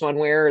first one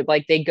where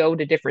like they go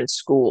to different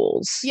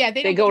schools. Yeah,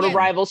 they go to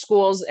rival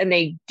schools and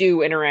they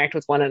do interact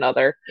with one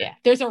another. Yeah,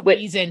 there's a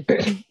reason.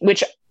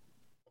 Which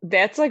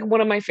that's like one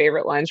of my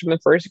favorite lines from the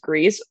first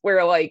Grease,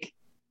 where like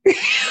the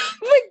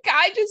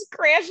guy just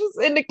crashes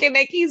into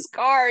Kanecki's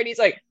car and he's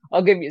like,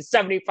 I'll give you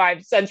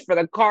 75 cents for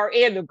the car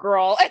and the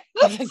girl.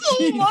 And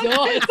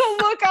the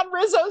look on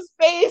Rizzo's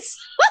face.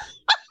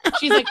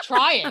 She's like,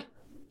 try it.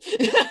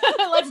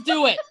 Let's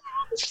do it.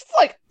 She's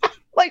like,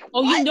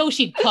 oh, what? you know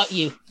she'd cut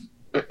you.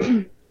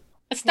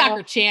 That's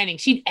Stockard Channing.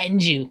 She'd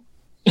end you.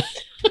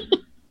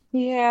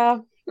 Yeah.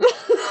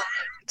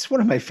 It's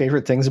one of my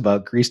favorite things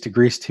about Grease to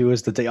Grease 2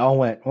 is that they all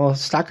went, well,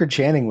 Stockard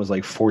Channing was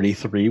like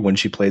 43 when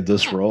she played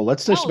this role.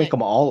 Let's just make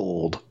them all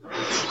old.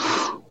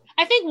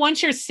 I think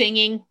once you're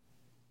singing,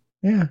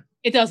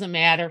 it doesn't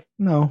matter.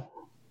 No.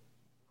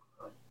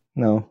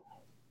 Now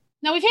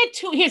we've had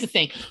two. Here's the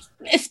thing.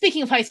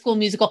 Speaking of High School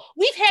Musical,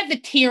 we've had the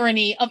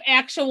tyranny of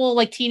actual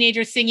like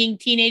teenagers singing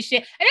teenage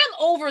shit, and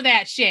I'm over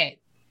that shit.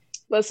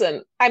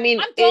 Listen, I mean,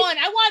 I'm done.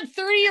 I want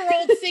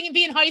 30-year-olds singing,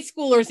 being high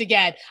schoolers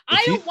again.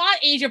 I don't want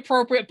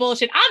age-appropriate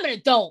bullshit. I'm an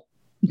adult.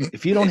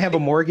 If you don't have a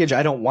mortgage,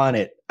 I don't want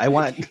it. I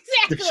want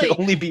there should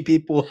only be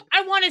people.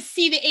 I want to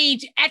see the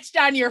age etched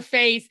on your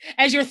face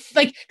as you're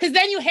like, because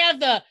then you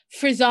have the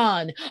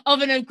frisson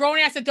of a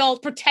grown-ass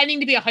adult pretending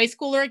to be a high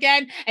schooler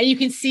again, and you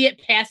can see it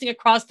passing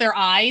across their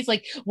eyes.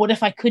 Like, what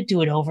if I could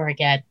do it over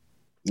again?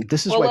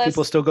 This is why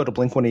people still go to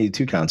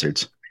Blink-182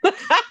 concerts.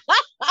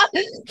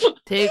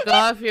 Take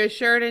off your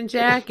shirt and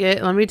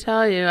jacket. Let me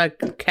tell you, I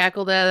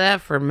cackled at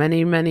that for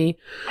many, many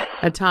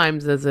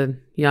times as a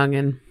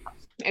youngin'.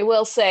 I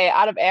will say,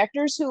 out of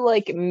actors who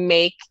like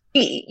make,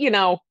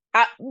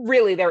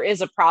 really there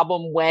is a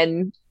problem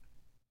when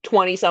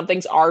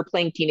 20-somethings are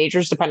playing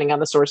teenagers, depending on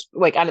the source,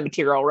 like on the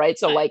material, right?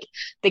 So like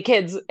the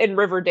kids in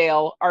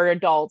Riverdale are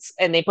adults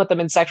and they put them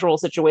in sexual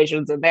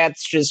situations, and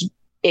that's just,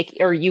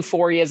 or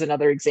Euphoria is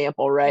another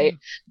example, right?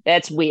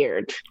 That's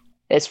weird.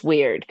 It's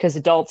weird because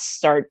adults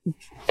start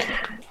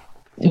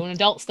doing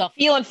adult stuff,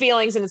 feeling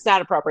feelings, and it's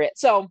not appropriate.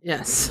 So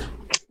yes,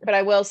 but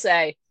I will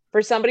say,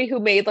 for somebody who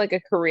made like a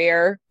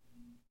career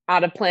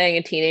out of playing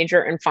a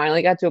teenager and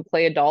finally got to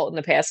play adult in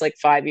the past like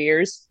 5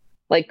 years,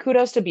 like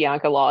kudos to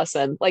Bianca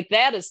Lawson. Like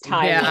that is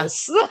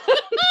timeless. Yeah.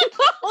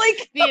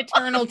 Like the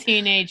eternal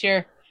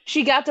teenager.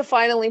 She got to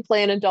finally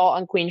play an adult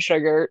on Queen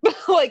Sugar,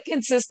 like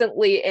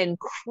consistently, and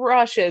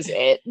crushes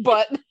it.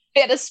 But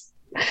had to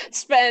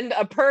spend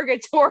a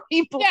purgatory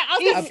playing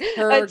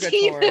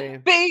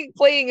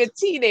a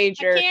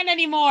teenager. I can't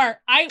anymore.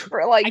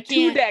 For like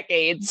 2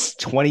 decades.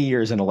 20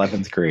 years in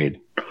 11th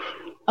grade.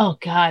 Oh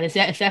God, if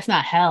that's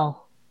not hell.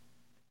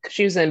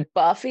 She was in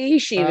Buffy.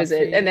 She was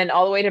in, and then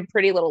all the way to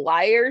Pretty Little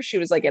Liars. She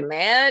was like in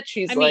that.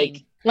 She's like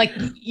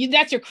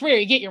that's your career.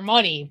 You get your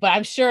money, but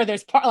I'm sure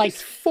there's like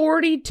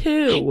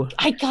 42.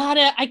 I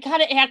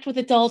gotta act with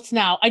adults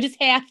now. I just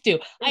have to.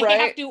 I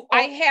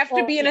have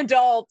to be an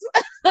adult.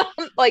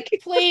 Like,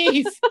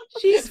 please.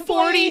 She's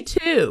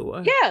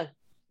 42. Yeah.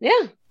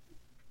 Just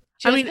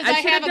I mean, I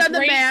have a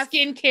great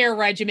skincare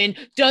regimen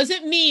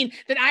doesn't mean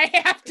that I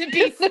have to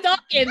be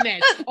stuck in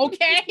this.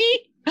 Okay.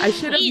 I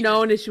should have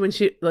known when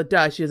she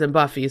was in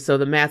Buffy, so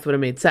the math would have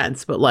made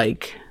sense. But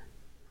like,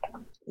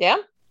 yeah,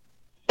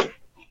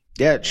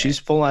 she's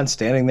full on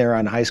standing there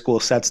on high school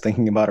sets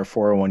thinking about her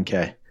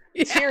 401k.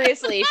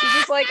 Seriously, she's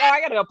just like, oh,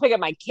 I gotta go pick up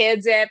my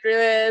kids after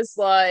this.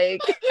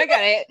 Like, I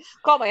gotta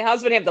call my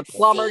husband, have the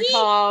plumber See?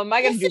 come.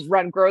 I gotta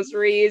run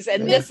groceries,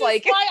 and This this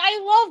like, is why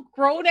I love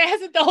grown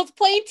ass adults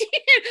playing teen,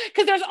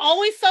 because there's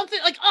always something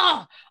like,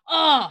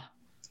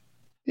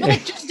 But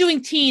like just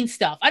doing teen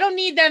stuff. I don't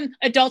need them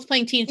adults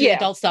playing teens doing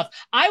adult stuff.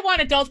 I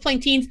want adults playing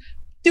teens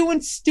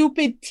doing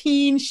stupid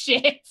teen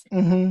shit.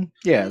 Mm-hmm.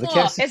 Yeah, the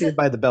cast of Saved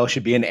by the Bell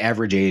should be an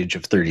average age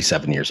of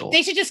 37 years old.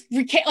 They should just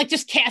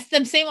just cast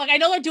them same. Like, I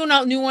know they're doing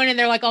a new one and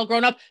they're like all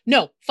grown up.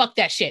 No, fuck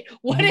that shit.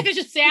 What if it's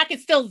just Zach?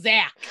 It's still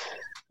Zach.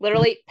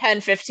 Literally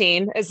Pen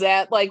 15. Is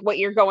that like what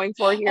you're going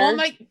for here? Oh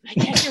my, I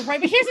guess you're right.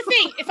 But here's the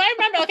thing: if I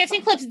remember, like I've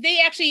seen clips, they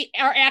actually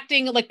are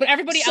acting like, but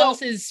everybody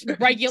else is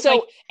regular,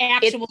 like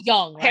actual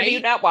young. Right? Have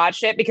you not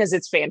watched it? Because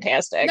it's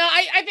fantastic. No,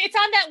 it's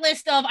on that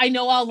list of I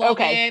know I'll love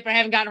it, but I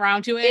haven't gotten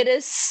around to it. It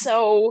is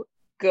so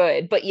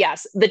good. But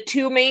yes, the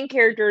two main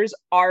characters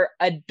are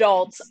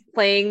adults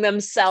playing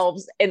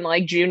themselves in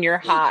like junior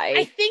high.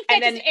 I think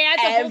that just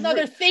adds a whole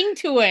other thing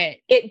to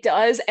it. It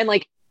does, and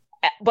like,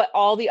 but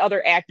all the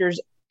other actors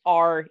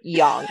are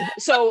young.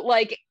 So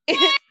like,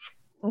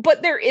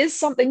 but there is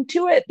something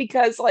to it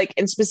because like,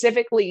 and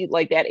specifically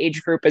like that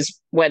age group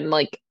is when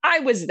like I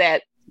was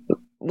that,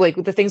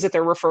 like the things that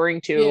they're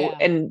referring to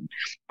and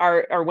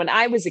are when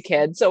I was a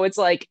kid. So it's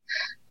like,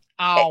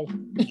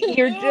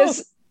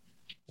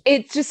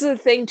 it's just a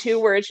thing too,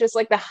 where it's just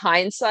like the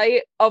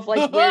hindsight of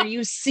like where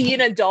you see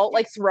an adult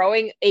like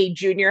throwing a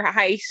junior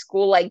high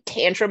school like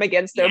tantrum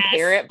against their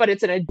parent, but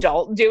it's an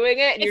adult doing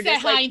it. And you're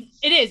just like,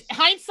 it is.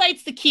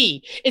 Hindsight's the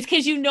key. It's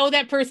because you know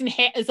that person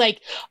is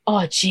like,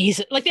 oh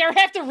Jesus, like they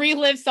have to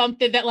relive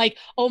something that like,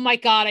 oh my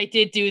God, I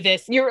did do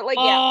this. You're like,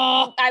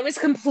 I was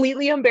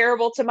completely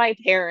unbearable to my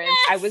parents.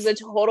 Yes. I was a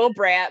total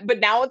brat, but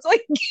now it's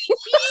like,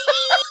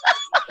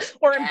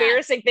 or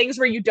embarrassing things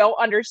where you don't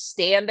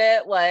understand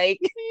it. Like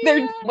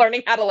they're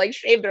learning how to like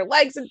shave their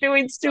legs and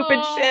doing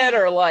stupid shit,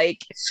 or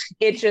like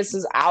it just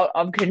is out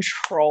of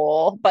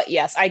control. But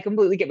yes, I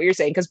completely get what you're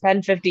saying because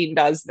Pen 15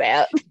 does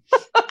that.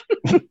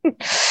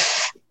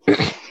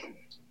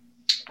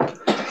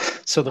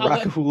 So the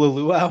Rockahula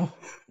Luau.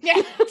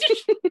 Yeah.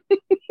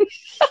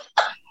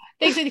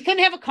 They said they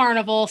couldn't have a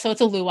carnival, so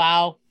it's a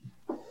luau.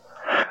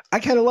 I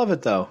kind of love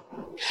it though.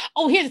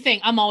 Oh, here's the thing.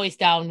 I'm always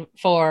down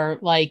for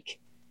like.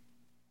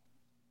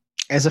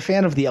 As a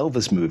fan of the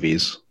Elvis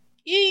movies,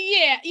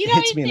 yeah, you know, it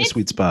hits me in a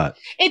sweet spot.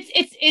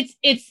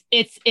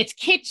 It's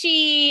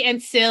kitschy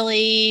and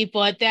silly,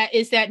 but that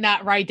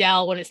not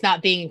Rydell when it's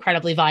not being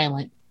incredibly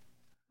violent.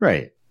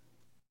 Right.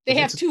 They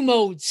have two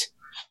modes.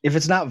 If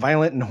it's not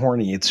violent and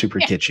horny, it's super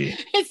kitschy.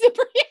 It's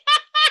super.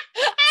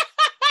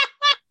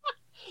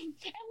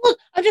 Look,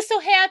 I'm just so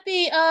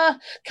happy.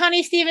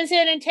 Connie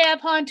Stevenson and Tab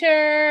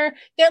Hunter.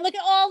 They're looking.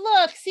 Oh,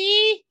 look,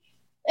 see,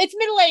 it's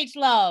middle-aged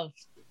love.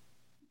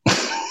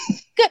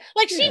 Good.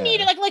 Like she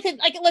needed, like,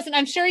 listen,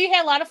 I'm sure you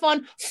had a lot of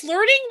fun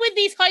flirting with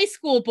these high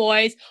school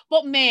boys,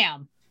 but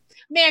ma'am,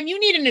 you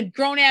need a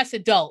grown-ass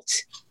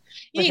adult.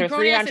 You need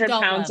 300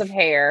 pounds of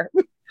hair.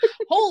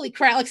 Holy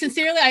crap. Like,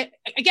 sincerely, I,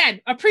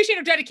 again, appreciate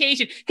her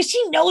dedication because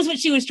she knows what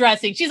she was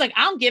dressing. She's like,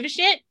 I don't give a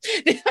shit.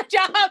 This is my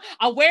job.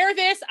 I wear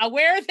this. I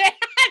wear that.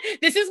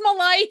 This is my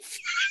life.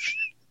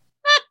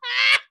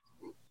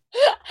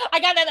 I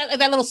got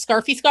that little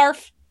scarfy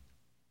scarf.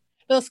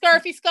 The little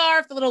scarfy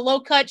scarf, the little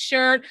low-cut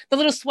shirt, the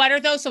little sweater,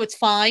 though, so it's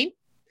fine.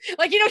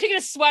 Like, you know, she can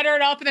just sweater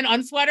it up and then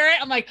unsweater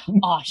it. I'm like,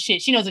 oh,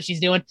 shit, she knows what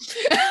she's doing.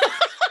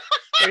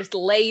 There's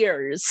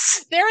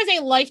layers. There is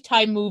a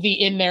Lifetime movie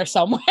in there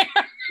somewhere.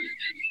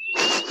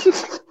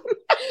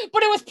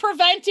 But it was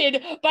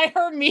prevented by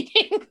her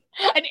meeting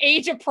an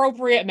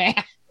age-appropriate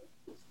man.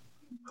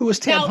 Who was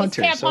Tab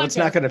Hunter, so it's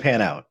not going to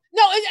pan out.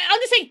 No, I'm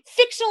just saying,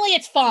 fictionally,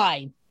 it's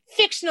fine.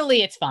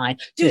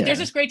 Dude, there's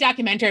this great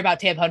documentary about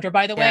Tab Hunter,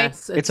 by the way.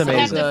 It's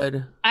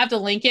amazing. I have to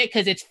link it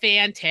because it's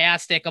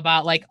fantastic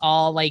about like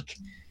all like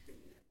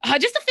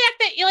just the fact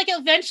that like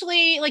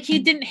eventually like he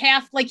didn't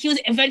have like he was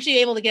eventually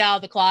able to get out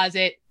of the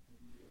closet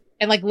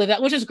and like live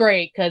that, which is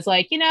great because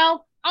like, you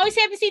know, always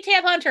happy to see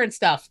Tab Hunter and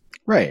stuff.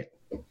 Right.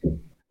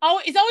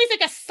 Oh, he's always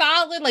like a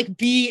solid like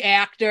B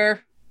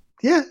actor.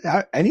 Yeah.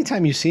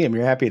 Anytime you see him,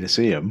 you're happy to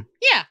see him.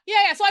 Yeah.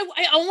 So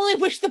I only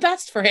wish the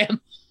best for him.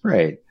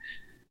 Right.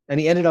 And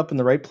he ended up in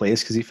the right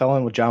place because he fell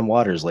in with John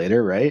Waters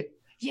later, right?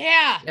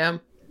 Yeah.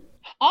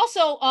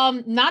 Also,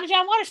 not a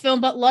John Waters film,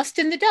 but Lust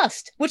in the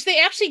Dust, which they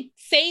actually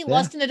say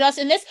Lust in the Dust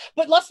in this,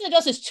 but Lust in the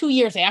Dust is 2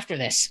 years after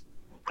this.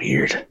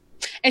 Weird.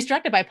 It's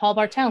directed by Paul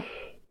Bartel.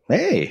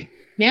 Hey.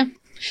 Yeah.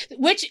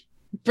 Which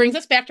brings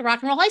us back to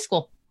Rock and Roll High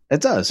School.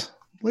 It does.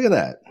 Look at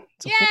that.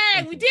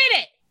 Yeah, we did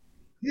it.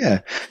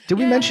 Yeah. Did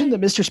we mention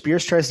that Mr.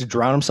 Spears tries to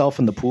drown himself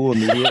in the pool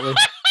immediately?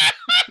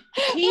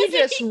 He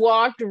just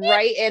walked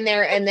right in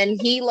there, and then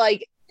he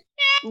like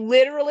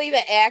literally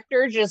the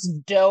actor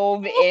just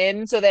dove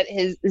in so that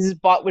his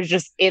butt was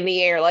just in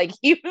the air. Like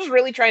he was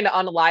really trying to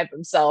unalive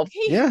himself.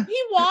 He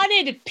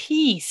wanted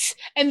peace,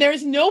 and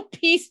there's no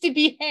peace to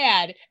be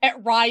had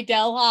at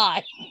Rydell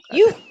High.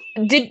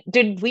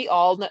 did we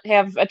all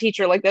have a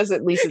teacher like this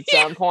at least at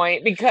some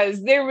point?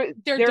 Because there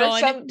are done.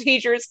 some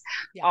teachers.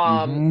 Yeah.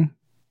 Mhm.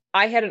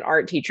 I had an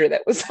art teacher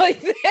that was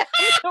like that.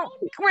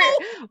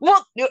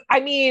 Well, I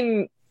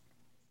mean,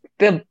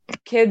 the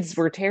kids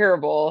were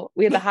terrible.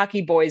 We had the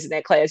hockey boys in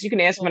that class. You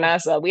can ask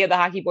Vanessa. We had the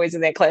hockey boys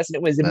in that class, and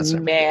it was That's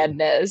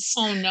madness.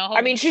 Oh no.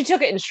 I mean, she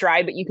took it in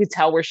stride, but you could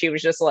tell where she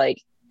was just like,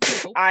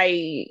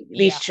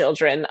 these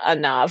children,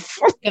 enough.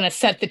 Gonna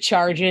set the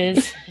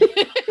charges.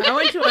 I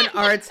went to an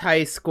arts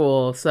high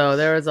school, so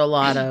there was a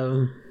lot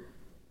of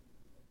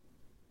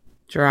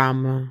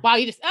drama. Wow,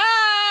 you just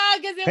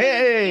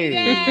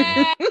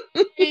Hey!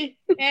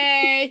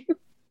 Hey.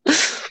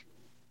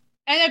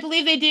 And I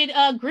believe they did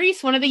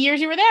Grease one of the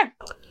years you were there.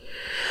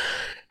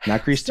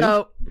 Not Grease too.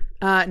 So,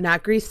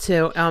 not Grease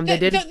too. They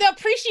did The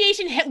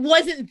appreciation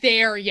wasn't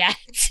there yet.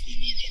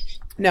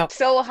 no.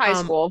 Still high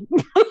school.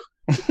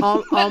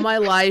 all my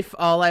life,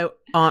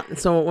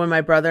 so when my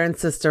brother and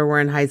sister were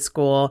in high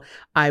school,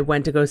 I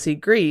went to go see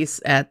Grease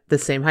at the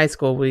same high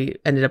school. We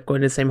ended up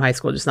going to the same high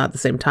school, just not the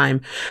same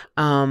time.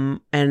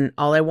 And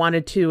all I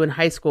wanted to in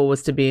high school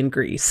was to be in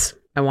Grease.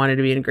 I wanted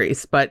to be in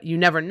Grease, but you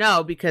never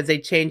know because they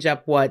change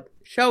up what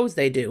shows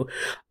they do.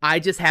 I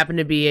just happened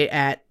to be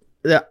at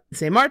the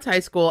same arts high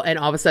school, and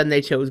all of a sudden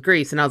they chose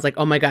Grease, and I was like,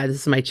 oh my god,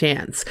 this is my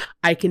chance.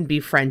 I can be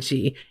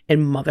Frenchie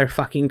in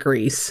motherfucking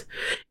Grease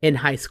in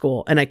high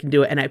school, and I can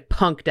do it. And I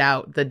punked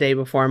out the day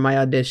before my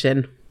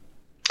audition.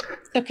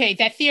 Okay,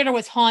 that theater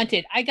was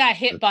haunted. I got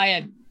hit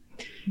by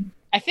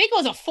I think it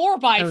was a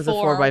 4x4. It was a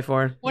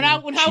 4x4. When I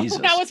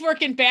was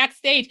working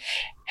backstage,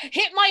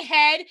 hit my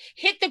head,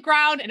 hit the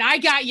ground, and I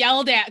got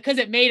yelled at because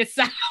it made a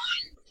sound.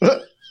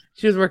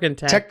 She was working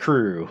Tech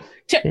crew.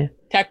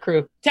 Tech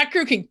crew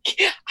can.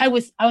 I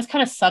was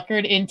kind of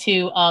suckered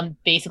into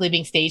basically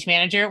being stage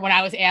manager when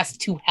I was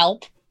asked to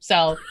help.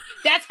 So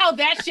that's how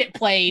that shit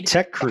played.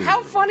 Tech crew.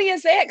 How funny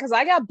is that? Because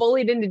I got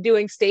bullied into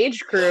doing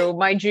stage crew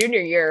my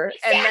junior year.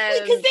 Exactly,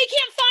 because they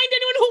can't find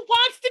anyone who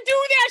wants to do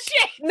that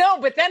shit. No,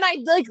 but then I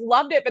like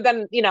loved it. But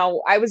then,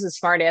 I was a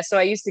smart ass, so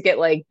I used to get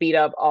like beat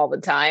up all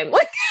the time.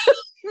 Like,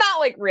 not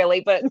like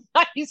really, but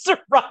I used to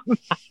run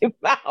my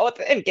mouth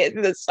and get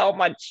into so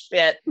much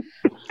shit.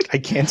 I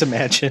can't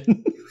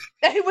imagine.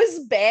 It was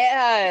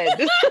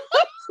bad.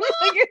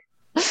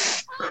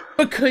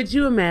 But could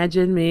you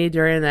imagine me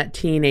during that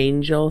Teen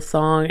Angel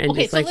song and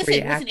Okay, just so like listen,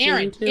 reacting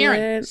Aaron. to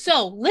it?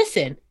 So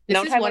listen, this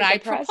No is time what like I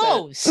the present.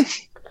 propose.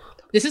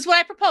 This is what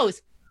I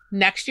propose.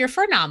 Next year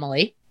for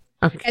Anomaly,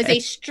 Okay. as a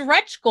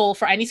stretch goal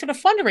for any sort of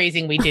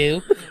fundraising we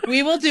do,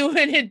 we will do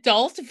an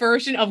adult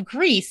version of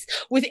Grease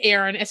with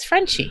Aaron as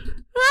Frenchie.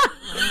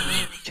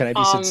 Can I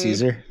be Sid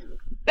Caesar?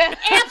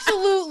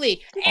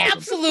 Absolutely.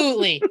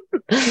 Absolutely.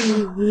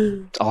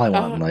 That's all I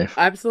want in life.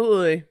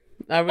 Absolutely.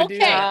 I would Okay, do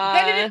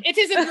that. then it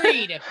is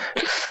agreed.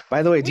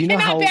 By the way, do We you know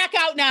cannot how back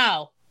out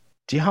now.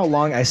 do you know how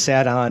long I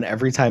sat on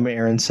every time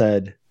Aaron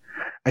said,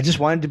 I just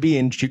wanted to be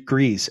in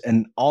Greece,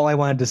 and all I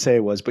wanted to say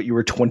was, but you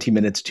were 20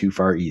 minutes too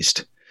far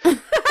east.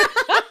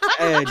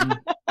 And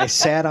I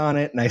sat on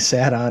it and I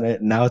sat on it,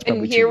 and now it's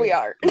probably And here too we late.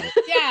 are.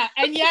 Yeah,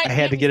 and yet I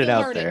had to we get it still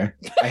out heard there.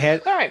 I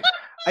had All right.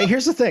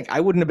 here's the thing.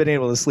 I wouldn't have been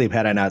able to sleep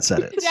had I not said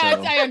it. Yeah,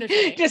 So. I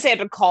understand. Just had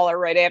to call her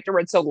right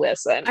afterwards. So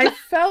listen. I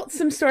felt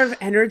some sort of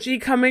energy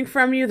coming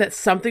from you that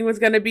something was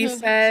going to be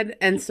said.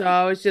 And so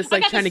I was just I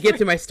like got trying to this get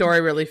to my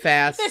story really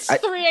fast. This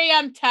 3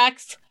 a.m.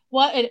 text.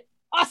 What?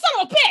 Oh,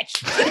 son of a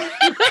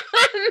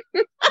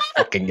bitch!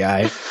 Fucking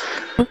guy.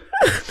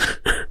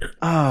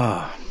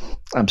 Oh,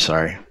 I'm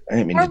sorry. I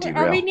didn't mean to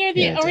derail. Are we near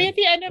the? Yeah, Are we at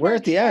the end of? We're our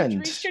at the end.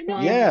 reached or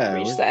not? Yeah.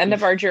 Reached the end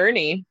of our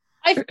journey.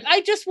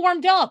 I just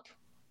warmed up.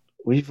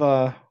 We've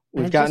gotten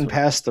just-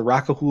 past the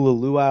Rockahula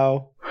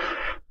Luau.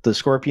 The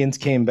Scorpions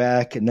came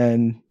back, and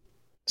then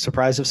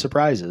surprise of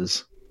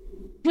surprises,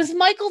 Was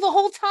Michael the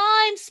whole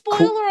time?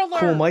 Spoiler alert.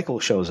 Cool Michael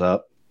shows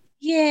up.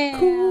 Yeah.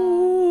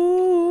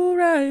 Cool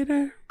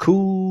Rider.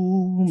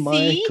 Cool See?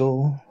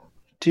 Michael.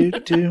 Do,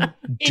 do,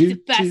 It's do,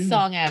 the best do.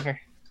 song ever.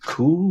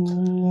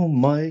 Cool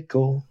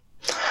Michael.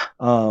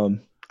 I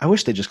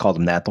wish they just called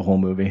him that the whole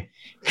movie.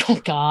 Oh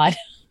God.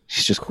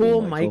 He's just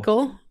Cool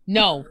Michael.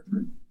 No.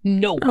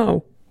 No.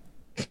 Oh.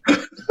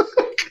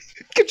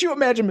 Could you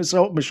imagine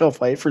Michelle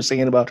Pfeiffer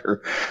singing about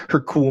her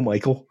Cool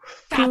Michael?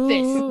 Stop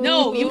this.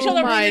 No, you shall Cool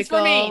never do this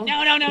for me.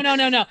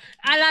 Michael. No.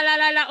 Ah, la, la,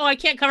 la, la. Oh, I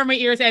can't cover my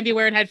ears and be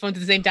wearing headphones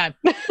at the same time.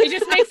 It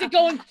just makes it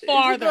going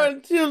farther.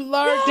 Going too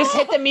large. Just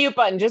hit the mute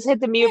button. Just hit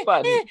the mute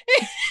button.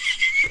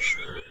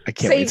 I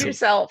can't wait Save till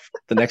yourself.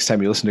 the next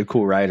time you listen to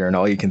Cool Rider and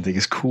all you can think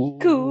is Cool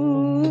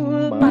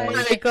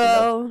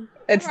Michael.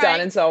 It's Right.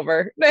 done. It's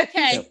over.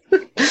 Okay.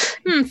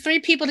 3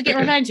 people to get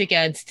revenge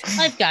against.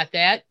 I've got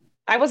that.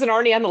 I wasn't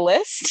already on the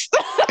list.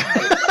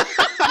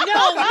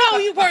 No,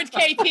 you weren't,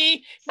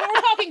 KP.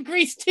 We're talking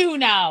Grease 2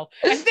 now.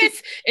 And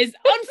this is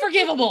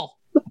unforgivable.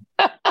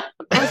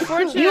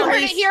 Unfortunately, You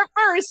heard it here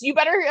first. You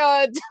better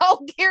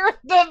tell Gareth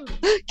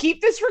to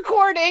keep this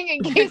recording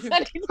in case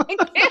anything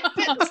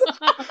happens.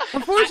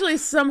 unfortunately,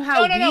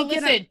 somehow No. we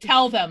get Listen,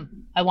 tell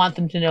them. I want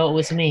them to know it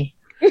was me.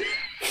 Yeah,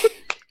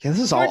 this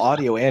is all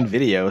audio and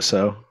video,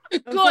 so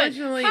Good.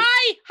 Unfortunately-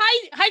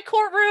 Hi,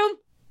 courtroom.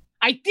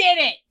 I did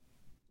it.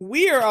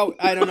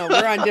 I don't know.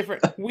 We're on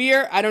different.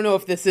 I don't know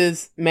if this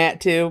is Matt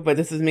too, but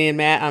this is me and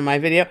Matt on my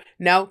video.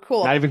 No,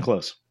 cool. Not even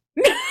close.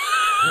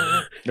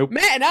 Nope.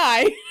 Matt and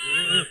I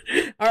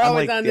are I'm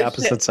always like on the the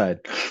opposite side.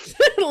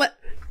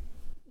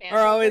 And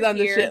Are always on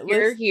the here, shit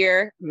You're list.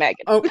 here,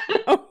 Megan.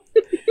 Oh.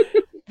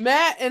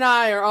 Matt and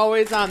I are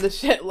always on the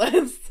shit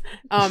list.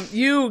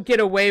 You get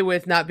away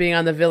with not being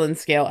on the villain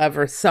scale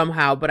ever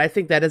somehow, but I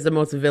think that is the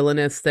most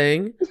villainous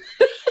thing.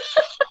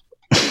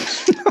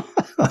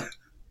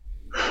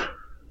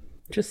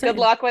 Just saying. Good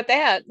luck with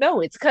that.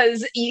 No, it's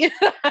because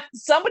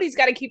somebody's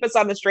got to keep us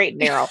on the straight and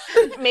narrow.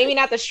 Maybe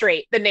not the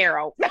straight, the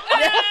narrow.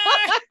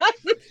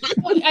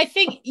 I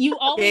think you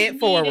always Pay it need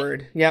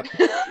forward. Yep.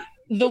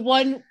 the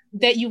one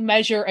that you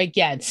measure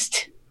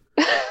against.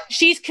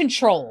 She's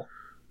control.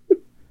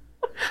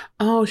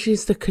 Oh,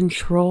 she's the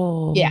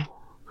control. Yeah.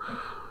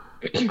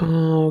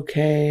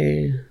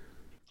 Okay.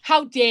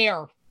 How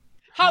dare?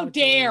 How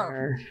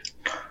dare?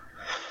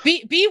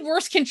 Be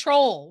worse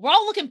control. We're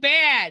all looking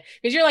bad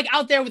because you're like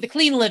out there with the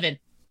clean living.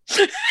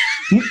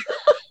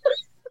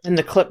 And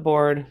the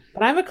clipboard.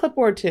 But I have a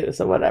clipboard too,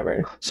 so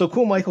whatever. So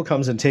Cool Michael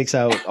comes and takes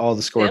out all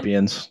the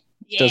scorpions.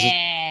 Does it-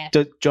 Yeah.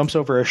 Jumps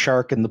over a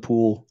shark in the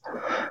pool.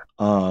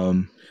 I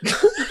don't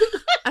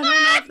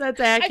know if that's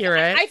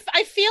accurate.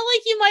 I feel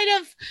like you might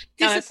have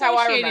No, that's how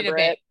I disassociated a remember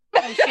bit.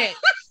 Oh shit.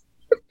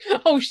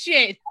 Oh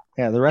shit.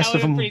 Yeah, the rest That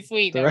of would've them. been pretty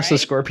sweet, The though, rest of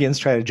the right? scorpions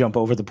try to jump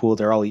over the pool.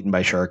 They're all eaten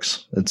by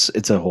sharks.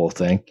 It's a whole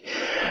thing.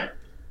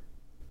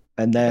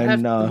 And I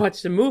have then to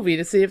watch the movie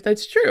to see if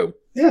that's true.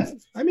 yeah,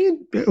 I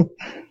mean,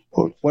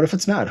 what if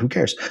it's not? Who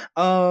cares?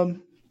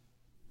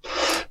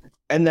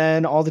 And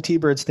then all the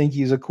T-Birds think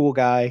he's a cool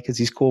guy because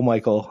he's Cool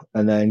Michael.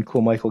 And then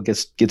Cool Michael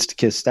gets to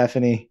kiss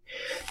Stephanie.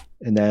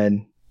 And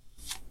then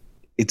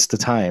it's the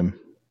time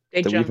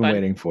They that we've jump been on.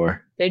 waiting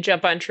for. They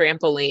jump on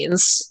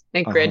trampolines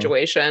at Uh-huh.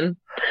 graduation.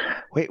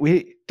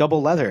 Wait,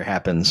 double leather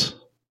happens.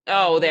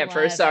 Oh, that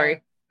first.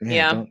 Sorry.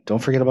 Yeah. Don't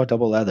forget about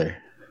double leather.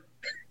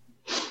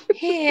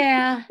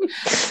 Yeah.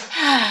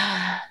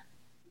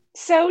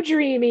 So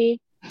dreamy.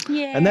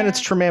 Yeah. And then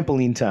it's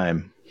trampoline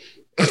time.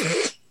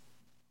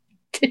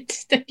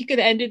 you could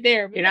end it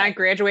there. but You're not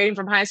graduating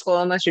from high school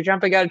unless you're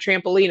jumping out a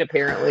trampoline,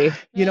 apparently.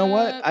 You know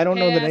what? I don't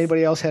know that pass.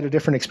 anybody else had a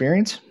different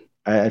experience.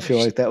 I feel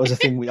like that was a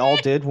thing we all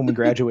did when we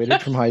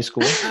graduated from high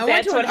school. I went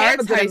That's to what an arts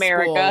happens in high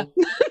America.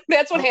 school.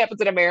 That's what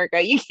happens in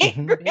America. You can't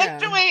Mhm. Yeah.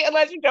 graduate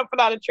unless you're jumping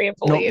on a No,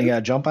 trampoline. you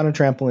gotta jump on a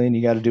trampoline.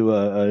 You gotta do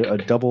a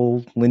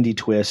double Lindy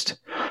twist,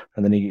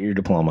 and then you get your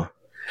diploma.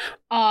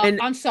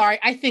 And- I'm sorry.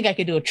 I think I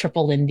could do a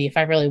triple Lindy if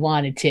I really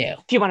wanted to.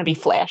 If you want to be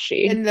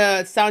flashy. And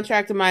the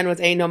soundtrack to mine was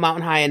Ain't No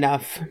Mountain High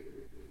Enough.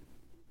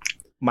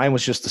 Mine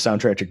was just the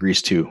soundtrack to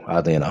Grease 2,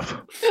 oddly enough.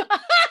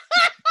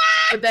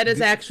 But that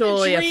is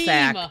actually a dream.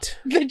 fact.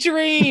 The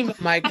dream.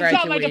 My I graduation.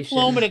 got my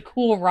diploma to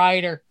Cool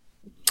Rider.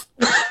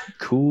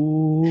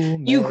 Cool.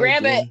 You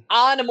grab it Megan.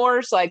 on a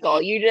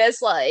motorcycle. You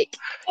just like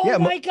Oh Yeah,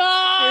 my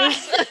god!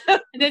 And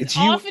then It's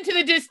you- off into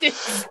the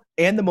distance.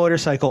 And the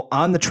motorcycle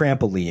on the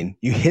trampoline.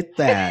 You hit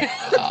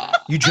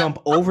that. You jump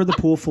over the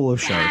pool full of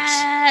sharks.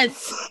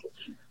 Yes.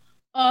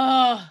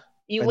 Oh,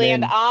 you And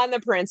land then- on the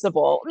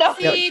principal. No,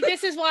 see,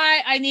 this is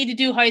why I need to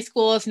do high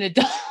school as an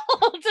adult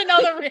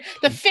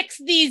to fix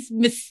these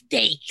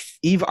mistakes.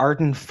 Eve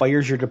Arden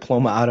fires your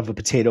diploma out of a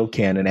potato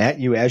cannon at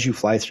you as you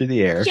fly through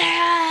the air.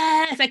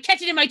 Yes, I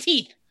catch it in my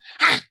teeth.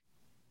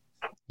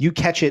 You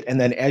catch it, and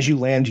then as you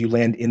land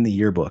in the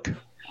yearbook.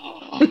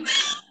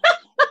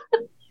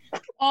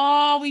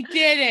 Oh, we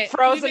did it.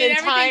 frozen We made in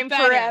everything time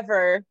better.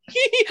 forever.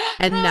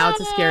 And now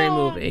it's a scary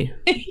movie.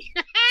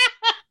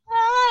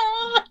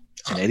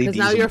 And Eddie Because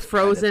now Diesel you're was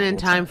frozen the in whole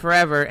time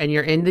forever, and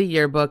you're in the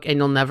yearbook, and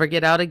you'll never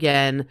get out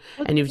again,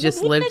 and you've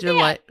just Look lived at your that.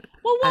 life.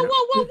 Whoa, whoa, I whoa,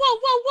 don't- whoa, whoa,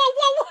 whoa,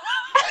 whoa,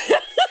 whoa!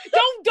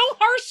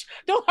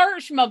 don't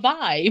harsh my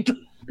vibe.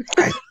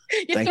 Right.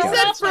 You Thank throw you. You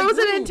said off my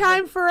frozen in groove.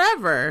 time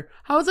forever.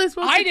 How was I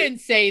supposed to? I didn't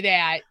say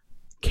that.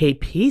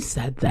 KP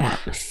said that.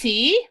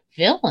 See,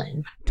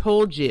 villain.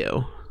 Told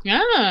you.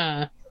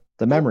 Yeah.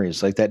 The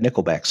memories, like that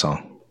Nickelback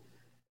song.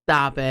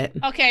 Stop it.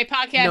 Okay,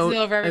 podcast No, is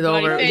over. it's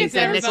Everybody. over. Thanks, He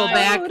said everybody.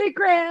 Nickelback.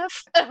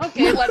 Photograph.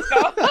 Okay, let's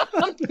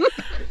go.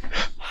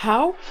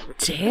 How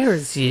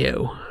dares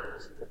you?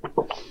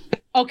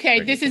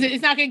 Okay,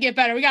 it's not gonna get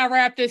better. We gotta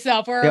wrap this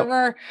up.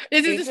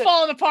 This is just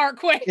falling apart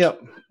quick.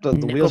 Yep. The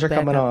wheels are Nickelback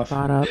coming got off.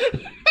 brought up.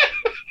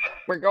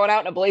 We're going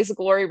out in a blaze of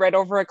glory right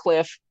over a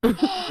cliff.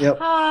 Yep.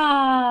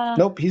 Ah.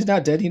 Nope, he's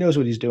not dead. He knows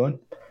what he's doing.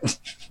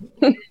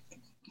 God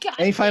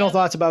Any final damn.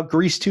 thoughts about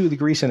Grease 2, the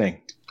greasening?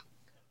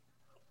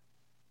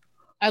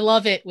 I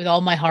love it with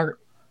all my heart.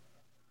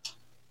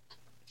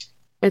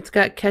 It's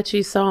got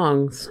catchy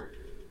songs,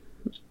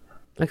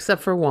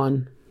 except for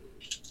one.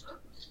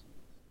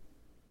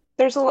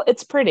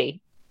 It's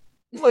pretty.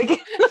 Like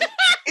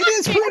It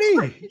is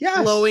pretty.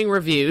 Yes. Glowing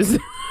reviews.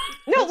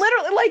 no,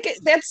 literally, like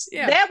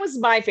Yeah. that was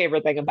my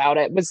favorite thing about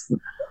it. It was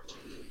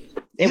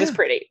Yeah.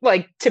 pretty,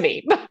 like to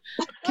me.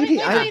 Kitty,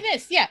 Let me tell you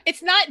this. Yeah,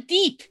 it's not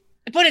deep,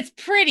 but it's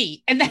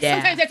pretty, and Yeah.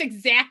 sometimes that's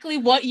exactly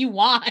what you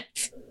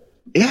want.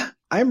 Yeah,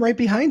 I'm right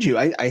behind you.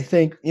 I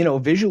think,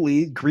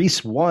 visually,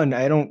 Grease 1,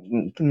 I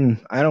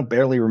don't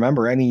barely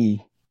remember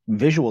any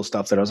visual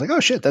stuff that I was like,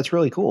 oh shit, that's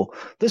really cool.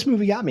 This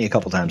movie got me a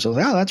couple times. I was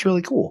like, oh, that's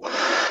really cool.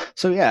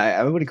 So yeah,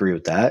 I would agree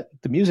with that.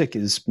 The music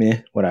is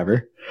meh,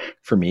 whatever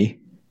for me.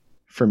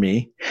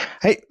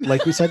 Hey,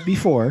 like we said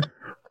before,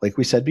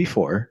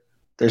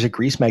 there's a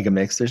Grease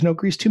Megamix. There's no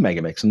Grease 2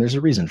 Megamix, and there's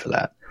a reason for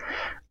that.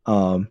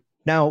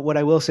 Now, what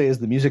I will say is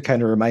the music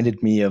kind of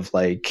reminded me of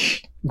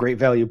like Great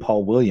Value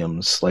Paul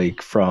Williams, like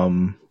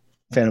from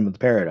Phantom of the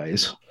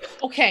Paradise.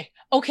 Okay.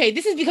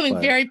 This is becoming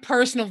very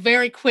personal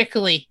very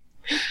quickly.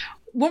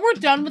 When we're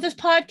done with this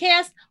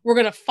podcast, we're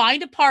going to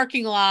find a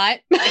parking lot.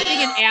 I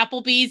think an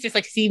Applebee's just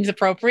like seems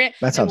appropriate.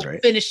 That sounds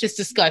right. Finish this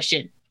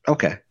discussion.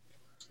 Okay.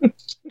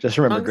 Just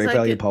remember Great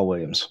Value Paul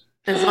Williams.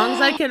 As long as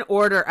I can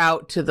order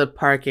out to the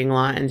parking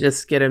lot and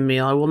just get a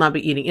meal, I will not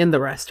be eating in the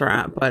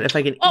restaurant. But if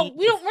I can,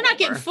 we're not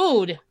getting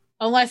food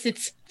unless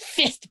it's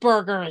fist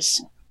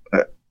burgers.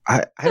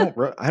 I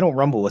don't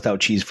rumble without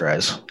cheese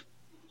fries.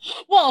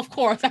 Well, of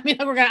course. I mean,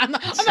 I'm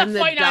not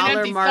fighting on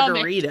empty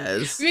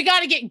margaritas. Stomach. We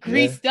got to get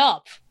greased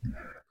up.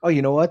 Oh,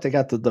 you know what? They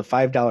got the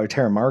 $5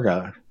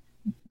 Terramana,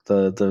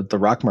 the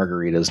rock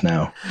margaritas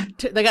now.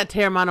 They got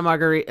Terramana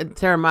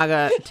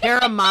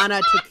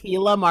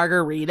tequila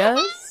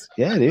margaritas.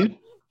 Yeah, dude.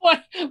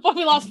 What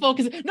we lost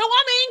focus. No,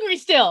 I'm angry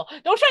still.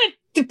 Don't try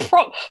to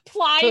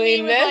ply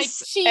me with like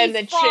cheese and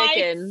the fries.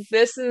 chicken.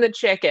 This and the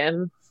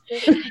chicken.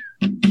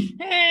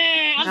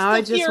 Now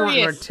I just want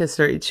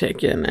rotisserie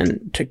chicken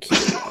and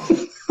tequila.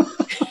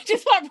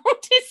 Just want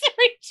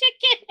rotisserie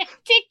chicken and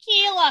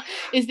tequila.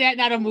 Is that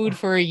not a mood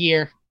for a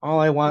year? All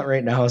I want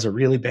right now is a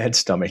really bad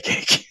stomach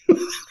ache.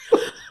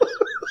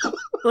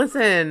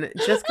 Listen,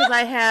 just because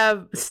I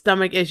have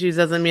stomach issues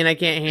doesn't mean I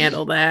can't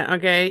handle that,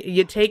 okay?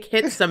 You take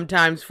hits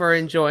sometimes for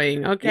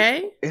enjoying,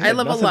 okay? I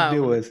live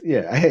alone.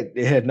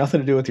 It had nothing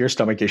to do with your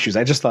stomach issues.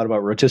 I just thought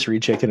about rotisserie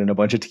chicken and a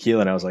bunch of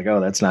tequila, and I was like, oh,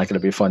 that's not going to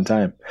be a fun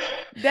time.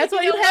 That's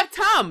why you have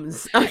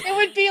Tums. It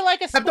would be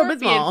like a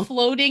scorpion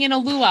floating in a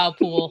luau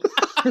pool.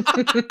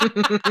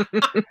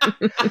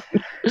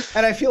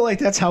 And I feel like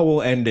that's how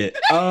we'll end it.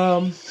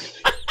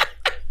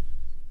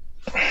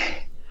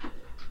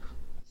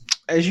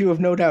 As you have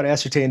no doubt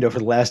ascertained over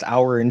the last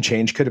hour and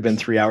change, could have been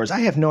 3 hours. I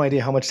have no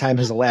idea how much time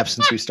has elapsed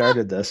since we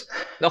started this.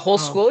 The whole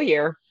school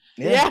year.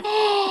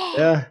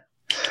 Yeah.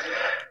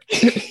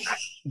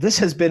 This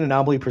has been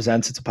Anomaly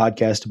Presents. It's a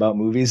podcast about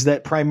movies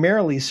that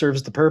primarily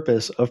serves the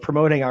purpose of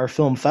promoting our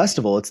film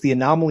festival. It's the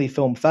Anomaly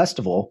Film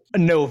Festival,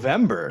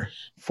 November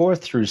 4th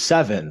through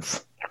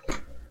 7th,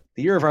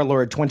 the year of our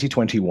Lord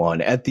 2021,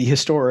 at the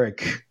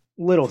historic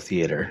Little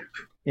Theater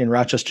in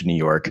Rochester, New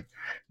York.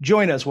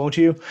 Join us, won't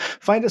you?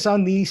 Find us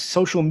on the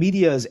social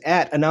medias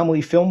at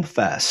Anomaly Film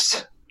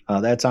Fest.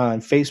 That's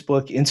on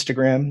Facebook,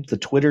 Instagram, the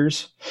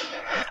Twitters,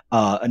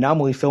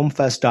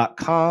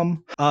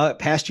 anomalyfilmfest.com.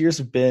 Past years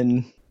have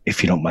been,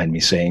 if you don't mind me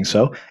saying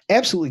so,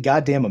 absolutely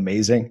goddamn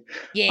amazing.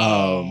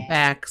 Yeah.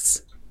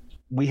 Facts.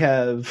 We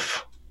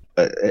have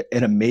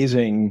an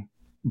amazing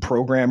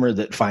programmer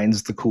that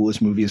finds the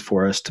coolest movies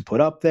for us to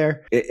put up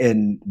there.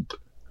 And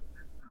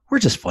we're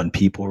just fun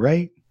people,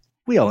 right?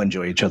 We all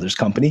enjoy each other's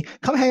company.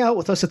 Come hang out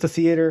with us at the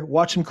theater,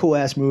 watch some cool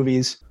ass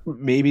movies.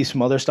 Maybe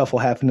some other stuff will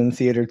happen in the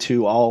theater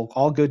too.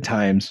 All good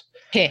times.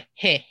 But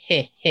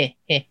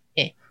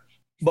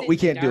we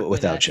can't do it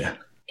without you.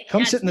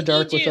 Come sit in the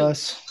dark with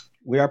us.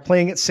 We are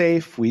playing it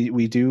safe.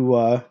 We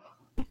do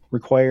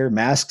require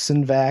masks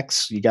and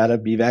vax. You got to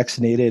be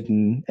vaccinated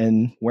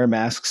and wear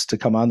masks to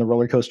come on the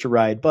roller coaster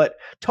ride. But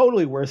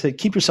totally worth it.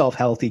 Keep yourself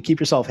healthy. Keep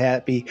yourself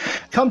happy.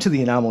 Come to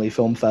the Anomaly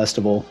Film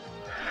Festival.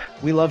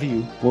 We love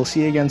you. We'll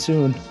see you again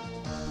soon.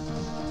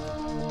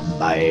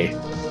 Bye.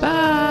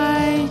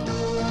 Bye.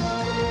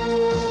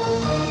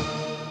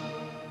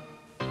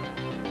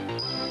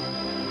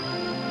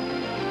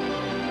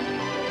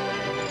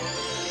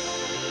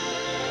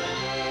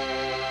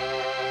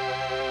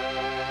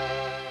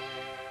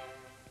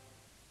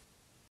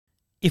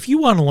 If you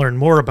want to learn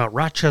more about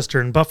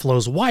Rochester and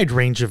Buffalo's wide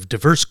range of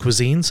diverse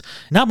cuisines,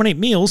 Nominate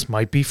Meals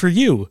might be for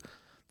you.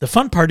 The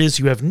fun part is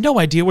you have no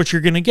idea what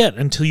you're going to get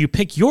until you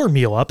pick your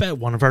meal up at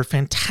one of our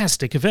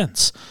fantastic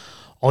events.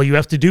 All you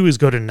have to do is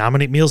go to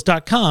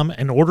nominatemeals.com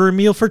and order a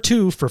meal for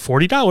two for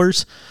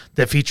 $40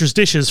 that features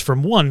dishes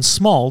from one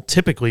small,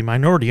 typically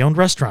minority-owned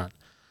restaurant.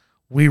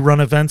 We run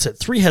events at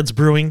Three Heads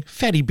Brewing,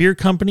 Fatty Beer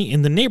Company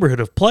in the neighborhood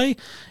of Play,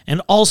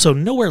 and also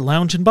Nowhere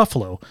Lounge in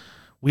Buffalo.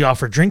 We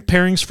offer drink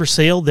pairings for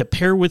sale that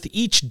pair with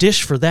each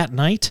dish for that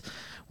night,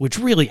 which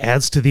really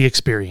adds to the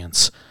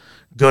experience.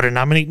 Go to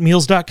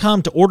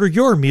nominatemeals.com to order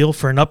your meal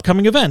for an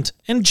upcoming event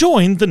and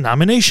join the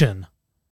nomination.